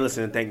I can't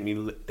listen to Thank Me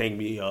Later.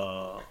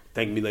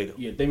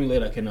 Yeah, Thank Me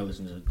Later. I cannot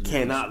listen to.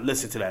 Cannot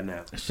listen to that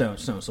now. It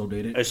sounds so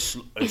dated. It's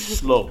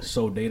slow.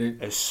 So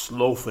dated. It's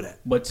slow for that.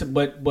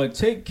 But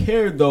Take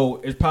Care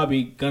though is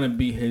probably gonna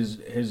be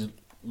his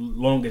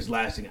longest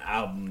lasting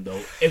album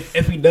though.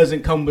 If he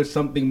doesn't come with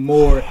something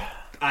more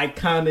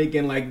iconic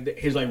and like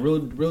his like real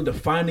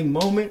defining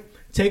moment,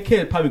 Take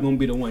Care is probably gonna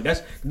be the one.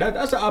 That's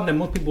the album that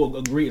most people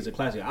agree is a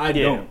classic. I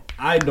don't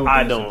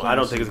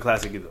think it's a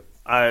classic either.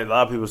 A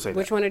lot of people say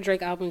Which that. one of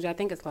Drake albums y'all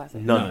think is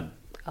classic? None.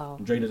 Oh.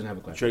 Drake doesn't have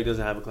a classic. Drake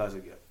doesn't have a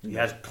classic yet. He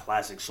has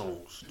classic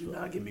songs. Do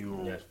not get me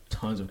wrong. He has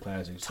tons of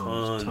classic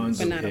songs, Tons.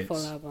 But of not a hits.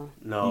 full album.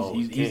 No,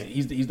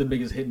 He's the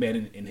biggest hit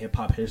man in hip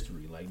hop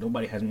history. Like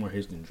nobody has more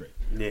hits than Drake.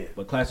 Yeah.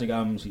 But classic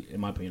albums, in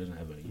my opinion, doesn't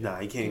have any. Nah,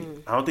 he can't.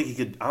 I don't think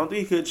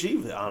he could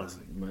achieve it.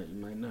 Honestly, He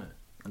might not.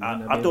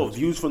 I thought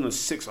Views from the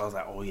Six. I was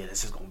like, oh yeah,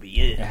 this is gonna be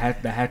it.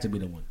 That had to be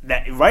the one.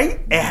 That right?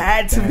 It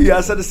had to be.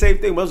 I said the same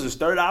thing. What was his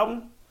third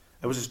album?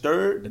 It was his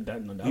third.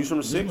 Views from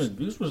the Six.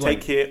 Views was Take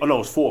like, Care. Oh no, it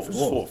was fourth. It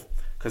was fourth.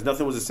 Because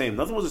Nothing Was the Same.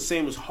 Nothing Was the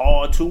Same was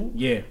hard too.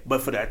 Yeah.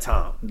 But for that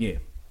time. Yeah.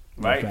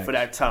 Right? Facts. For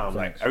that time.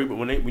 Facts. Like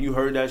everybody, when you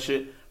heard that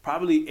shit,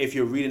 probably if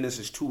you're reading this,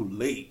 it's too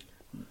late.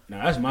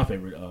 Now that's my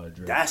favorite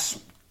Drake.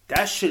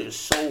 That shit is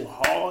so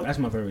hard. That's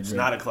my favorite It's Drake.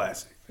 not a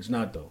classic. It's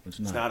not though. It's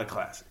not. It's not a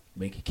classic.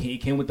 But he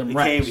came with them He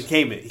raps.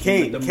 came. with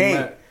them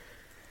rap-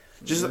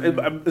 Just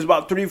it's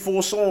about 3 or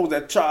 4 songs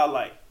that child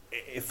like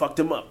it fucked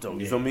him up though.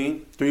 You feel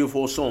me? 3 or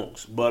 4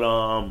 songs, but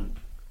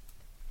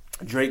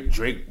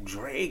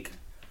Drake.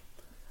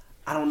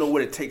 I don't know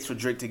what it takes for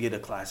Drake to get a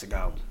classic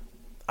album.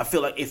 I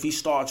feel like if he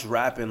starts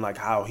rapping like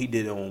how he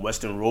did on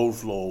Western Road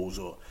Flows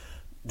or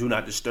Do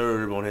Not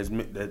Disturb on his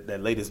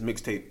that latest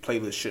mixtape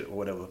playlist shit or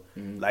whatever,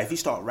 like if he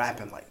start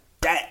rapping like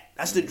that,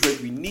 that's the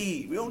Drake we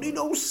need. We don't need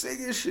no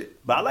singing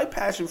shit. But I like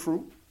Passion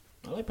Fruit.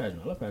 I like Passion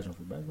Fruit. Passion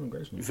Fruit,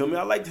 great song. You feel me?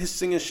 I like his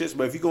singing shits,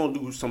 but if you gonna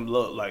do some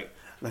love like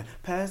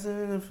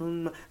passing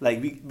from my,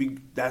 like we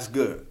that's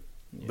good.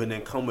 Yeah. But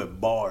then come with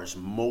bars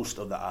most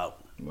of the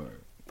album.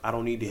 Word. I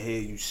don't need to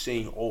hear you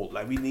sing old.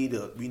 Like we need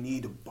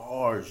the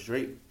bars,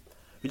 Drake.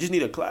 We just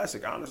need a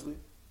classic, honestly.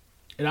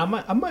 And I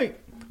might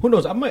who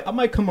knows, I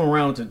might come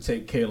around to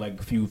Take Care like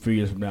a few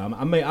years from now.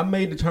 I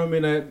may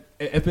determine that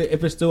if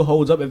it still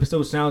holds up, if it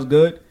still sounds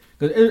good,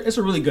 because it's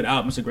a really good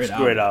album. It's a great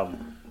album. Great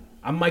album.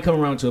 I might come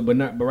around to it, but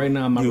right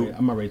now I'm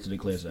not ready to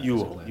declare that. You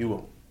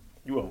won't.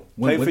 You won't.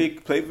 When-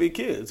 Play for your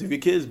kids. If your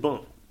kids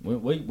bump. When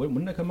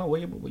did that come out? What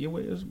year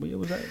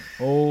was that?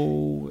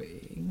 Oh,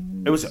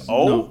 It was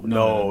old?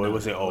 No, it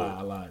wasn't old.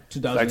 I lied.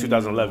 Like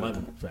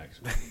 2011. Facts.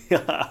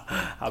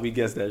 How we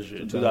guess that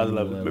shit?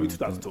 2011, maybe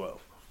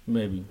 2012.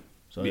 Maybe.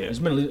 So Yeah. it's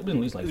been at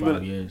least like It's 5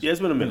 been- years. yeah,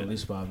 it's been a minute. At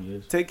least 5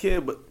 years. Take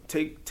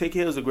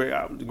Care is a great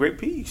album, a great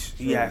piece.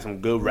 He had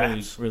some good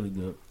raps, Really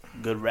good.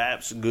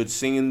 good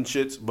singing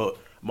shits. But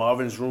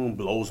Marvin's Room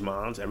blows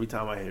minds every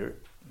time I hear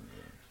it.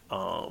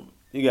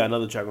 You got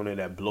another track on there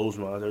that blows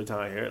minds every time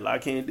I hear it. Like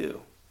I Can't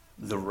Do,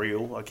 The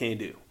Real, I Can't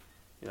Do. You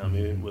know what I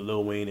mean? With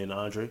Lil Wayne and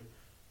Andre.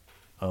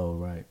 Oh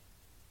right.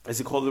 Is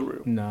it called The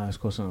Real? Nah, it's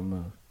called something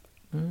else.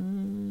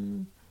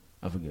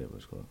 I forget what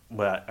it's called.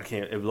 But I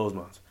can't. It blows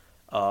minds.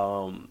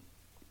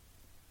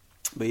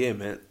 But yeah,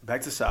 man.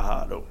 Back to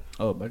Saha though.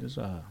 Oh, back to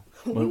Saha.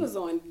 We was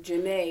on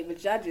Janae,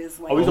 but y'all just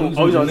like. Oh, we on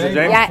Janae?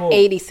 Janae? Y'all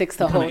 86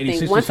 the Kinda whole 86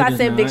 thing. Once I shit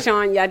said is Big not-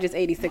 Sean, y'all just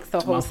 86 the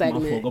whole My fault.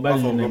 segment. Go back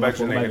to Go back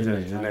to Janae.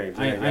 Janae.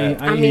 I I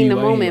ain't mean, hear the you,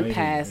 moment I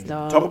passed, ain't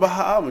dog. Talk about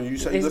her album. You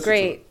said you It's listened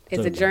great. to It's a Talk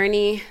about it.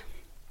 journey.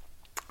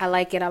 I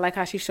like it. I like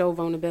how she showed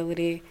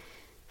vulnerability.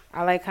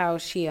 I like how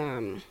she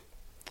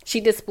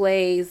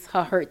displays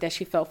her hurt that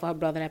she felt for her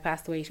brother that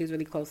passed away. She was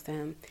really close to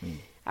him.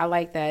 I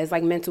like that. It's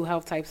like mental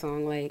health type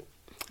song. Like,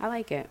 I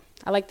like it.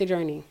 I like the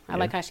journey. I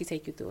like how she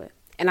take you through it.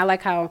 And I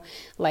like how,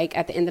 like,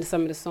 at the end of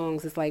some of the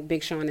songs, it's like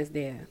Big Sean is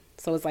there.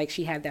 So it's like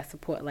she had that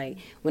support. Like,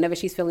 whenever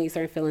she's feeling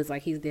certain feelings,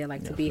 like, he's there,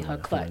 like, to be her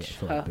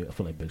clutch. I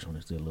feel like Big Sean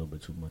is still a little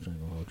bit too much. I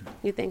ain't gonna hold you.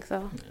 You think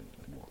so?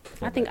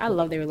 Yeah, come on. I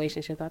love their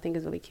relationship. I think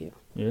it's really cute.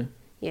 Yeah.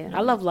 Yeah,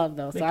 I love love,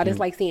 though. So They I just cute.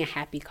 like seeing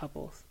happy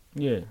couples.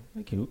 Yeah,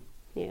 they're cute.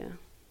 Yeah,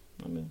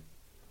 I mean,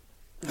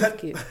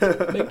 it's cute.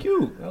 they're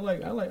cute. I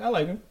like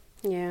him.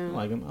 Yeah. I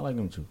like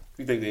him too.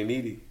 You think they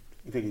needy?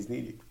 You think he's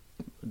needy?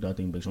 Do I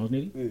think Big Sean's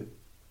needy? Yeah.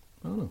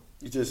 I don't know.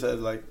 You just said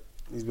like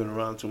he's been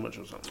around too much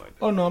or something like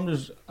that. Oh no,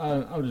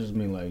 I just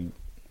mean like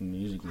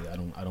musically. I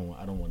don't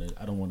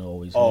want to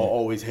always. Oh,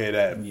 always hear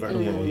that. Yeah,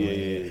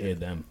 Yeah. hear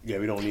them. Yeah,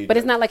 we don't need. But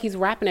that. it's not like he's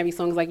rapping every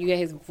song. It's like you get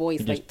his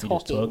voice He like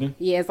just talking?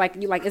 Yeah, it's like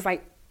it's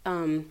like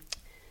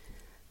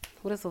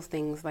what is those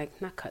things like?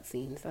 Not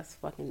cutscenes. That's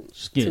fucking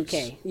Skits.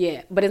 2K.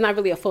 Yeah, but it's not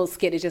really a full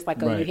skit. It's just like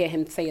you Right. hear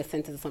him say a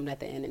sentence or something at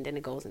the end, and then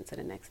it goes into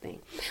the next thing.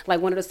 Like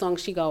one of the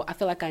songs, she go, "I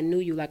feel like I knew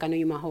you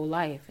my whole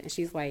life," and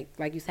she's like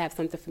you have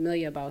something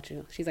familiar about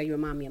you. She's like, "You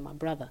remind me of my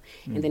brother,"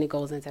 and then it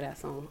goes into that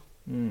song.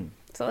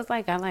 So it's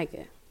like I like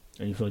it.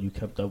 And you feel like you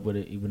kept up with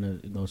it,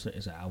 even though it's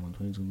an hour and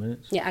 22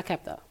 minutes. Yeah, I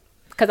kept up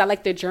because I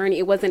like the journey.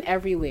 It wasn't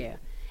everywhere.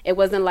 It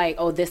wasn't like,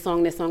 oh, this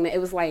song, that. It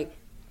was like,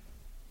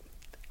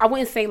 I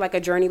wouldn't say like a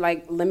journey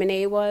like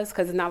Lemonade was,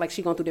 because it's not like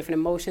she going through different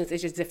emotions.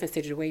 It's just different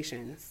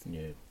situations,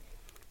 Yeah.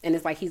 and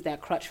it's like he's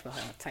that crutch for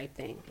her type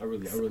thing. I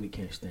really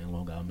can't stand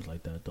long albums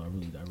like that though. I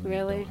really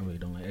Really?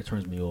 don't like it.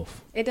 Turns me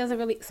off. It doesn't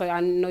really. So I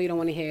know you don't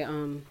want to hear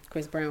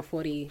Chris Brown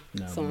 40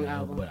 No, song no,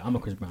 album. But I'm a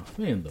Chris Brown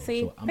fan though.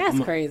 See, so that's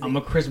crazy. I'm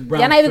a Chris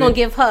Brown. Y'all not even fan. gonna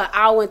give her an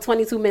hour and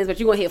 22 minutes, but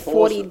you gonna hear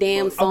 40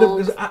 damn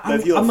songs.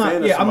 If you're a fan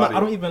of I somebody-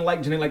 don't even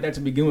like Janae like that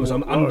to begin with. So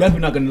I'm Lord.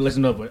 definitely not gonna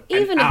listen to it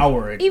Even an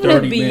hour. And even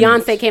if 30 Beyonce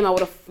minutes. came out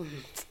with a.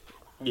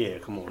 Yeah,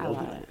 come on. I don't do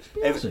love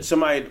that. it. If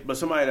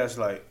somebody that's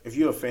like, if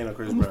you're a fan of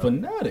Chris I'm a Brown,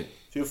 fanatic.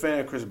 if you're a fan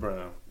of Chris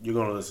Brown, you're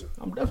gonna listen.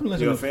 I'm definitely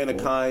If you're listening. a fan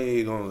of Kanye,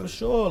 you're gonna For listen.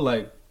 sure.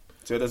 Like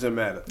So it doesn't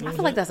matter. I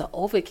feel like that's an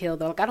overkill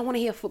though. Like I don't want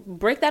to hear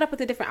break that up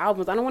into different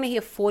albums. I don't want to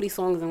hear 40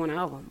 songs in one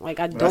album. Like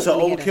I don't. That's an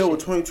wanna hear that overkill with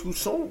shit. 22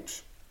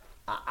 songs.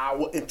 An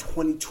hour and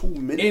 22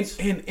 minutes.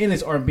 and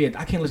it's R&B.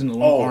 I can't listen to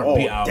long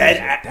R&B albums.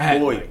 like that.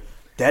 boy. Like,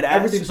 That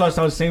everything ass. starts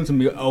the same to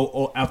me.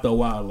 After a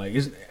while, like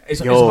it's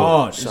Yo,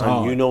 hard. It's son,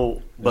 hard. you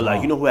know, but It's like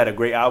hard. you know who had a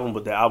great album,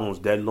 but the album was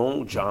dead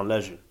long. John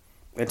Legend.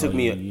 It took Oh,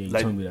 me yeah, you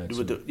like told me that,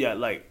 with too.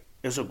 like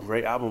it's a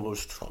great album, but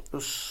it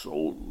was so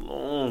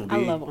long. I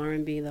dude. love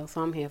R&B though,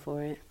 so I'm here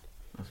for it.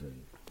 I feel you.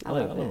 I I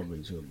love love it.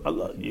 R&B too. I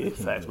love yeah,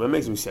 facts, but it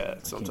makes me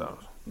sad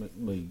sometimes. But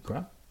you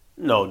cry?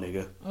 No,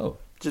 nigga, Oh,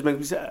 just makes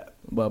me sad.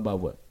 about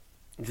what?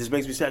 It just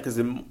makes me sad because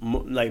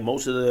like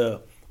most of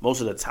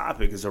the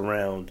topic is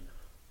around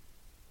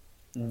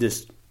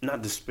this,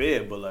 not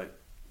despair, but like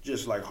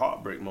just like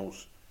heartbreak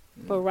most.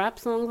 But rap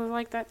songs are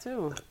like that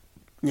too.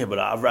 Yeah, but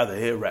I'd rather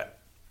hear rap.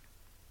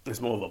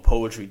 It's more of a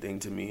poetry thing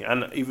to me,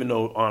 and even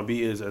though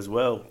R&B is as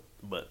well,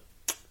 but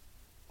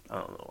I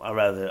don't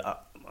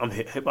know.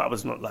 Hip hop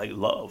is not like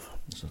love.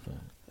 That's a fact.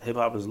 Hip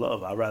hop is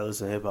love. I'd rather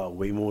listen to hip hop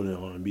way more than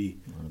R&B,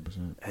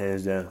 100%.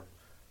 hands down.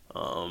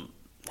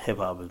 Hip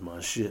hop is my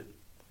shit.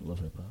 Love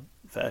hip hop.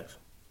 Facts.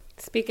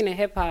 Speaking of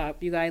hip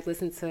hop, you guys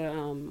listen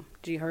to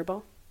G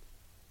Herbo?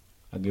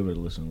 I give it a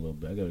listen a little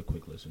bit. I got a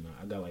quick listen.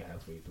 I got like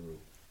halfway through.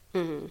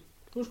 Mm-hmm.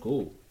 It was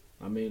cool.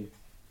 I mean,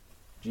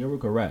 G-Herbo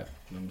could rap.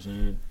 You know what I'm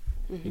saying?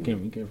 Mm-hmm.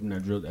 He came from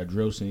that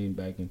drill scene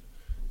back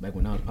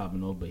when I was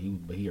popping off. But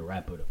he a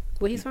rapper though.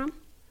 Where he's from?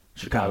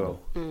 Chicago.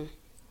 Mm.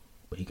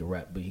 But he could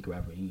rap. He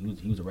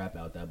was a rapper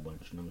out that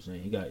bunch. You know what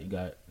I'm saying? He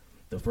got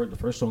the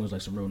first song is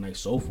like some real nice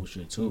soulful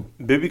shit too.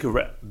 Bibby could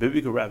rap.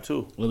 Bibby could rap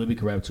too. Lil Baby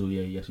could rap too.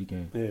 Yeah, yes he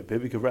can. Yeah,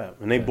 Bibby could rap,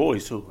 and they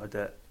boys too, like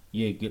that.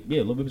 Yeah,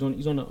 Lil Baby's on.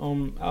 He's on the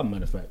album.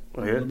 Matter of fact,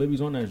 Oh, yeah? Lil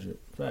Baby's on that shit.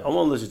 Fact. I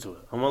want to listen to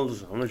it. I'm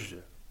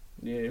interested.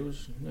 Yeah, it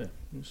was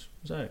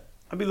alright.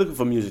 I be looking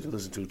for music to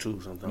listen to too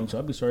Me sometimes. too.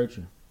 I'll be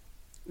searching.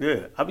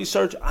 Yeah, I be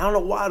searching. I don't know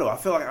why though. I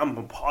feel like I'm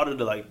a part of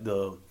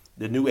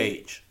the new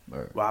age.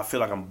 Right. Where I feel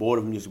like I'm bored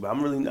of music, but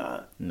I'm really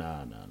not.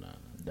 Nah,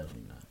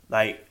 definitely not.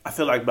 Like I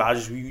feel like,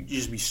 but you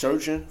just be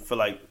searching for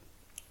like.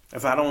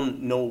 If I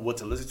don't know what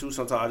to listen to,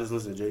 sometimes I just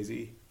listen to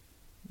Jay-Z.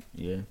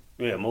 Yeah,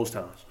 Yeah, most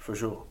times for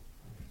sure.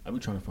 I be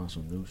trying to find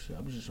some new shit.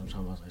 I be just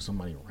sometimes like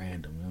somebody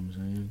random. You know what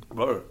I'm saying?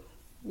 Word.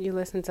 You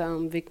listen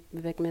to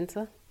Vic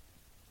Mensa?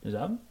 His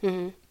album?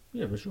 Mm-hmm.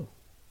 Yeah, for sure.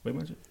 Wait a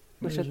minute.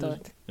 What's your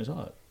thoughts? It's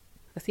hard.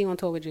 I see you on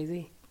tour with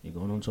Jay-Z. You're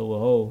going on tour with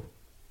Hov.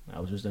 I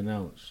was just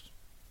announced.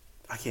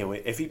 I can't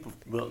wait. If he,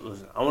 well,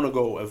 listen, I want to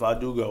go. If I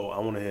do go, I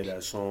want to hear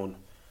that song.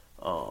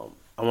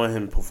 I want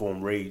him to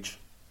perform Rage.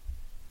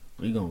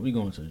 We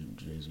going to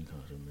Jay-Z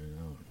concert,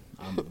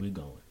 man. We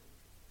going.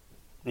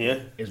 Yeah,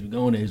 As we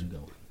going, as we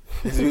going.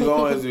 as we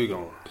going, as we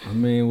going. I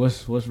mean,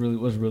 what's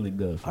really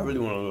good for I really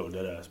me? want to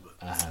go dead ass, but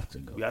I have to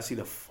go. you gotta see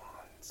the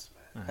fonts,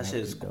 man. I That have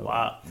shit is to go.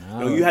 wild.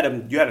 No. Yo, you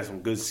had some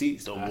good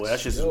seats though, boy. That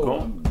shit's Yo,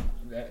 gone.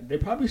 They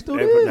probably still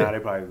They, there. nah, they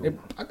probably They-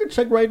 I could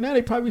check right now.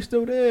 They probably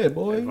still there,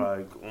 boy. They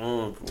probably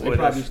gone. They Boy, probably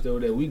that's- still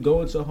there. We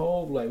going to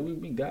Hov like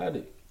we got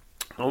it.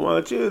 I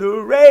want you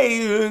to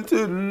rage into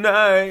the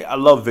night. I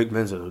love Vic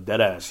Mensa, though,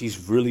 dead ass.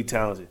 He's really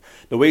talented.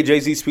 The way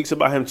Jay-Z speaks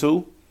about him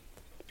too,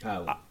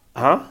 Highly.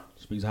 huh?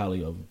 Speaks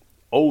highly of him.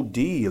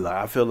 OD. Like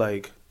I feel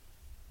like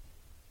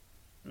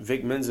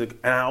Vic Mensa,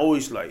 and I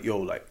always like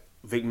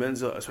Vic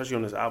Mensa, especially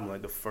on this album,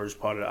 like the first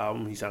part of the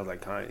album, he sounds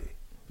like Kanye.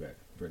 Right.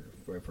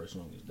 Very first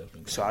song is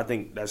definitely. So I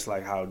think that's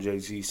like how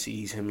Jay-Z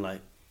sees him,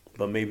 like,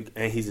 but maybe,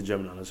 and he's a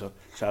Gemini, so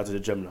shout out to the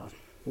Gemini.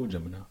 Who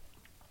jumping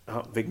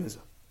out? Vic Mensa,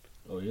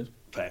 Oh yes.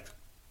 facts.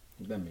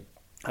 What that mean?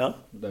 Huh?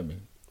 What that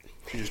mean?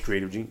 He's just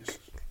creative genius.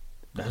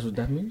 That's what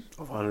that means.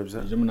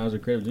 100%. Gemini's a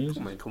creative genius.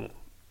 I mean, come on.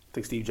 I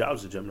think Steve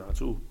Jobs is a Gemini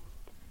too.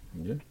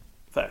 Yeah.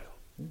 Fact.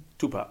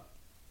 Tupac,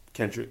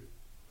 Kendrick.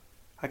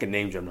 I can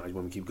name Geminis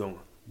when we keep going.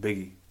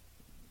 Biggie,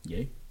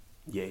 Yay.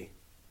 Ye.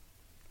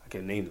 I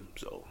can name them.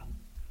 So,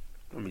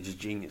 I mean, just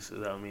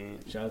geniuses. I mean,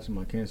 Shout out to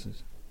my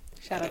cancers.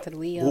 Shout out to the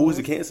Leo. who was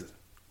the Kansas?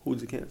 Who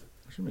was the Kansas?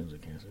 What you mean it was a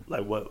cancer?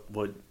 Like what?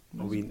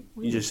 I mean,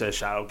 you just said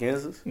shout out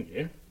Kansas,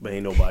 Yeah. but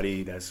ain't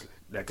nobody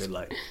that could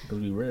like. Because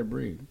we red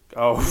breed.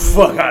 Oh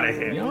fuck out of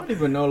You here, don't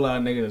even know a lot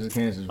of niggas that's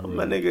cancers. For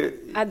my real.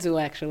 nigga. I do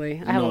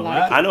actually. I have No, a lot.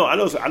 Of I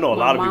know a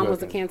My lot of people. mom was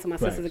a that- Cancer. My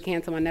Facts. sister's a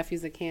Cancer. My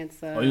nephew's a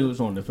Cancer. Oh, you was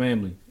on the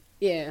family.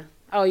 Yeah.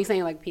 Oh, you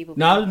saying like people?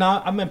 No,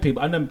 I meant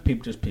people. I meant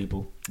people, just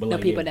people. But No,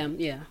 like, people yeah, them.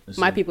 Yeah. Let's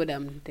My see. people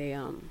them.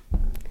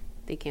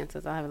 They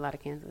Cancers. I have a lot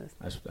of Cancers.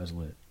 That's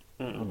lit.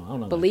 I don't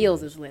know. But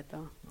Leo's is lit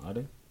though. Are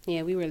they?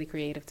 Yeah, we really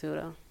creative too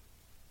though.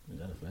 Is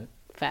that a fact?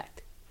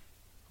 Fact.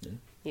 Yeah.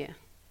 Yeah.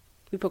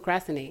 We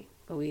procrastinate,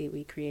 but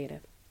we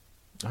creative.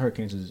 I heard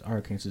cancers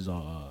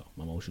are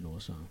emotional or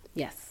something.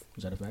 Yes.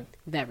 Is that a fact?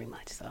 Very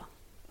much so.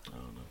 I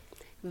don't know.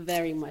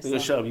 Very much Nigga, so.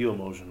 shut up. You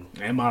emotional?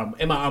 Am I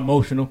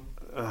emotional?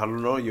 I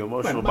don't know. You're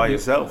emotional Might by be-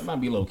 yourself.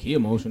 Might be low key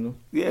emotional.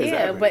 Yeah, Yeah,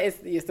 exactly.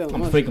 but you're still I'm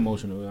emotional. fake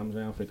emotional. I'm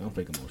saying I'm fake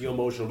emotional. You're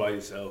emotional by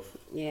yourself.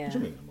 Yeah. What you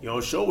mean? You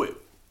don't show it.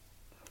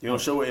 You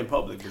don't show it in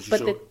public, but you But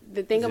show the, it.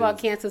 the thing Yeah. about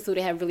Cancers too,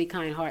 they have really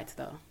kind hearts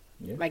though.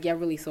 Yeah. Like y'all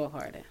really soft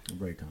hearted. I'm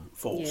very calm.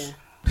 False.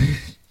 Yeah.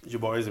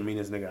 Jabari is the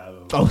meanest nigga I've ever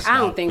met. Oh, I stop.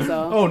 don't think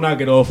so. Oh,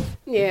 knock it off.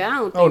 Yeah, I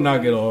don't think Oh,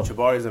 knock it off.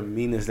 Jabari is the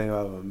meanest nigga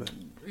I've ever met.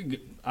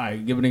 All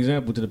right, give an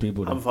example to the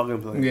people. I'm Then.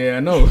 fucking playing. Yeah, I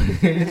know.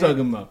 What you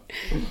talking about?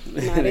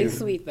 Nah, they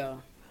sweet though.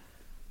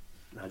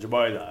 Nah,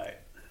 Jabari's alright.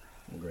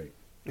 I'm great.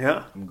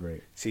 Yeah? I'm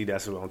great. See,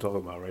 that's what I'm talking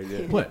about right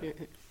there. What?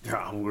 Yeah,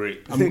 I'm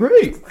great. I'm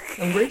great.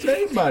 I'm great to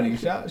everybody.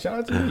 Shout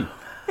out to me.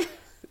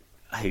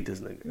 I hate this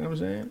nigga. You know what I'm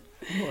saying?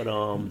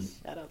 But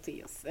Shout out to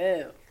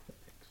yourself.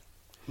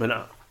 but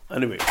nah.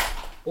 Anyway,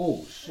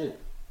 Oh shit.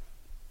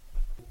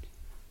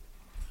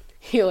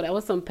 Yo, that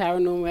was some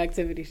paranormal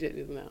activity shit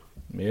just now.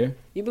 Yeah.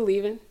 You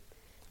believe in?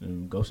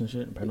 And ghosts and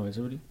shit and paranormal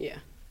activity. Yeah.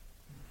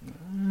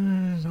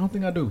 I don't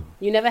think I do.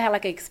 You never had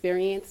like an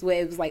experience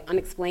where it was like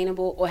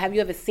unexplainable, or have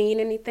you ever seen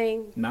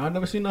anything? Nah, I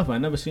never seen nothing. I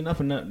never seen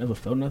nothing. Never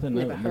felt nothing.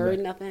 Never heard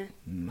nothing?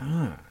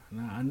 Nah.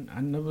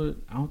 I never.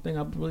 I don't think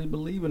I really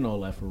believe in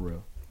all that for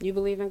real. You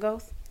believe in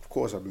ghosts? of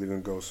course I believe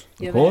in ghosts.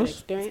 You Of ever had an course.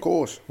 experience? Of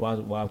course. Why?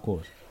 Of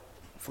course.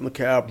 From the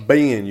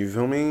Caribbean, you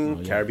feel me? Oh,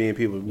 yeah. Caribbean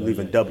people believe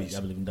in dubbies. I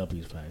believe in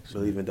dubbies. Facts.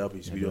 Believe in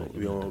dubbies. Yeah, We believe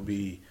in don't dubbies.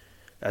 be.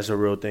 That's a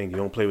real thing. You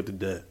don't play with the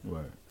dead.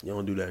 Word. You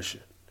don't do that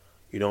shit.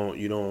 You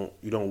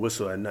don't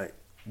whistle at night.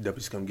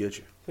 Dubbies come get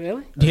you.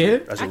 Really? Yeah.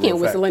 That's a I real can't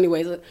whistle fact.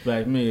 anyways.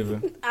 Like me,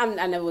 even. I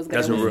never was good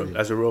That's at a real. whistling.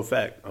 That's a real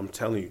fact. I'm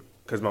telling you.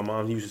 Cause my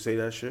mom used to say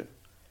that shit.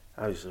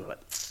 I used to be like,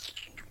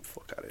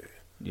 fuck out of here.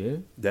 Yeah.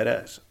 Dead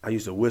ass. I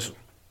used to whistle.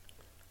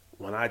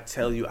 When I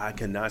tell you I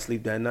cannot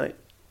sleep that night,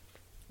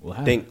 Well,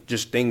 how?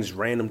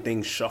 random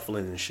things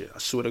shuffling and shit. I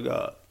swear to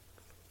God.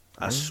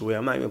 I swear,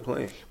 I'm not even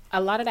playing. A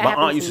lot of that My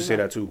happens aunt used to me, say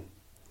like- that too.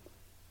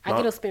 I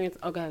did experience.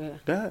 Oh, God.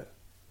 Dad.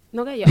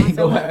 No, go ahead. Your aunt said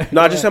Go what? ahead.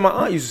 No, I just said my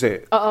aunt used to say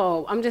it.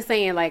 Oh, I'm just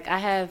saying, like, I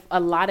have a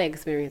lot of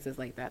experiences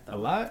like that, though. A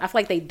lot? I feel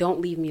like they don't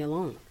leave me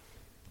alone.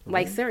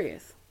 Like,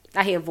 serious.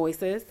 I hear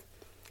voices.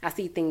 I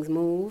see things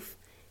move.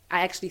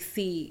 I actually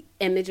see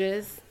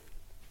images.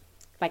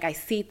 Like, I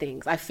see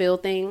things. I feel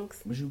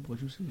things. What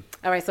you see?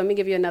 All right, so let me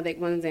give you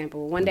one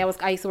example. One day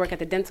I used to work at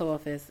the dental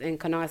office in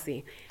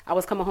Canarsie. I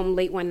was coming home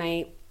late one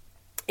night,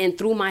 and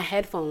through my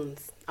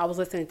headphones, I was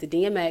listening to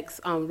DMX,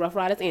 Rough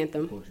Riders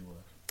Anthem. Of course you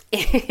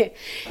was.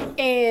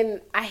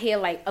 And I hear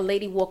like a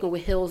lady walking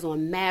with heels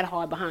on mad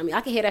hard behind me.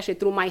 I can hear that shit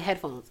through my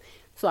headphones.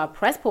 So I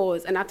press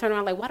pause and I turn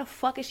around like, why the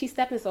fuck is she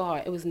stepping so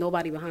hard? It was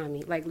nobody behind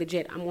me. Like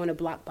legit, I'm on a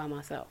block by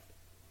myself.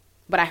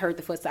 But I heard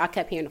the footsteps. I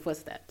kept hearing the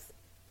footsteps.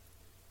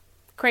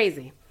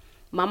 Crazy.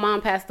 My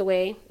mom passed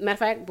away. Matter of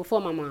fact,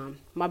 before my mom,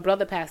 my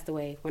brother passed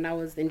away when I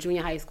was in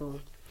junior high school.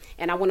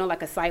 And I went on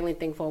like a silent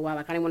thing for a while.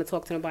 Like I didn't want to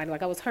talk to nobody.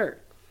 Like I was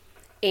hurt.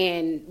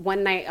 And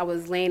one night I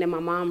was laying in my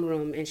mom's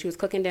room and she was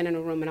cooking dinner in the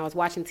room and I was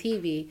watching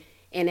TV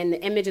and in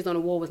the images on the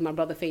wall was my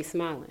brother's face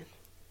smiling.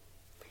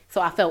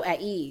 So I felt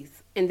at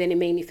ease and then it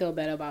made me feel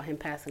better about him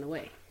passing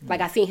away.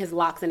 Like I seen his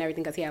locks and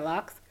everything because he had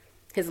locks.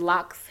 His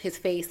locks, his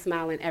face,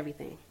 smiling,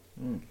 everything.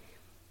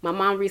 My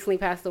mom recently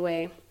passed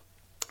away.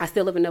 I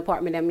still live in the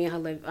apartment that me and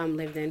her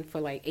lived in for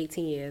like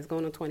 18 years,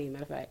 going on 20,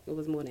 matter of fact. It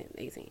was more than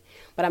 18.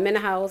 But I'm in the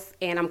house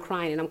and I'm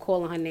crying and I'm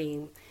calling her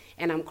name.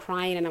 And I'm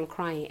crying and I'm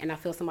crying and I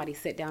feel somebody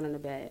sit down in the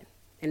bed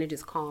and it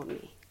just calmed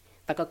me.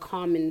 Like a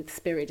calming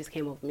spirit just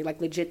came over me.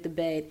 Like legit the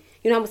bed.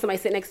 You know how when somebody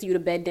sit next to you, the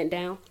bed didn't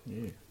down?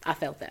 Yeah. I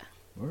felt that.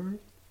 Word.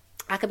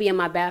 I could be in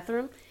my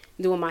bathroom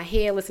doing my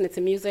hair, listening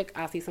to music.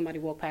 I'll see somebody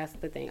walk past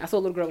the thing. I saw a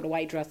little girl with a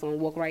white dress on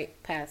walk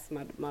right past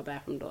my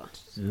bathroom door.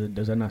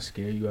 Does that not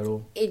scare you at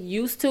all? It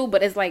used to,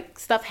 but it's like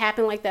stuff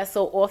happened like that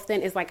so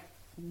often. It's like,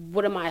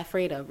 what am I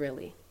afraid of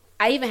really?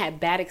 I even had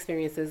bad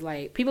experiences.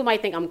 Like people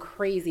might think I'm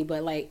crazy,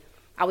 but like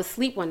I was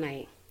asleep one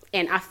night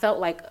and I felt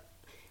like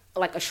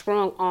a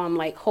strong arm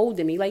like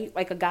holding me,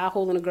 like a guy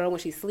holding a girl when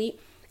she's asleep,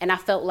 and I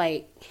felt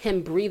like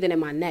him breathing in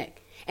my neck.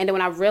 And then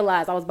when I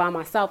realized I was by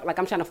myself, like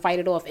I'm trying to fight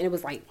it off, and it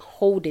was like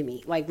holding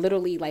me, like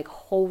literally like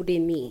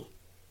holding me.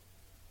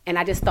 And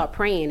I just start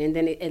praying, and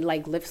then it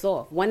like lifts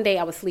off. One day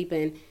I was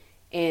sleeping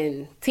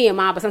in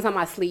TMI, but sometimes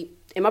I sleep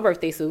in my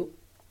birthday suit,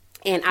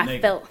 and I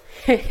felt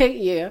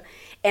yeah,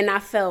 and I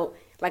felt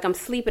like I'm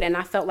sleeping, and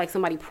I felt like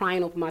somebody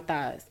prying open my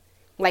thighs,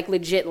 like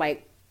legit,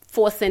 like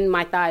forcing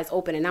my thighs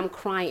open, and I'm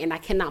crying and I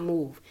cannot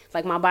move.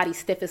 Like my body's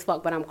stiff as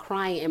fuck, but I'm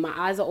crying and my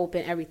eyes are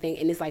open, everything,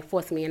 and it's like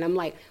forcing me, and I'm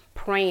like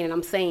praying and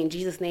I'm saying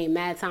Jesus' name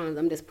mad times.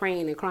 I'm just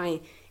praying and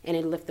crying, and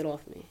it lifted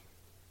off me.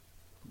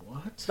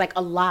 What? Like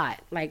a lot.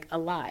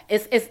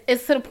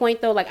 It's to the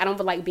point though, like I don't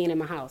feel like being in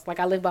my house. Like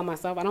I live by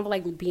myself. I don't feel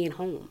like being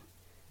home.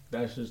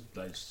 That's just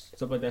like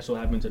stuff like that. So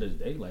happened to this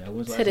day. Like I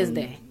was To this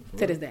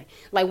day.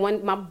 Like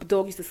my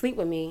dog used to sleep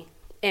with me,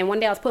 and one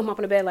day I was putting him up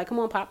in the bed, like, come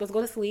on, Pop, let's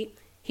go to sleep.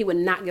 He would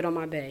not get on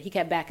my bed. He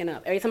kept backing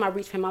up. Every time I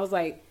reached for him, I was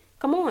like,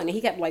 come on. And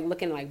he kept like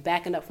looking, like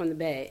backing up from the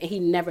bed. And he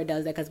never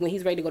does that because when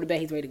he's ready to go to bed,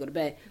 he's ready to go to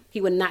bed.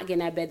 He would not get in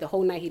that bed the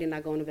whole night. He did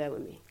not go in the bed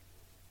with me.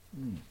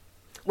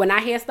 When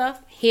I hear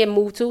stuff, he'll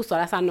move too, so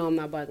that's how I know I'm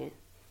not bugging.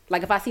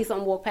 Like if I see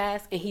something walk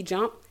past and he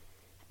jump,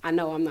 I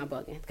know I'm not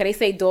bugging. Because they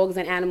say dogs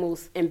and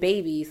animals and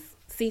babies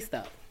see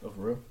stuff. Oh,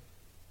 for real?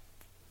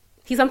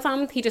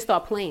 Sometimes he just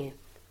start playing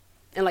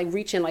and like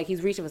reaching, like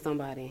he's reaching for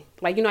somebody.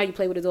 Like you know how you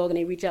play with a dog and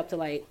they reach up to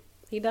like,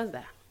 he does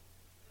that.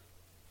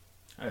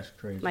 That's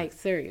crazy. Like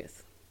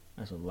serious.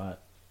 That's a lot.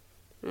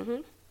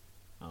 Mhm.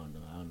 I don't know.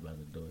 I don't know how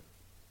to do it.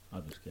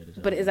 I'll be scared.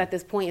 But it's at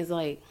this point, it's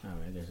like, All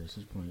right, I guess at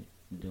this point,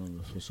 I'm dealing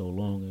with it for so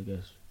long. I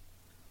guess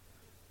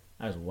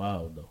that's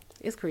wild though.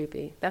 it's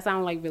creepy. That's why I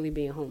don't like really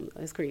being home.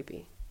 It's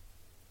creepy.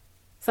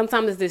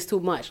 Sometimes it's just too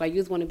much. Like you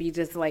just want to be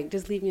just like,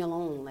 just leave me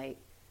alone. Like,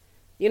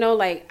 you know,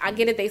 like I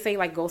get it. They say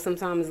like ghosts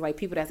sometimes like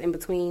people that's in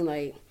between,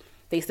 like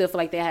they still feel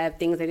like they have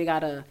things that they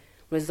gotta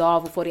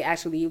resolve before they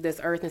actually leave this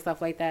earth and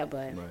stuff like that.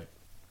 But Right.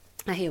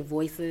 I hear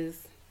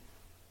voices.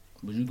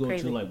 Would you go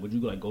Crazy. to like? Would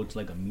you like go to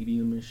like a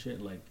medium and shit?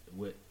 Like,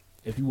 what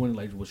if you wanted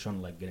like was trying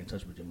to like get in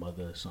touch with your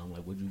mother or something?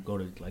 Like, would you go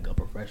to like a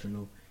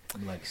professional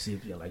and like see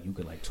if you like you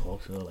could like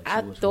talk to her? Like, I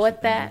see what's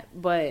thought that,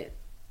 but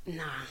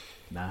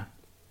nah.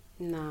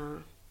 Nah.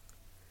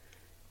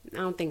 I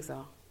don't think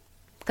so.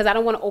 Because I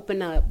don't want to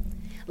open up.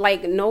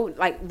 Like, no,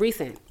 like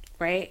recent,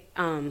 right?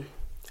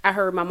 I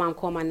heard my mom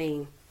call my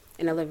name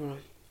in the living room.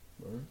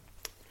 Word?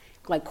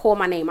 Like, call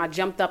my name. I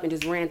jumped up and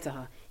just ran to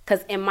her.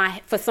 Because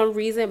for some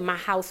reason, my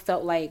house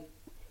felt like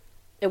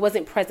it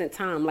wasn't present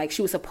time. Like,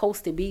 she was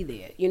supposed to be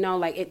there. You know,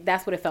 like,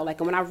 that's what it felt like.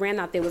 And when I ran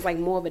out there, it was like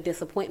more of a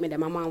disappointment that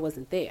my mom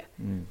wasn't there.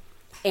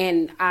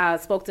 And I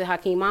spoke to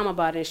Hakeem mom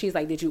about it, and she's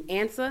like, did you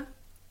answer?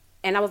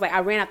 And I was like, I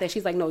ran out there.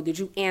 She's like, no, did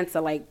you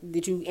answer? Like,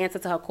 did you answer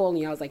to her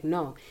calling you? I was like,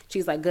 no.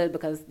 She's like, good,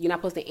 because you're not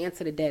supposed to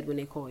answer the dead when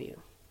they call you.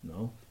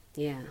 No.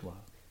 Yeah. Wow.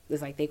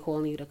 It's like they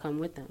calling you to come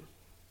with them.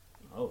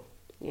 Oh.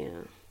 Yeah.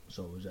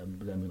 So does that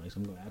mean like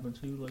something gonna happen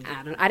to you? Like,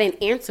 I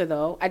didn't answer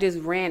though. I just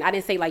ran. I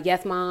didn't say like,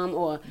 yes, mom,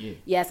 or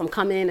yes, I'm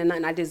coming, and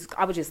nothing.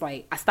 I was just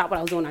like, I stopped what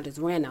I was doing. I just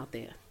ran out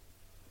there,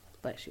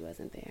 but she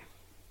wasn't there.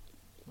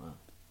 wow.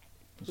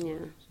 Yeah.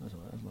 That's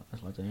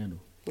a lot to handle.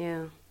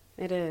 Yeah,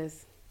 it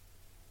is.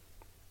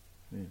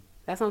 Yeah.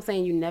 That's what I'm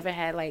saying. You never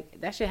had,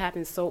 like, that shit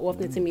happens so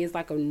often to me. It's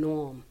like a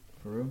norm.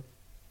 For real?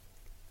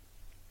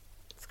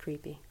 It's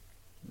creepy.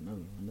 I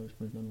never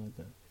experienced nothing like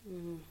that.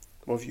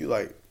 Well, if you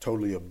like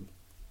totally, you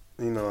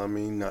know what I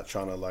mean, not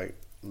trying to like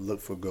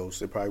look for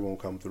ghosts, it probably won't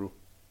come through.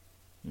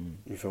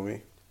 You feel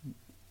me?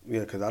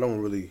 Yeah, because I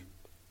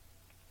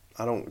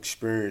don't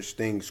experience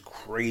things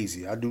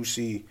crazy. I used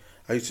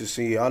to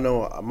see, I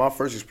know my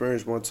first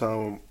experience one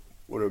time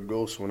with a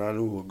ghost, when I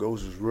knew a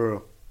ghost was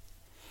real,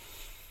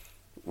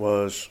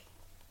 was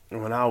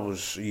when I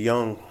was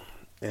young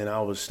and I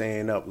was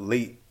staying up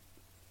late,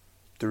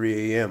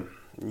 3 a.m.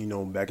 You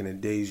know, back in the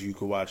days, you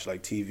could watch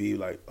like TV,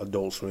 like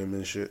Adult Swim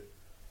and shit,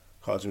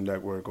 Cartoon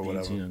Network or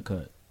whatever. BET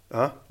Uncut.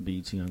 Huh?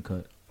 BET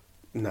Uncut.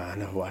 Nah, I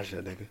never watched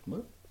that, nigga.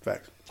 What?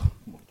 Facts.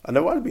 I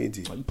never watched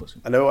BET. Oh, you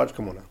pussy. I never watched.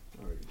 Come on now.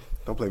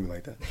 Don't play me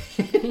like that.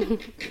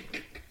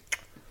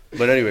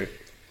 But anyway,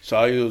 so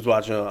I was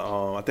watching.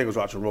 I think I was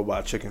watching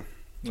Robot Chicken.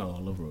 Oh, I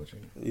love Road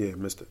Chicken. Yeah,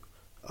 missed it.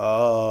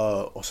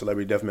 Or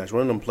Celebrity Deathmatch.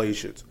 One of them play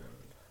shits.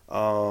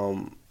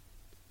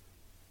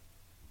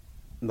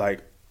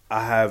 Like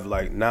I have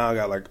like now I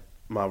got like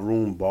my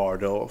room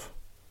barred off,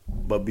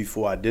 but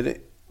before I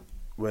didn't,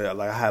 where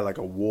like I had like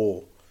a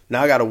wall.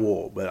 Now I got a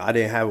wall, but I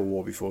didn't have a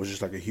wall before. It was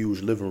just like a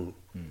huge living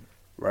room,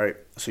 right?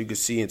 So you could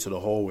see into the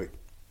hallway.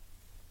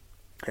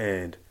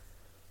 And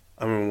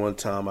I remember one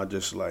time I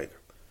just like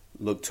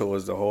looked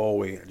towards the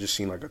hallway. I just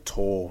seen like a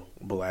tall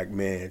black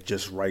man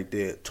just right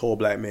there. Tall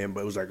black man,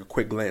 but it was like a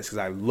quick glance because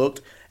I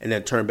looked and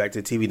then turned back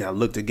to the TV and I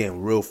looked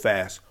again real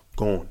fast.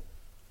 Gone.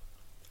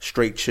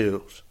 Straight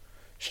chills.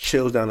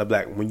 Chills down the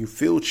back. When you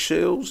feel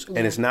chills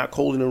and it's not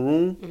cold in the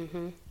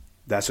room,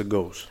 that's a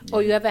ghost. Oh,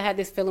 you ever had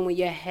this feeling when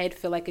your head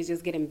feel like it's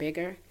just getting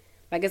bigger?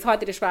 Like, it's hard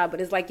to describe, but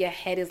it's like your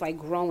head is like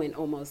growing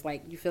almost.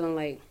 Like you feeling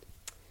like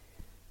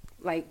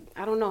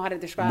I don't know how to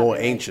describe More it.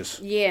 Like, anxious.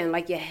 yeah, and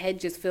like your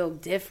head just feel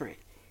different.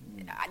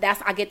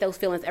 I get those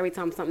feelings every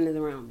time something is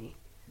around me.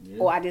 Yeah.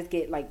 Or I just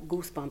get like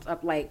goosebumps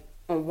up like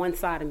on one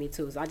side of me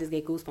too. So I just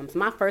get goosebumps.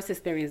 My first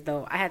experience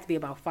though, I had to be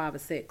about 5 or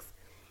 6.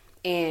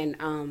 And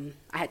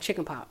I had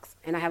chicken pox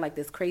and I had like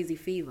this crazy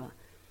fever.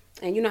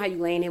 And you know how you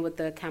laying here with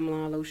the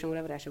Camelon lotion,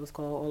 whatever that shit was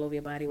called, all over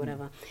your body,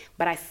 whatever.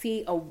 But I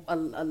see a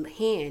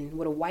hand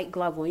with a white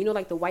glove on. You know,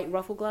 like the white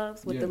ruffle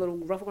gloves with the little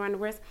ruffle around the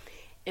wrist?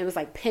 And it was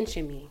like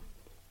pinching me.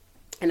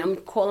 And I'm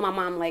calling my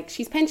mom like,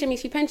 she's pinching me.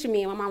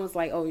 And my mom was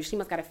like, oh, she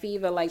must got a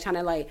fever, like trying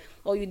to like,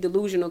 oh, you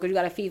delusional because you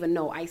got a fever.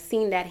 No, I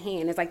seen that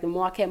hand. It's like the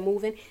more I kept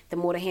moving, the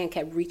more the hand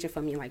kept reaching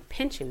for me and like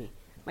pinching me.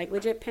 Like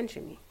legit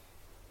pinching me.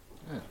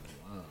 Wow.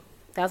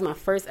 That was my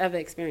first ever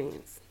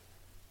experience.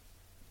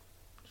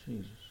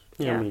 Jesus.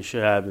 Yeah, I mean,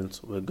 shit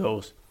happens with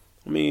ghosts.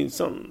 I mean,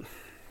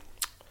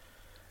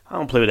 I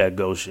don't play with that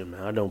ghost shit,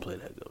 man. I don't play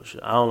that ghost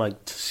shit. I don't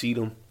like to see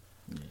them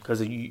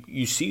because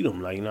you see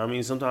them, like, you know what I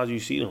mean? Sometimes you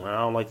see them, and I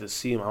don't like to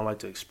see them. I don't like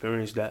to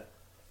experience that.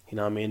 You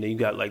know what I mean? Then you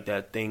got, like,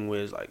 that thing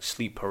where it's, like,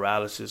 sleep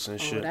paralysis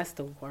and shit. Oh, that's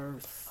the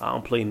worst. I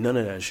don't play none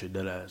of that shit,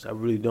 that ass. I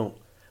really don't.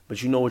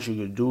 But you know what you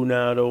could do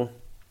now, though?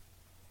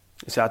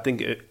 So I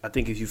think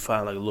if you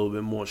find, like, a little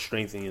bit more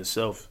strength in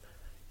yourself,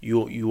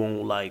 you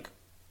won't, like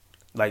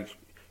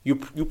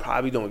you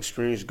probably don't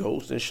experience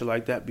ghosts and shit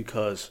like that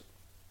because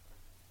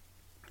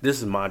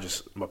this is my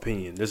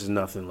opinion. This is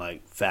nothing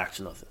like facts,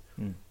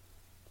 nothing.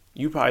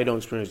 You probably don't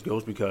experience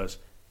ghosts because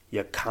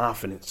your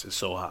confidence is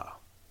so high.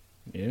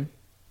 Yeah.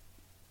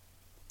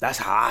 That's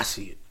how I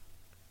see it.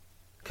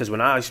 Because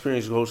when I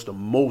experienced ghosts the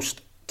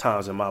most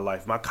times in my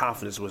life, my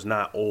confidence was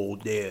not all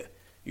there.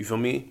 You feel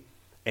me?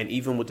 And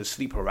even with the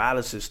sleep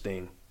paralysis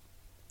thing.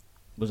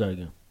 What's that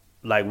again?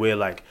 Like where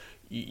like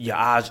your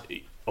eyes.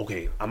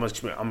 Okay, I'm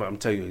gonna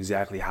tell you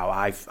exactly how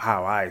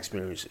I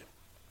experience it.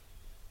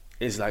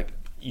 It's like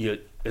you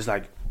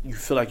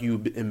feel like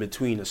you in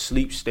between a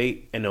sleep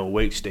state and an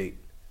awake state.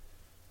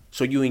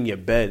 So you in your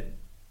bed,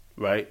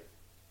 right?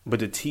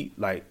 But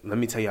let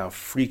me tell you how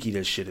freaky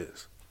this shit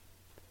is.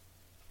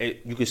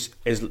 It's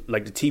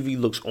like the TV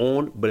looks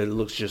on, but it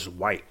looks just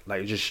white.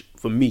 Like just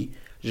for me,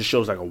 it just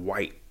shows like a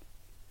white,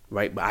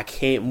 right? But I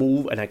can't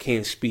move and I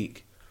can't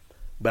speak,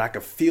 but I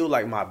can feel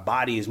like my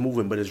body is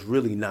moving, but it's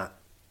really not.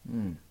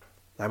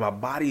 Like my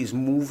body is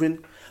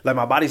moving, like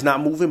my body's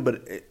not moving,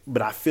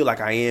 but I feel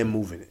like I am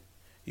moving it.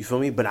 You feel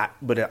me? But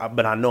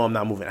I know I'm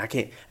not moving. I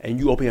can't. And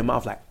you open your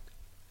mouth like,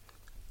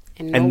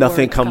 and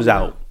nothing comes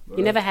out.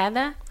 You never had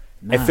that?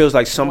 It feels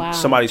like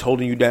somebody's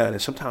holding you down,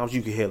 and sometimes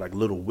you can hear like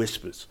little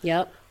whispers.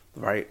 Yep.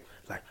 Right?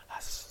 Like.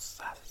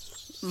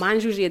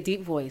 Mine's usually a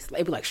deep voice.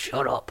 It'd be like,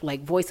 shut up.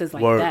 Like voices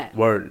like that.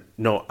 Word.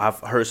 No, I've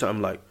heard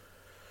something like,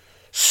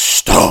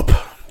 stop.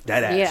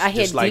 That ass. Yeah, I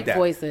hear just like deep that.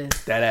 voices.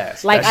 That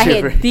ass. Like that I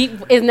hear deep.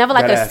 It's never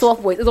like a ass.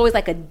 soft voice. It's always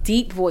like a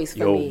deep voice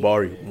for me. Yo,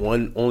 Bari,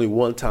 only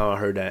one time I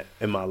heard that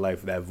in my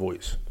life, that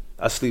voice.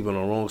 I sleep on the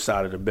wrong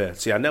side of the bed.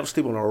 See, I never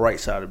sleep on the right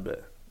side of the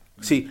bed.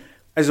 See,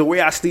 as the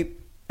way I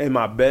sleep in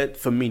my bed,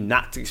 for me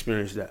not to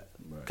experience that.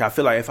 Right. I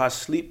feel like if I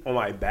sleep on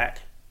my back,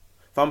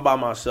 if I'm by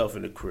myself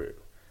in the crib,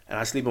 and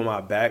I sleep on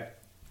my back,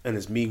 and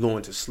it's me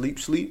going to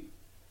sleep,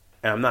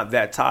 and I'm not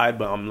that tired,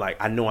 but I'm like,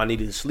 I know I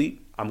needed to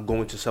sleep, I'm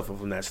going to suffer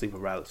from that sleep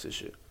paralysis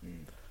shit.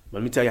 But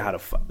let me tell you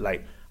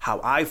how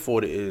I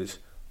fought it is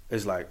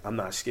like, I'm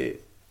not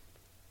scared.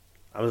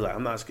 I was like,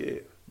 I'm not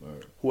scared.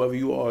 Right. Whoever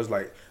you are is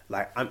like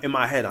I'm in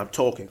my head, I'm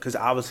talking, because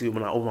obviously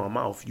when I open my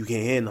mouth, you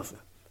can't hear nothing.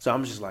 So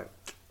I'm just like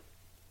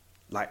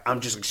I'm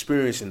just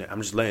experiencing it.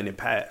 I'm just letting it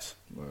pass,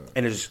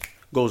 and it just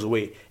goes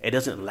away. It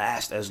doesn't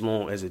last as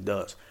long as it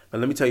does. But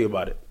let me tell you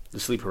about it, the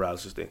sleep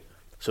paralysis thing.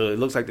 So it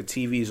looks like the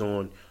TV's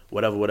on,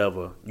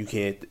 whatever. You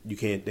can't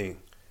think.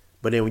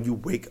 But then when you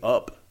wake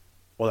up,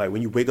 or like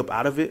when you wake up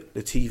out of it,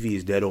 the TV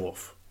is dead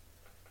off.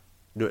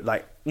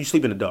 Like you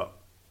sleep in the dark.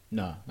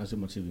 Nah, I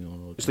sleep my TV on all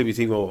the You time. sleep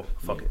your TV on,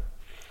 fuck it.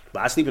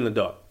 But I sleep in the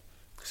dark.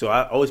 So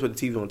I always put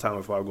the TV on time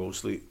before I go to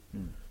sleep.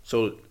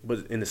 So,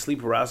 but in the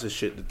sleep paralysis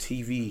shit, the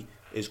TV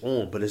is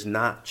on, but it's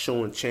not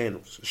showing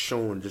channels. It's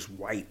showing just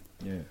white.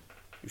 Yeah,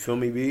 You feel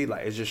me, B?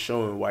 Like, it's just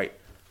showing white.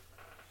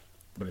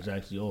 but it's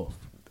actually off.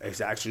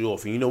 It's actually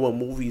off. And you know what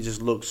movie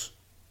just looks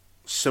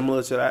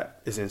similar to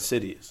that? It's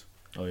Insidious.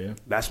 Oh yeah.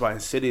 That's why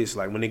Insidious,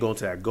 like, when they go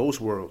into that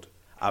ghost world,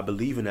 I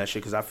believe in that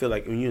shit, because I feel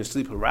like when you're in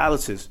sleep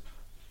paralysis,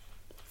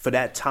 for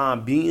that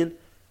time being,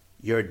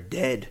 you're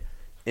dead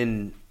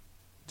in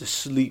the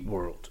sleep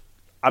world.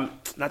 I'm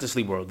not the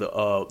sleep world,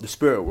 the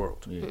spirit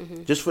world. Yeah.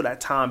 Just for that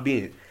time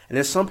being. And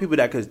there's some people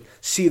that could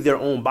see their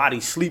own body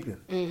sleeping.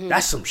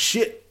 That's some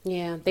shit.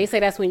 Yeah, they say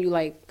that's when you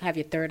like have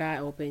your third eye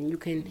open. You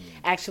can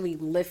actually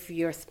lift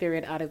your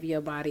spirit out of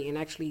your body and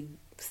actually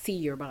see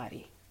your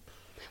body.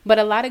 But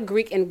a lot of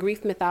Greek and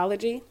Greek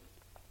mythology,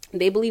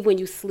 they believe when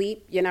you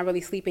sleep, you're not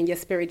really sleeping. Your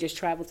spirit just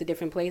travels to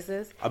different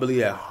places. I believe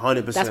that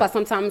 100%. That's why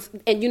sometimes,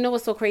 and you know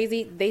what's so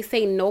crazy? They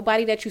say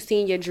nobody that you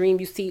see in your dream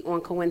you see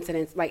on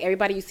coincidence. Like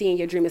everybody you see in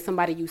your dream is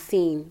somebody you've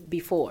seen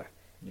before.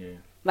 Yeah.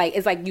 Like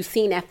it's like you've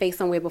seen that face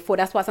somewhere before.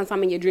 That's why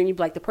sometimes in your dream you be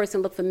like the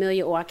person look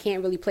familiar, or I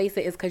can't really place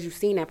it. Is because you've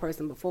seen that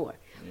person before.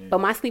 But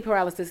my sleep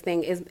paralysis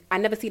thing is I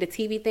never see the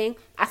TV thing.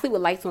 I sleep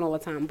with lights on all the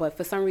time, but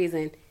for some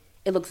reason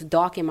it looks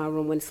dark in my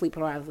room when sleep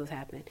paralysis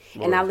happen.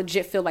 And I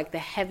legit feel like the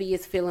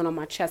heaviest feeling on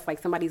my chest, like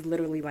somebody's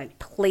literally like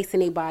placing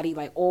their body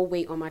like all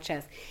weight on my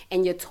chest.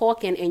 And you're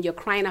talking and you're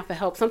crying out for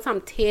help.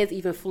 Sometimes tears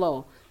even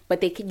flow,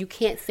 but you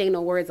can't say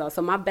no words out.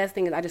 So my best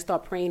thing is I just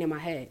start praying in my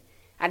head.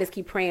 I just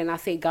keep praying and I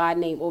say God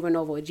name over and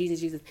over, or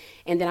Jesus,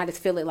 and then I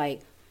just feel it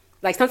like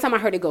sometimes I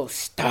heard it go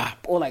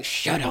stop or like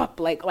shut up,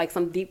 like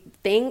some deep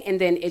thing,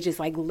 and then it just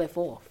like lift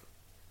off.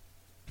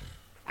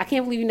 I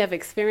can't believe you never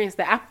experienced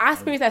that. I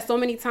experienced that so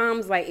many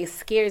times, like it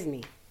scares me.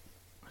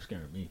 It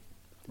scared me.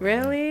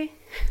 Really?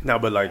 No,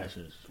 but like, That's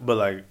just-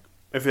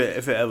 if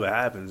it ever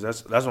happens,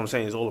 that's what I'm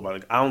saying. It's all about.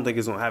 Like, I don't think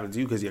it's gonna happen to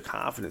you because your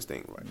confidence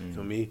thing, right? You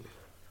feel me?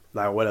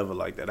 Like whatever,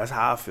 like that. That's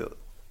how I feel.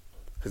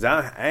 Cause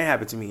that ain't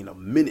happened to me in a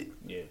minute.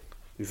 Yeah.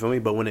 You feel me?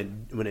 But when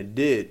it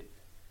did,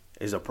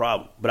 it's a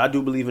problem. But I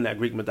do believe in that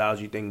Greek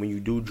mythology thing. When you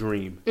do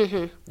dream,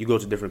 you go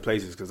to different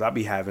places. Because I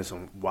be having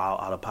some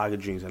wild out of pocket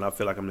dreams, and I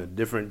feel like I'm in a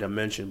different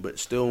dimension, but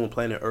still on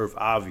planet Earth,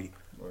 Avi,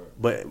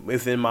 but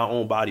within my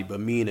own body, but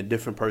me in a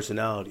different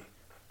personality.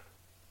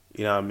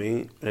 You know what I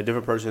mean? In a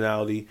different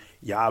personality,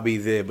 y'all be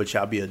there, but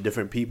y'all be a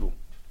different people.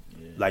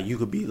 Yeah. Like you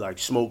could be like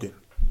smoking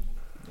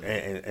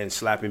and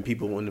slapping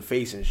people in the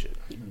face and shit.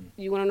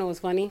 You want to know what's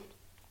funny?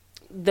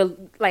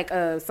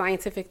 The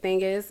scientific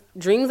thing is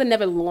dreams are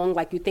never long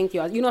like you think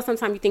you are. You know,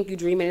 sometimes you think you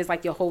dream and it's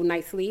like your whole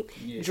night's sleep.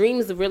 Yeah.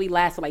 Dreams really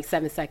last for like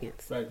 7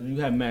 seconds. Right, 'cause you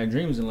have mad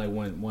dreams in like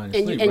one And,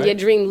 sleep, and right? your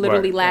dream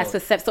literally Right. lasts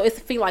for 7. So it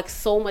feel like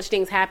so much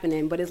things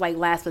happening, but it's like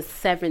lasts for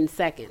 7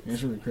 seconds.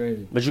 That's really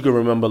crazy. But you can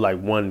remember like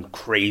one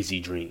crazy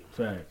dream,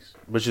 Facts.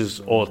 which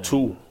is or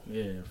two.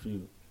 Yeah, a few.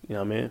 You know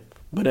what I mean?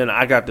 But then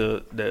I got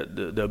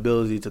the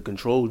ability to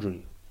control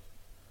dream.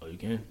 Oh, you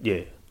can?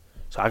 Yeah.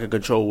 So I can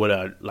control what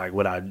I like,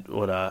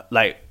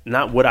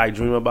 not what I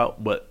dream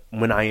about, but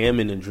when I am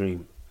in a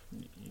dream,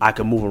 I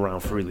can move around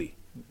freely.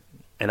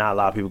 And not a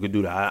lot of people could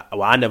do that.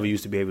 I never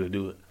used to be able to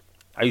do it.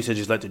 I used to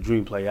just let the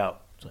dream play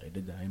out. So how you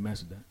did that? How you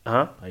mastered that?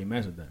 Huh? How you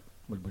mastered that?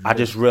 What you I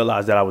just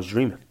realized that I was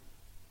dreaming.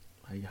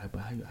 how you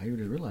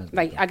just realized that?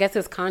 Like, I guess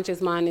his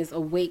conscious mind is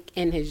awake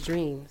in his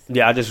dreams.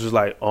 Yeah, I just was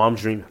like, oh, I'm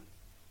dreaming.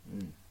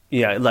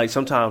 Yeah, like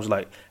sometimes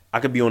like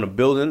I could be on a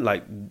building,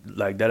 like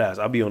dead ass.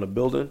 I'll be on a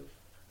building.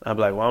 I'd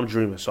be like, well, I'm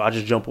dreaming. So I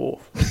just jump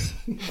off.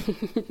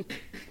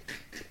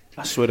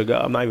 I swear to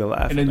God, I'm not even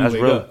laughing. And then you That's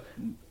wake real. up.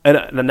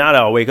 And now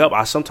that I wake up,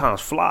 I sometimes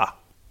fly.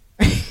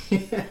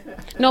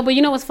 No, but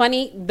you know what's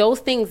funny? Those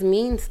things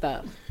mean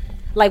stuff.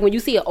 Like when you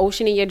see an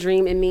ocean in your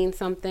dream, it means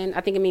something.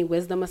 I think it means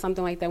wisdom or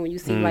something like that. When you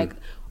see like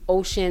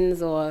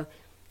oceans or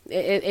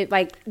it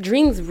like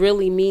dreams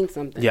really mean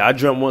something. Yeah, I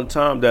dreamt one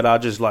time that I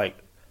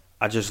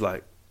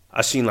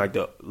seen like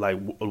the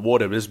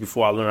water. This is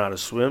before I learned how to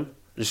swim.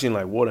 Just seen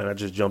like water, and I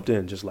just jumped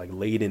in, just like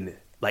laid in it,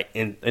 like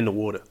in the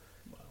water.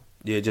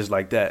 Yeah, just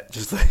like that,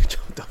 just like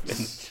jumped up in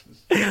it.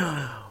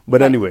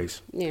 But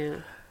anyways, Yeah.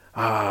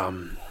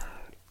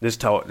 this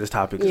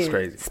topic is Yeah.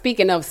 crazy.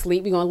 Speaking of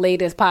sleep, we're gonna lay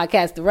this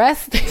podcast to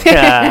rest.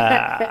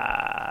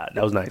 That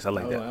was nice. I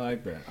like Oh, that. I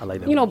like that. I like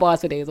that. You know,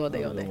 bars for days all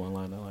day, all I like day. that one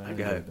line. I like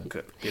Go ahead. that.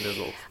 Okay, get us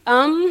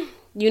off.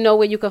 You know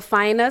where you can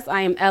find us.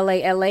 I am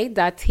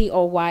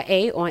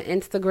LALA.TOYA on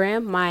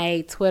Instagram.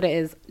 My Twitter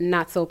is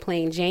Not So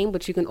Plain Jane,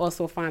 but you can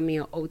also find me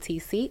on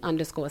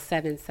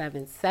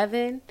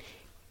OTC_777.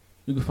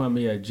 You can find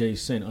me at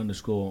JSaint_ on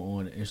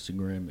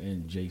Instagram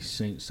and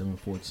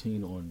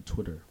JSaint714 on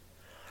Twitter.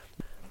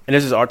 And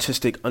this is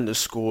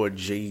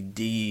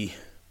artistic_JD.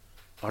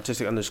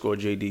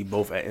 Artistic_JD,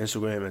 both at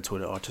Instagram and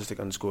Twitter.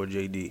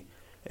 Artistic_JD.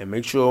 And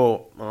make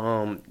sure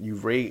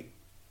you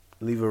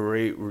leave a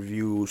rate,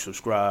 review,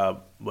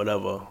 subscribe,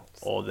 whatever,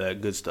 all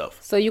that good stuff.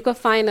 So you can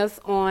find us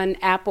on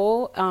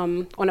Apple,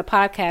 on a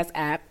podcast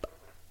app,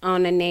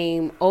 on the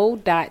name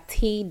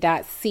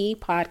O.T.C.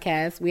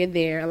 podcast. We're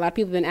there. A lot of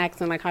people have been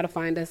asking like how to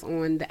find us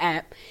on the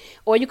app.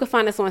 Or you can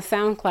find us on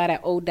SoundCloud at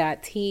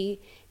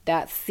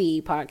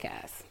O.T.C.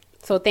 podcast.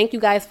 So thank you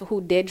guys for who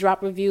did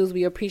drop reviews.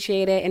 We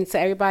appreciate it. And to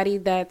everybody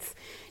that's,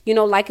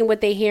 liking what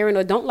they're hearing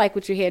or don't like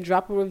what you hear,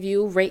 drop a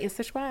review, rate, and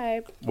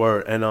subscribe.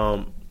 Word. And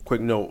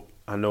quick note,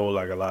 I know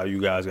like a lot of you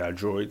guys got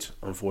droids,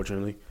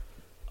 unfortunately.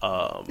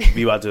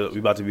 We about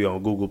to be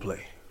on Google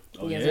Play.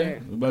 Oh, Yes, yeah? sir.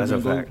 We about That's to a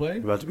be on Google fact. Play? We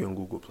about to be on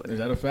Google Play. Is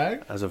that a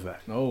fact? That's a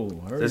fact. Oh,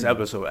 heard. This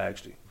episode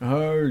actually.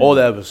 Heard. All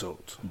the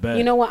episodes. Bet.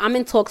 You know what? I'm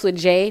in talks with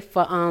Jay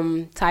for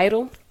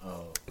title.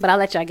 But I'll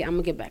let y'all I'm going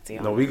to get back to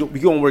y'all. No, we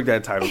gonna work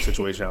that title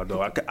situation out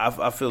though.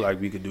 I feel like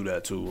we could do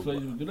that too. So you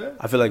do that?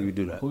 I feel like we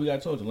do that. Who we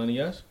got told you? Lenny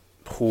S?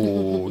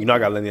 Ooh, I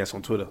got Lenny S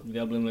on Twitter. You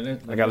got blame Lenny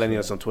S? I got Lenny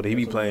S on Twitter. He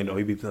be playing though.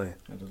 He be playing.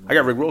 I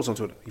got Rick Rose on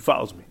Twitter. He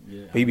follows me.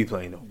 Yeah. He be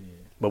playing though.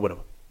 But whatever.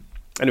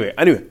 Anyway,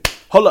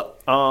 hold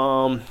up.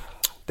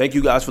 Thank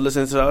you guys for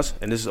listening to us.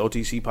 And this is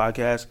OTC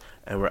Podcast,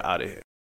 and we're out of here.